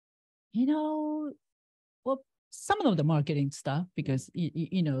 Well, some of the marketing stuff, because,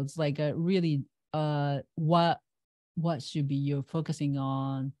 it's like a really, what should be you focusing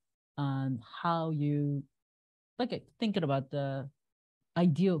on how you, like thinking about the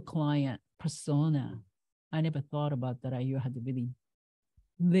ideal client persona. I never thought about that. You had to really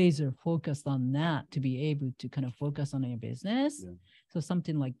laser focused on that to be able to kind of focus on your business. Yeah. So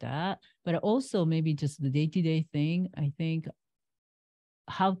something like that. But also maybe just the day-to-day thing, I think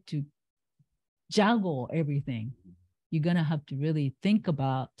how to juggle everything. You're going to have to really think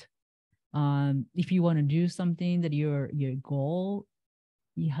about if you want to do something that your goal,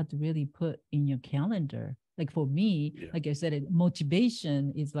 you have to really put in your calendar. Like for me, like I said,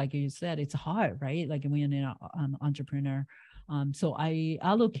 motivation is, like you said, it's hard, right? Like when you're an entrepreneur. So I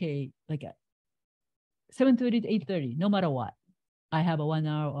allocate like 7:30 to 8:30, no matter what. I have a 1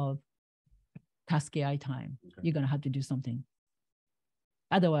 hour of task AI time. Okay. You're going to have to do something.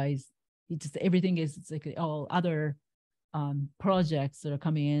 Otherwise, it's just, everything is, it's like all other projects that are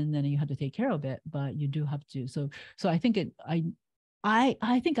coming in, and you have to take care of it, but you do have to. So I think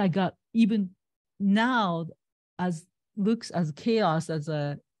I think I got, even now, as looks as chaos as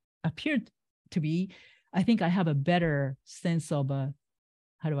appeared to be, I think I have a better sense of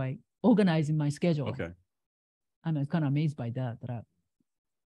how do I organize in my schedule. Okay. I'm kind of amazed by that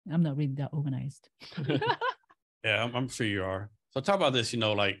I'm not really that organized. Yeah, I'm sure you are. So talk about this,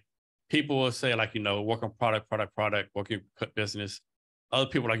 like people will say like, work on product, working business. Other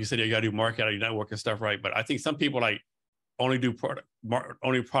people, like you said, you got to do market, or you're networking stuff, right? But I think some people like only do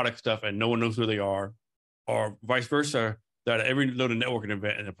only product stuff and no one knows who they are, or vice versa, that every little networking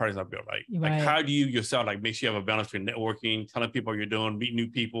event and the product's not built, right? Right. Like how do you yourself like make sure you have a balance between networking, telling people what you're doing, meeting new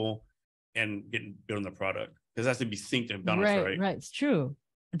people, and building the product? Because it has to be synced and balanced, right? Right. It's true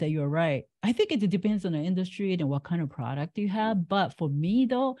that you're right. I think it depends on the industry and what kind of product you have. But for me,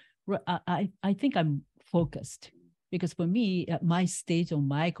 though, I think I'm focused, because for me, at my stage of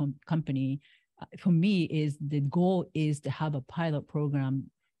my company, for me is the goal is to have a pilot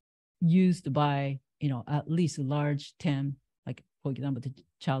program used by, at least a large 10, like for example, the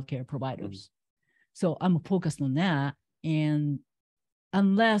childcare providers. So I'm focused on that. And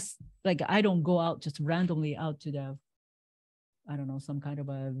unless like I don't go out just randomly out to the, I don't know, some kind of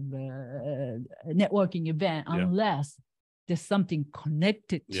a networking event, unless there's something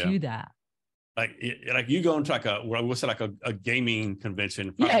connected to that. Like you go into like a gaming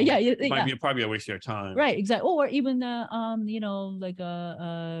convention. Probably, might be probably a waste of your time. Right, exactly. Or even like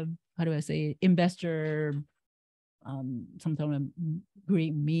a how do I say, investor, some kind of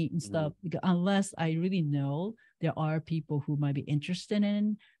great meet and stuff. Because unless I really know there are people who might be interested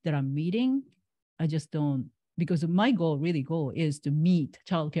in that I'm meeting, I just don't. Because my goal is to meet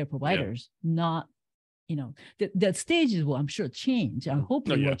childcare providers, not, that stages will, I'm sure, change and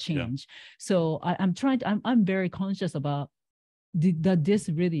hopefully will change. So I'm very conscious about that this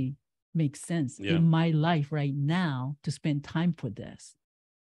really makes sense in my life right now to spend time for this.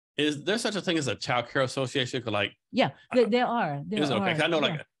 Is there such a thing as a childcare association? Like, there are. Okay, I know,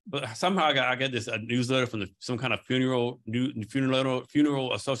 like, but somehow I get this newsletter from some kind of funeral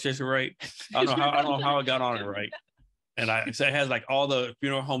association, right? I don't know how I got on it, right? And so it has like all the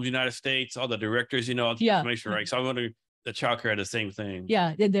funeral homes in the United States, all the directors, information, right? So I wonder the childcare the same thing.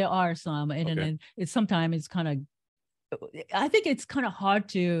 Yeah, there are some, and it's sometimes it's kind of, I think it's kind of hard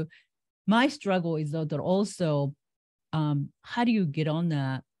to. My struggle is though that also, how do you get on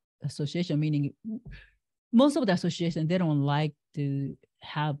that association? Meaning, most of the association, they don't like to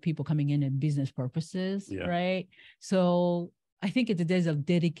have people coming in business purposes, right? So I think there's a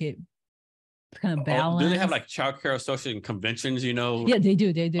dedicated kind of balance. Do they have like childcare association conventions, Yeah, they do.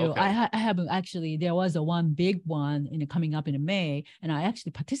 Okay. I haven't actually, there was one big one coming up in May, and I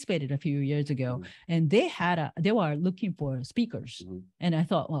actually participated a few years ago, and they were looking for speakers. And I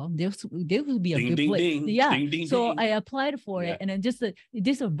thought, well, this would be a good place. Ding, so I applied for it, and then this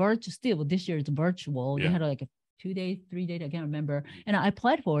is virtual still. This year it's virtual. They had like a 2 days, 3 days, I can't remember. And I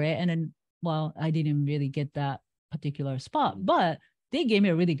applied for it, and then, well, I didn't really get that particular spot, but they gave me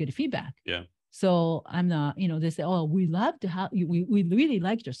a really good feedback. So I'm not, they say, oh, we love to have you. We really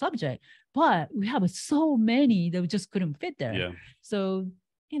liked your subject, but we have so many that we just couldn't fit there. So,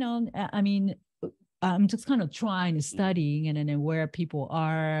 I mean, I'm just kind of trying to studying and then where people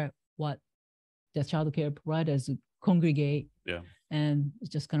are, what the child care providers congregate. And it's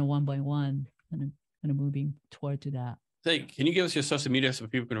just kind of one by one, kind of moving toward to that. Hey, can you give us your social media so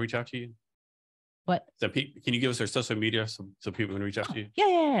people can reach out to you? What? So can you give us your social media so people can reach out to you?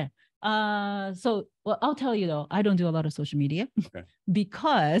 Yeah. So I'll tell you though, I don't do a lot of social media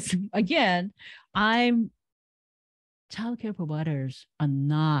because again, childcare providers are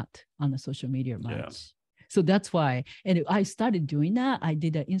not on the social media much. So that's why, and I started doing that. I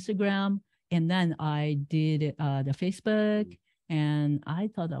did the Instagram, and then I did the Facebook, and I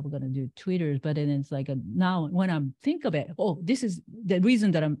thought I was going to do Twitter, but then it's like now when I'm think of it, this is the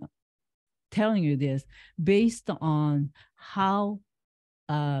reason that I'm telling you this, based on how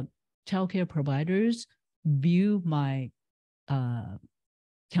childcare providers view my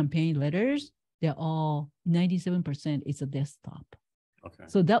campaign letters. They're all 97% is a desktop. Okay.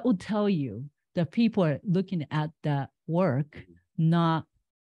 So that would tell you that people are looking at that work, not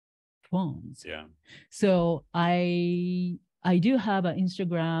phones. So I do have an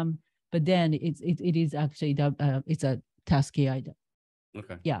Instagram, but then it is actually it's a task AI.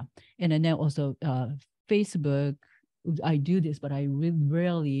 Okay. Yeah, and then also Facebook. I do this, but I really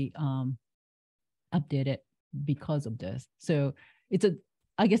rarely update it because of this. So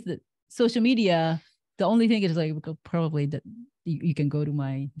I guess the social media, the only thing is like probably that you can go to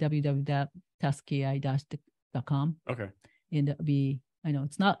my www.taskai-.com. Okay. And that'll be, I know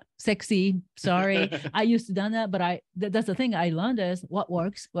it's not sexy. Sorry. I used to done that, but that's the thing I learned is what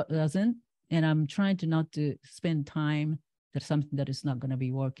works, what doesn't. And I'm trying to not to spend time that's something that is not going to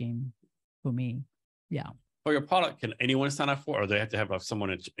be working for me. Yeah. For your product, can anyone sign up for, or they have to have someone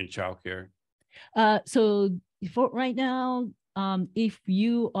in childcare? So for right now, if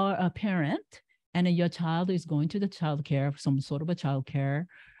you are a parent and then your child is going to the child care, some sort of a child care,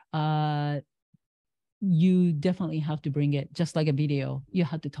 you definitely have to bring it, just like a video. You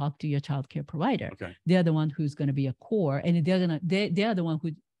have to talk to your child care provider. Okay. They're the one who's going to be a core, and they are the one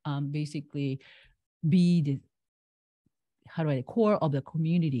who basically be the core of the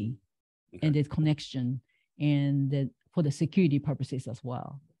community, okay, and the connection, and for the security purposes as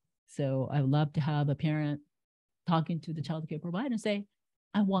well. So I would love to have a parent talking to the child care provider and say,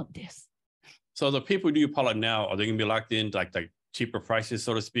 I want this. So the people who do your pilot now, are they going to be locked in like cheaper prices,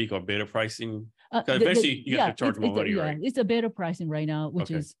 so to speak, or better pricing? Because eventually you have to charge more money, right? It's a better pricing right now, which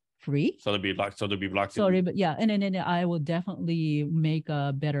is free. So they'll be locked in. Sorry, but yeah, and then I will definitely make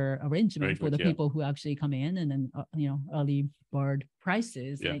a better arrangement for the people who actually come in, and then early bird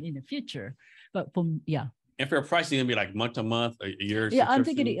prices in the future. But and for pricing, it'll be like month to month, a year. Yeah, I'm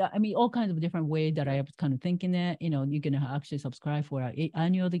thinking. I mean, all kinds of different ways that I was kind of thinking that you can actually subscribe for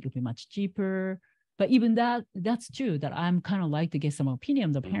annually. It could be much cheaper. But even that's true. That I'm kind of like to get some opinion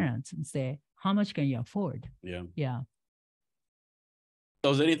of the parents and say, how much can you afford? Yeah. Yeah. So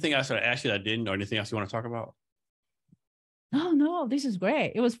is there anything else I asked you that I didn't, or anything else you want to talk about? No, this is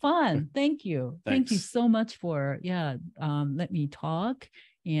great. It was fun. Thank you. Thank you so much for let me talk.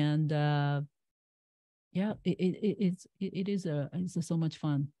 And it is so much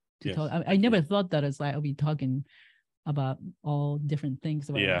fun to talk. I never thought that it's like I'll be talking about all different things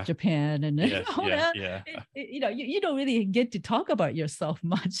about Japan and all that. Yeah. You don't really get to talk about yourself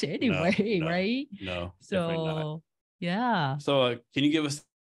much anyway, right? No. So yeah. So can you give us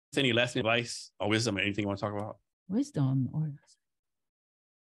any last advice or wisdom or anything you want to talk about? Wisdom or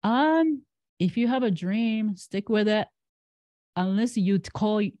if you have a dream, stick with it. Unless you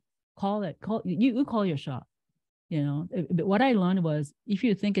call your shot. But what I learned was, if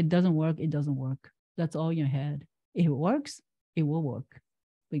you think it doesn't work, it doesn't work. That's all in your head. If it works, it will work.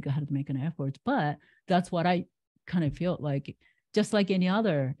 We have to make an effort. But that's what I kind of feel like, just like any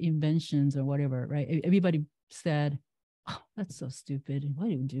other inventions or whatever, right? Everybody said, oh, that's so stupid. Why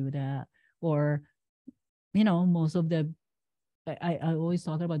do you do that? Or, most of I always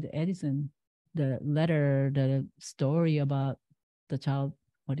talk about the Edison, the story about the child.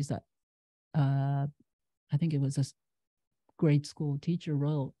 What is that? I think it was a grade school teacher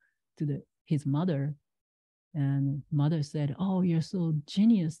wrote to his mother. And mother said, oh, you're so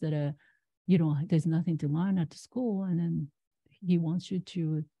genius that there's nothing to learn at the school. And then he wants you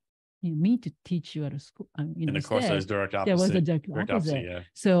to, me to teach you at a school. And of course, there's direct opposite. There was a direct opposite. Yeah.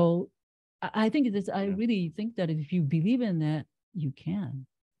 So I think I really think that if you believe in that, you can.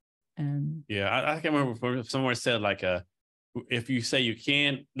 And I can remember somewhere said like, if you say you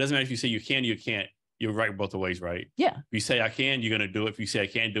can, doesn't matter if you say you can, you can't. You're right both ways, right? Yeah. If you say I can, you're going to do it. If you say I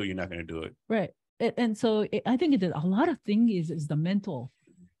can't do it, you're not going to do it. Right. And so I think a lot of things is the mental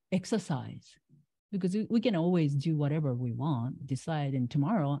exercise, because we can always do whatever we want, decide in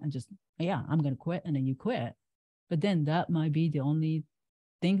tomorrow and just, I'm going to quit, and then you quit. But then that might be the only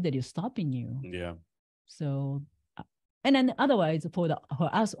thing that is stopping you. Yeah. So, and then otherwise for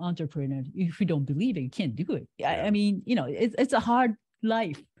us entrepreneurs, if you don't believe it, you can't do it. Yeah. I mean, it's a hard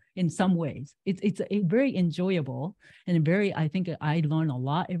life. In some ways, it's a very enjoyable and I think I learn a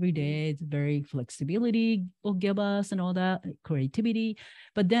lot every day. It's very flexibility will give us and all that creativity,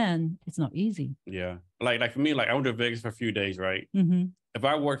 but then it's not easy. Yeah, like for me, like I went to Vegas for a few days, right? Mm-hmm. If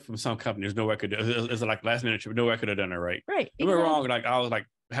I worked from some company, there's no way I could do it. It's like last minute trip, no way I could have done it, right? Right. Don't get me wrong, like I was like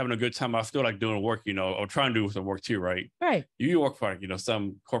having a good time. I was still like doing work, or trying to do some work too, right? Right. You work for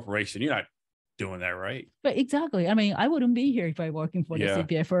some corporation, you're not doing that, right? But exactly. I mean, I wouldn't be here if I were working for the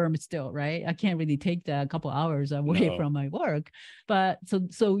CPA firm still, right? I can't really take that couple hours away from my work. But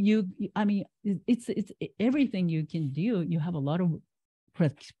so I mean, it's everything you can do. You have a lot of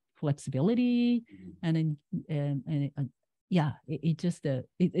flexibility, and then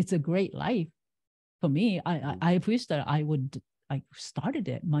it's a great life for me. I wish that I started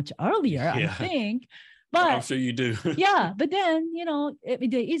it much earlier. I think. But I'm sure you do. but then,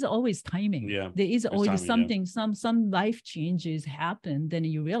 there is always timing. Yeah. There is always timing, something, some life changes happen. Then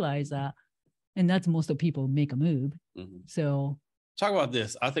you realize that, and that's most of people make a move. Mm-hmm. So talk about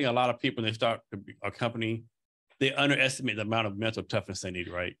this. I think a lot of people, when they start a company, they underestimate the amount of mental toughness they need,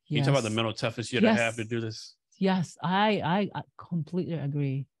 right? Can you talk about the mental toughness you have to do this? Yes, I completely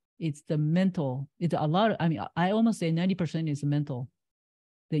agree. It's the mental. It's a lot. I almost say 90% is mental,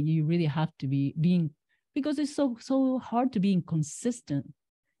 that you really have to be because it's so hard to be inconsistent,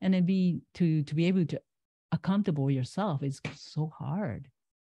 and then to be able to accountable yourself is so hard,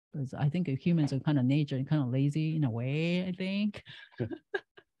 because I think humans are kind of nature and kind of lazy in a way, I think.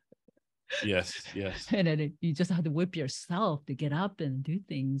 Yes, yes. And then you just have to whip yourself to get up and do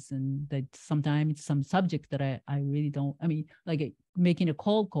things. And that sometimes some subject that I really don't, I mean, like making a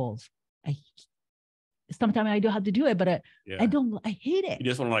cold calls. Sometimes I do have to do it, but I hate it. You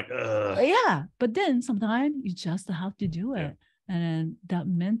just want to like, yeah. But then sometimes you just have to do it. Yeah. And that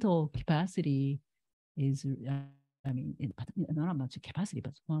mental capacity is, I mean, not much capacity,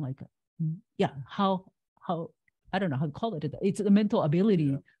 but it's more like, how, I don't know how to call it. It's the mental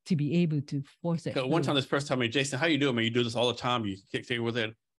ability to be able to force it. One time this person told me, Jason, how you do it? I mean, you do this all the time. You kick with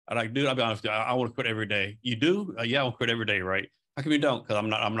it. I like, dude, I'll be honest with you. I want to quit every day. You do? Yeah, I want to quit every day, right? How come you don't? Because I'm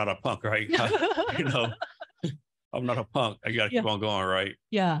not a punk, right? You know, I'm not a punk. I got to keep on going, right?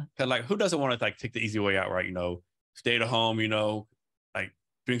 Yeah. Because like, who doesn't want to like take the easy way out, right? You know, stay at home, you know, like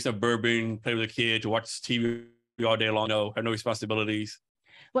drink some bourbon, play with the kids, watch TV all day long, you know, have no responsibilities.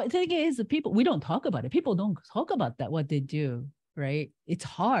 Well, the thing is, we don't talk about it. People don't talk about that, what they do, right? It's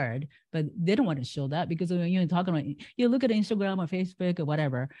hard, but they don't want to show that because when you're talking about, you look at Instagram or Facebook or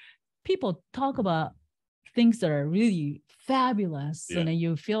whatever, people talk about things that are really fabulous. And then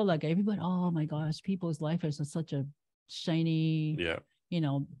you feel like everybody, oh my gosh, people's life is such a shiny, you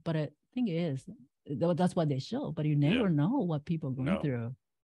know, but the thing is, that's what they show, but you never know what people are going through.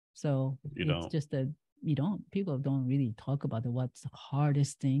 So it's just that people don't really talk about what's the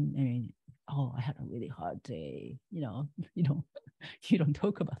hardest thing. I mean, oh, I had a really hard day. You know, you don't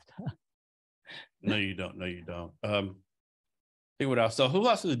talk about that. No, you don't. No, you don't. Think what else? So who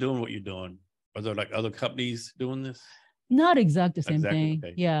else is doing what you're doing? Are there like other companies doing this? Not exactly the same thing.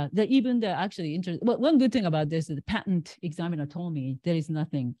 Okay. Yeah. One good thing about this is the patent examiner told me there is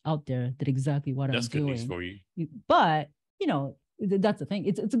nothing out there that exactly what That's I'm doing. That's good news for you. But, you know, that's the thing.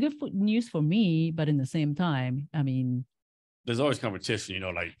 It's a good news for me, but in the same time, I mean, there's always competition, you know,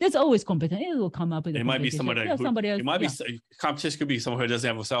 like there's always competition. It will come up with it might be somebody else. It might be competition could be someone who doesn't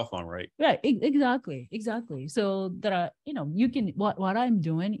have a cell phone, right? Right. Exactly. So there are, you know, you can what I'm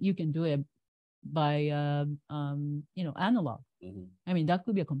doing, you can do it by you know, analog. Mm-hmm. I mean, that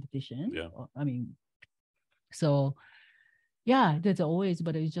could be a competition. Yeah. I mean, so yeah, there's always,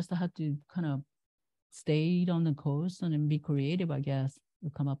 but you just have to kind of stay on the course and then be creative, I guess, to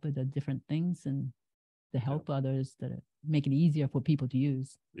come up with the different things and to help others that make it easier for people to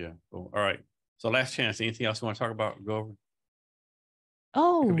use. Yeah. Cool. All right. So last chance. Anything else you want to talk about? Go over.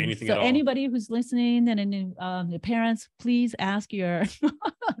 Oh, so anybody who's listening and the parents, please ask your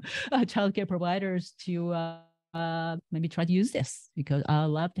childcare providers to maybe try to use this because I'd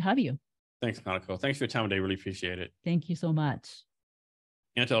love to have you. Thanks, Kanako. Thanks for your time today. Really appreciate it. Thank you so much.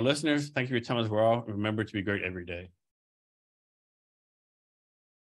 And to our listeners, thank you for your time as well. Remember to be great every day.